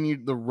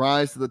 continue the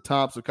rise to the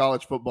tops of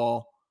college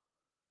football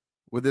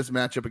with this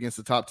matchup against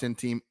the top 10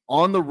 team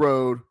on the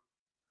road?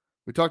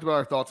 We talked about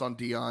our thoughts on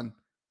Dion.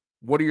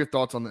 What are your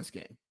thoughts on this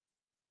game?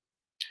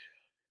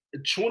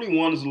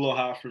 21 is a little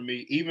high for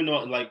me, even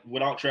though, like,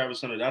 without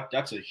Travis Hunter,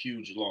 that's a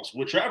huge loss.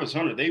 With Travis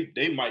Hunter,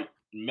 they might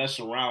mess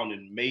around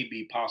and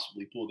maybe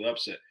possibly pull the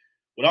upset.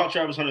 Without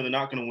Travis Hunter, they're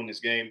not going to win this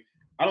game.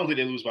 I don't think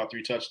they lose by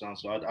 3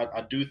 touchdowns. So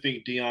I do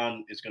think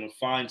Dion is going to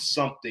find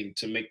something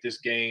to make this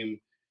game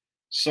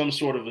some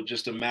sort of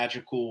just a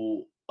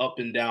magical up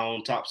and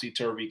down,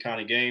 topsy-turvy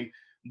kind of game.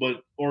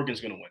 But Oregon's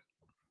going to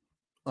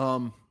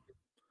win.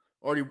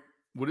 Artie,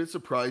 would it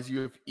surprise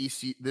you if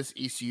this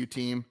ECU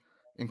team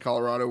in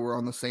Colorado were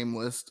on the same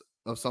list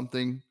of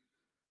something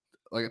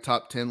like a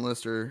top 10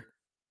 list or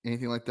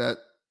anything like that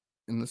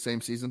in the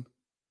same season?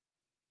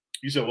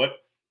 You said what?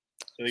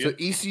 So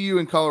ECU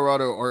and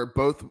Colorado are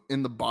both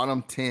in the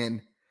bottom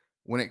 10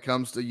 when it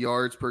comes to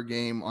yards per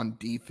game on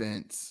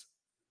defense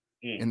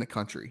in the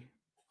country.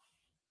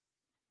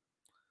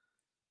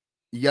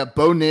 You got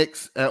Bo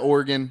Nix at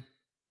Oregon.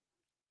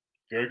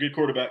 Very good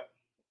quarterback.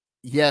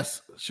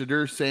 Yes,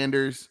 Shadur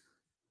Sanders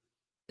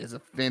is a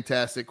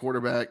fantastic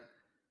quarterback.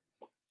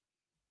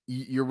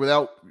 You're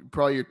without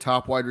probably your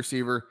top wide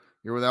receiver.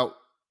 You're without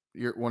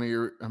one of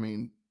your,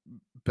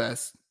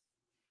 best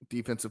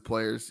defensive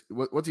players.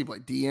 What's he play?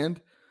 D end?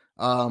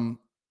 And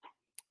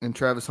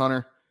Travis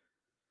Hunter.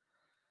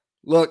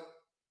 Look,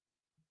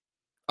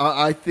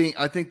 I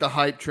think the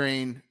hype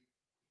train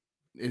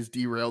is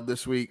derailed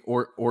this week.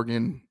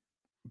 Oregon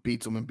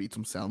beats them and beats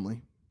them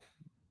soundly.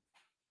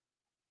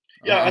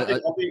 Yeah,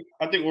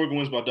 I think Oregon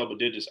wins by double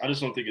digits. I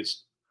just don't think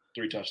it's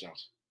 3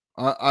 touchdowns.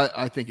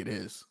 I think it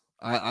is.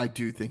 I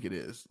do think it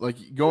is. Like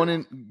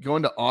going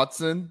to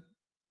Autzen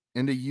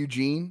into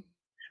Eugene.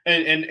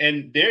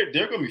 And they're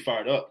going to be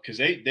fired up because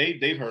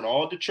they've heard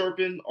all the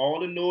chirping,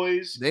 all the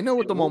noise. They know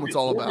what the moment's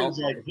all about. Oregon's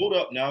like, hold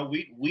up now,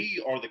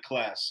 we are the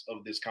class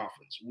of this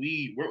conference.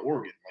 We're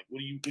Oregon. Like, what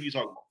are you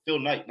talking about? Phil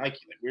Knight, Nike.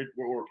 Like,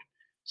 we're Oregon.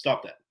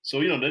 Stop that. So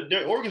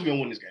Oregon's going to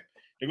win this game.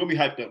 They're going to be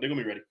hyped up. They're going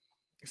to be ready.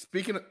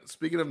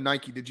 Speaking of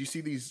Nike, did you see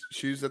these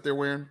shoes that they're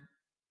wearing?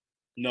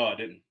 No, I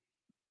didn't.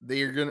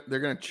 They're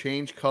gonna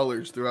change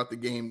colors throughout the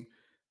game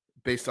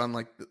based on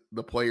like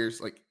the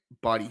players' like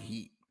body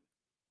heat.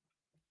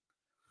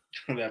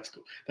 That's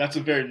cool. That's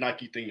a very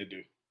Nike thing to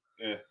do.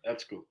 Yeah,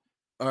 that's cool.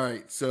 All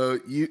right, so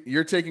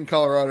you're taking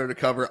Colorado to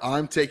cover.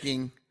 I'm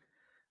taking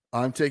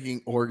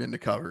Oregon to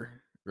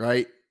cover.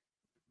 Right.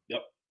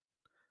 Yep.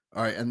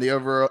 All right, and the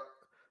over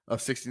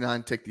of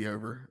 69. Take the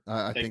over.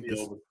 I think this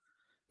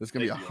is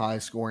gonna be a high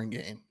scoring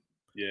game.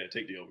 Yeah,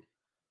 take the over.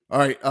 All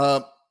right.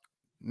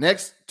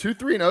 Next,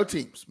 2-3-0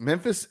 teams,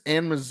 Memphis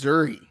and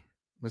Missouri.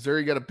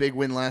 Missouri got a big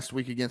win last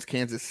week against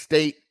Kansas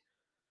State,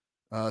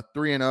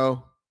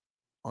 3-0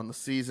 on the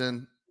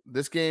season.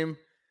 This game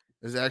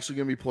is actually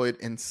going to be played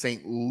in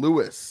St.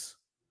 Louis.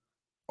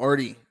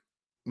 Artie,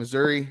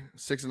 Missouri,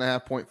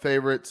 6.5-point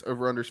favorites,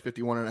 over-unders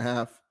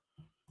 51.5.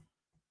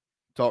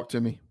 Talk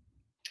to me.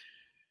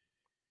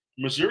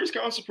 Missouri's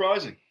kind of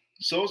surprising.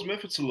 So is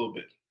Memphis a little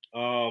bit.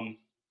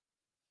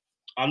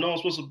 I know I'm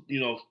supposed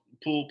to,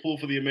 pull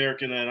for the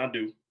American, and I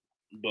do,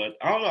 but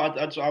I don't know.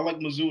 I like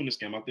Mizzou in this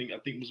game. I think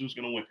Mizzou's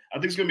going to win. I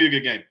think it's going to be a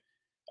good game.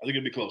 I think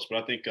it'll be close,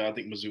 but I think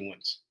Mizzou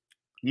wins.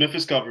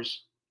 Memphis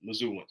covers.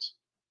 Mizzou wins.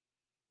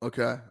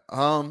 Okay.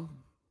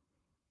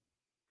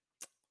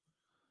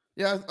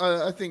 Yeah,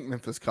 I think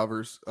Memphis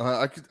covers.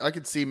 I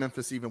could see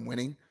Memphis even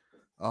winning.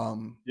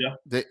 Yeah.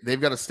 They've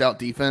got a stout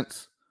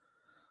defense,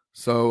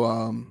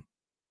 so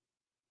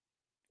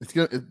this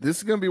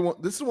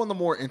is one of the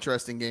more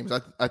interesting games.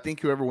 I think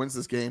whoever wins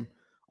this game,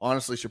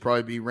 honestly, should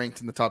probably be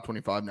ranked in the top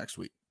 25 next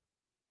week.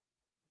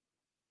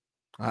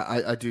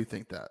 I do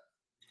think that.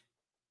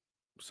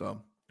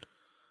 So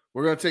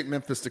we're going to take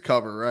Memphis to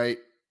cover, right?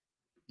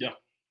 Yeah.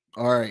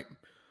 All right.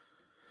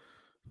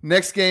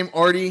 Next game,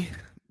 Artie,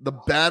 the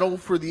battle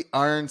for the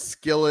Iron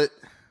Skillet.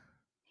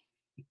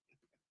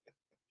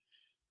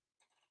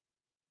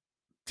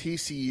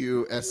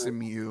 TCU,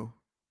 SMU.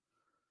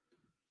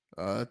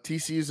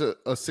 TCU's a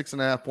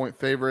 6.5 point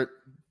favorite.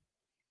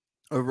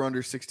 Over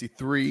under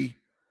 63.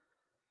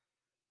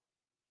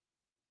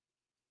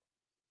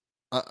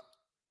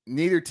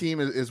 Neither team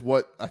is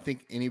what I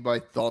think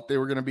anybody thought they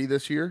were going to be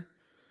this year.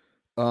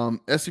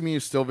 SMU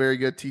is still very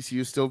good.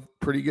 TCU is still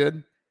pretty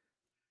good.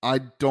 I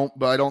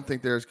don't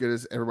think they're as good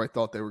as everybody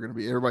thought they were going to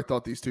be. Everybody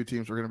thought these two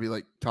teams were going to be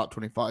like top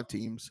 25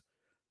 teams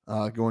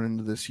going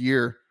into this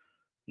year.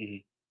 Mm-hmm.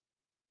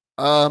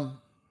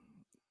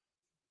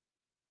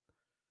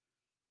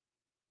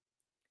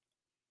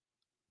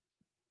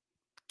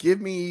 Give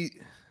me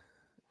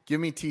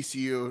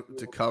TCU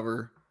to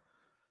cover.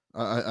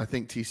 I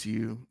think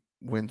TCU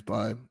wins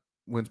by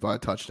a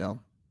touchdown.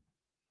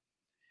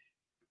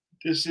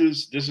 This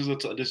is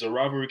a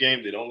rivalry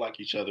game. They don't like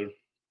each other,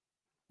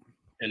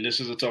 and this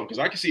is a tough because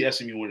I can see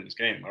SMU winning this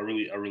game. I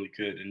really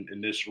could.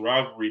 And this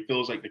rivalry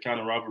feels like the kind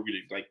of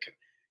rivalry that like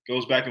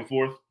goes back and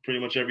forth pretty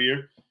much every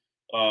year.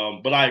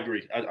 But I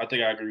agree. I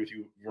think I agree with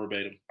you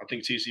verbatim. I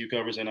think TCU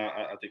covers, and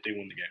I think they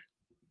win the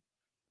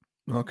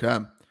game. Okay,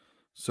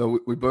 so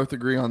we both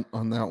agree on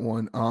that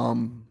one.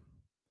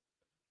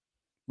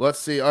 Let's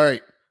see. All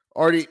right,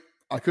 Artie,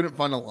 I couldn't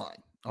find a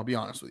line. I'll be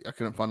honest with you. I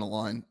couldn't find a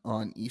line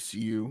on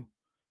ECU.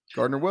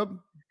 Gardner Webb?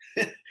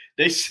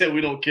 They said we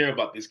don't care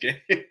about this game.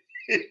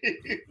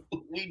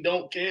 We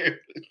don't care.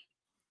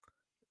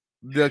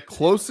 The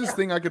closest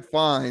thing I could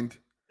find.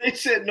 They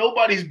said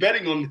nobody's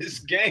betting on this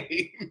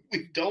game.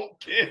 We don't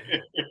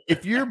care.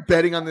 If you're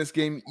betting on this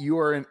game, you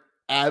are an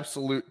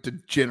absolute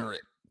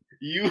degenerate.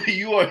 You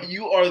are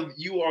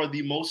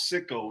the most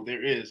sicko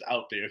there is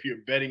out there if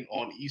you're betting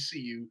on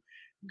ECU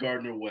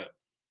Gardner Webb.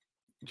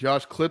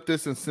 Josh, clip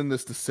this and send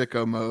this to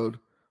sicko mode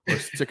or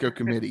sicko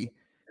committee.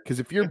 Because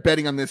if you're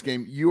betting on this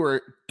game, you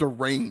are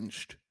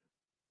deranged.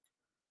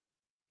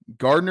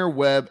 Gardner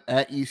Webb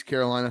at East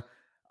Carolina.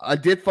 I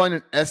did find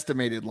an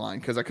estimated line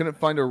because I couldn't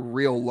find a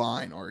real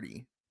line,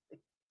 Artie.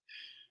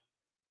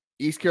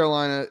 East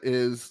Carolina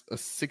is a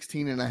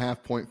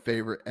 16.5 point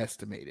favorite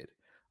estimated.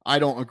 I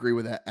don't agree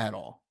with that at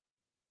all.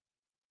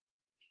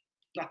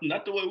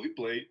 Not the way we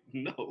played.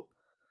 No.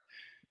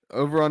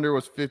 Over-under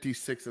was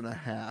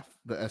 56.5,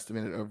 the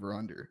estimated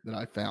over-under that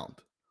I found.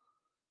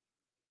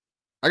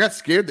 I got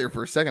scared there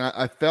for a second.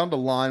 I found a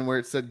line where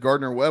it said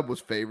Gardner Webb was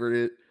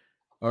favored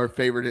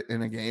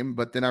in a game,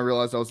 but then I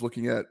realized I was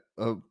looking at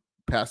a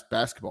past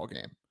basketball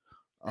game.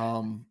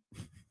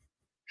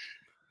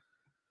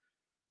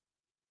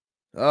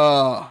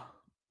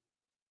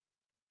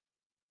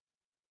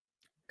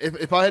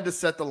 If I had to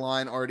set the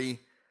line, Artie,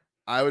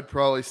 I would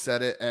probably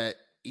set it at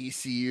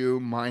ECU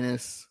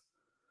minus.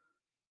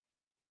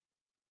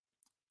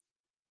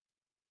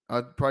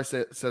 I'd probably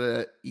set it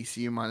at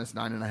ECU minus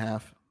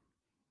 9.5.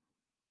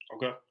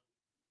 Okay.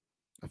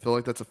 I feel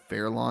like that's a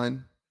fair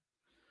line.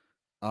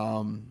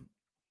 I'd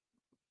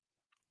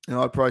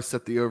probably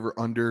set the over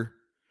under.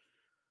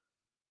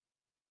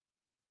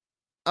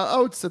 I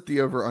would set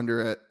the over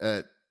under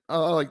at I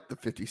like the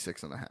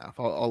 56.5.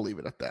 I'll leave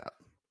it at that.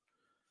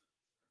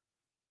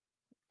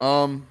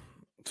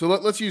 So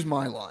let's use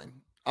my line.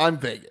 I'm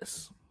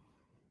Vegas.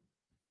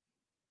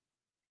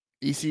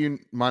 ECU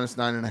minus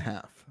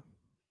 9.5.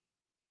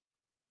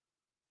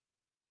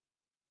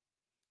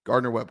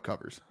 Gardner Webb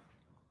covers.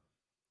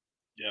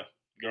 Yeah,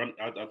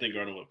 I think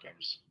Gardner Webb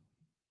covers.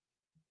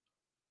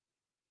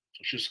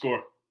 What's your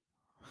score?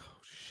 Oh,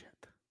 shit.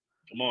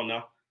 Come on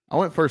now. I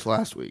went first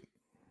last week.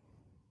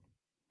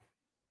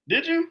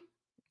 Did you?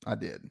 I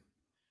did.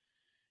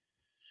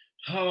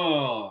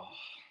 Oh.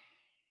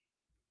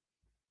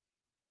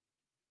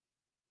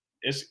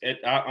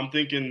 I'm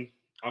thinking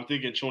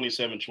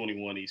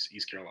 27-21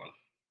 East Carolina.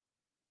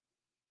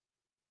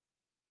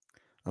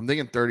 I'm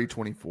thinking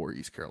 30-24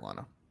 East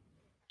Carolina.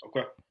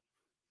 Okay.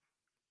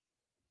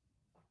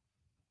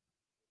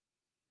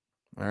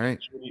 All right.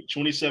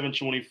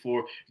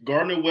 27-24.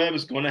 Gardner Webb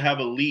is going to have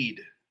a lead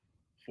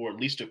for at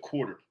least a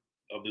quarter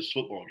of this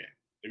football game.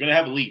 They're going to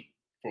have a lead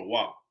for a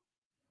while.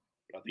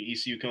 But I think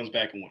ECU comes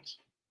back and wins.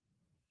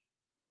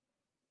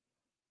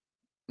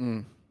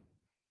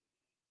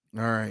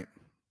 All right.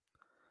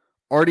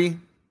 Artie,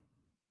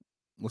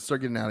 let's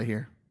start getting out of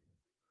here.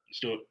 Let's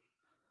do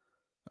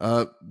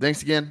it.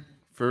 Thanks again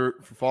for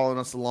following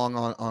us along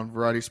on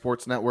Variety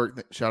Sports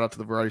Network. Shout out to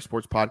the Variety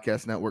Sports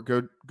Podcast Network.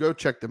 Go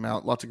check them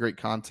out. Lots of great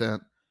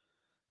content.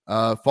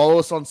 Follow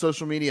us on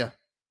social media.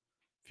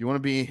 If you want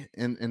to be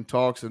in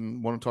talks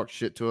and want to talk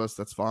shit to us,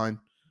 that's fine.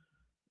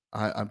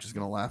 I'm just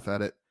going to laugh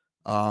at it.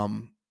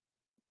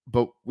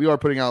 But we are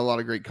putting out a lot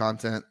of great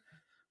content.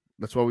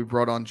 That's why we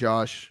brought on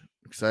Josh.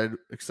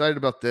 Excited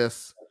about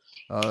this.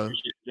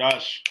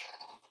 Josh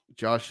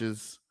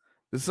is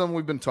this is something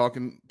we've been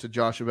talking to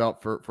Josh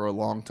about for a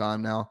long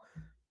time now,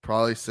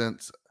 probably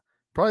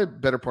a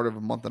better part of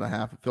a month and a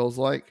half, it feels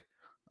like,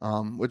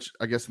 which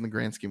I guess in the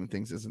grand scheme of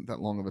things isn't that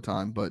long of a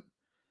time, but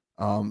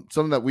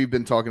something that we've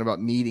been talking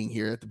about needing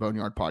here at the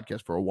Boneyard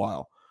Podcast for a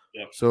while.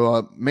 Yeah.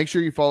 So make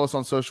sure you follow us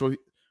on social.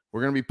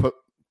 We're going to be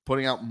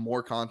putting out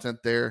more content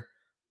there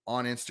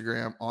on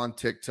Instagram, on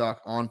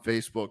TikTok, on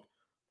Facebook.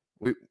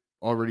 we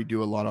already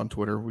do a lot on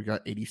Twitter. We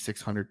got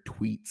 8,600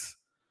 tweets.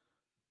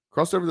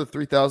 Crossed over the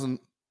 3,000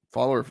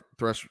 follower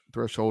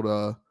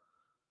threshold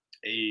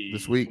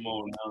this week. Come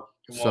on now.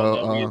 We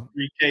have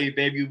 3K,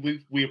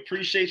 baby. We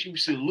appreciate you. We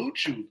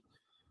salute you.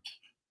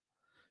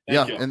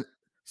 Thank you. And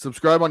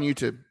subscribe on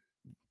YouTube.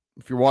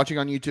 If you're watching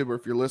on YouTube or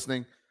if you're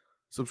listening,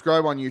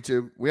 subscribe on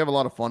YouTube. We have a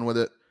lot of fun with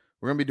it.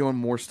 We're gonna be doing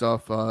more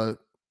stuff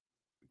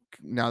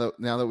now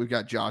that we've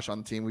got Josh on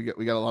the team. We got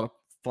a lot of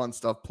fun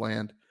stuff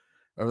planned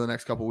over the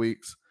next couple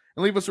weeks.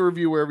 And leave us a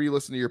review wherever you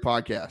listen to your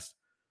podcast.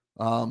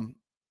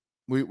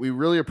 We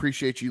really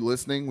appreciate you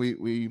listening.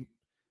 We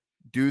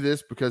do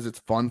this because it's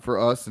fun for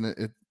us, and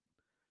it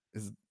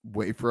is a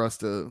way for us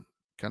to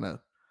kind of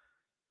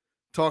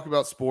talk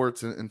about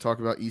sports and talk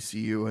about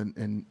ECU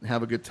and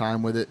have a good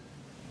time with it.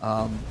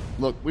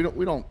 Look, we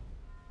don't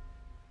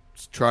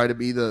try to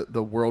be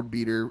the world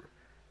beater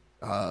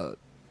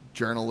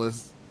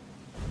journalists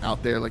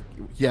out there. Like,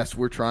 yes,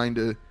 we're trying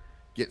to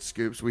get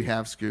scoops. We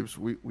have scoops.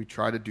 We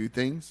try to do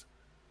things.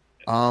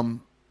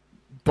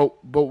 But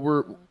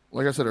we're,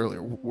 like I said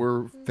earlier,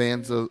 we're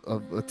fans of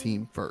a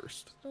team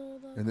first,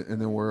 and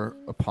then we're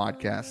a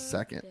podcast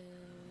second.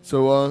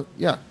 So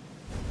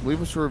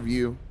leave us a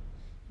review.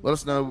 Let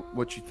us know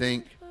what you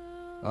think.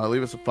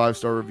 Leave us a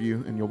 5-star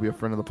review, and you'll be a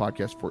friend of the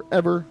podcast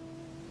forever.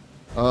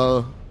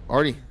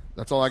 Artie,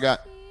 that's all I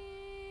got.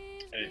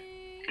 Hey,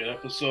 good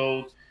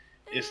episode.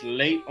 It's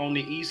late on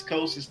the East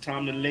Coast. It's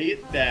time to lay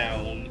it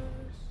down.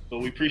 So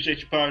we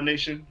appreciate you, Power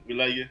Nation. We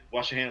love you.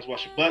 Wash your hands,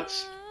 wash your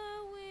butts.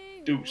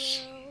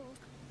 Deuce.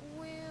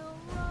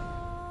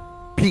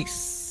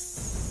 Peace.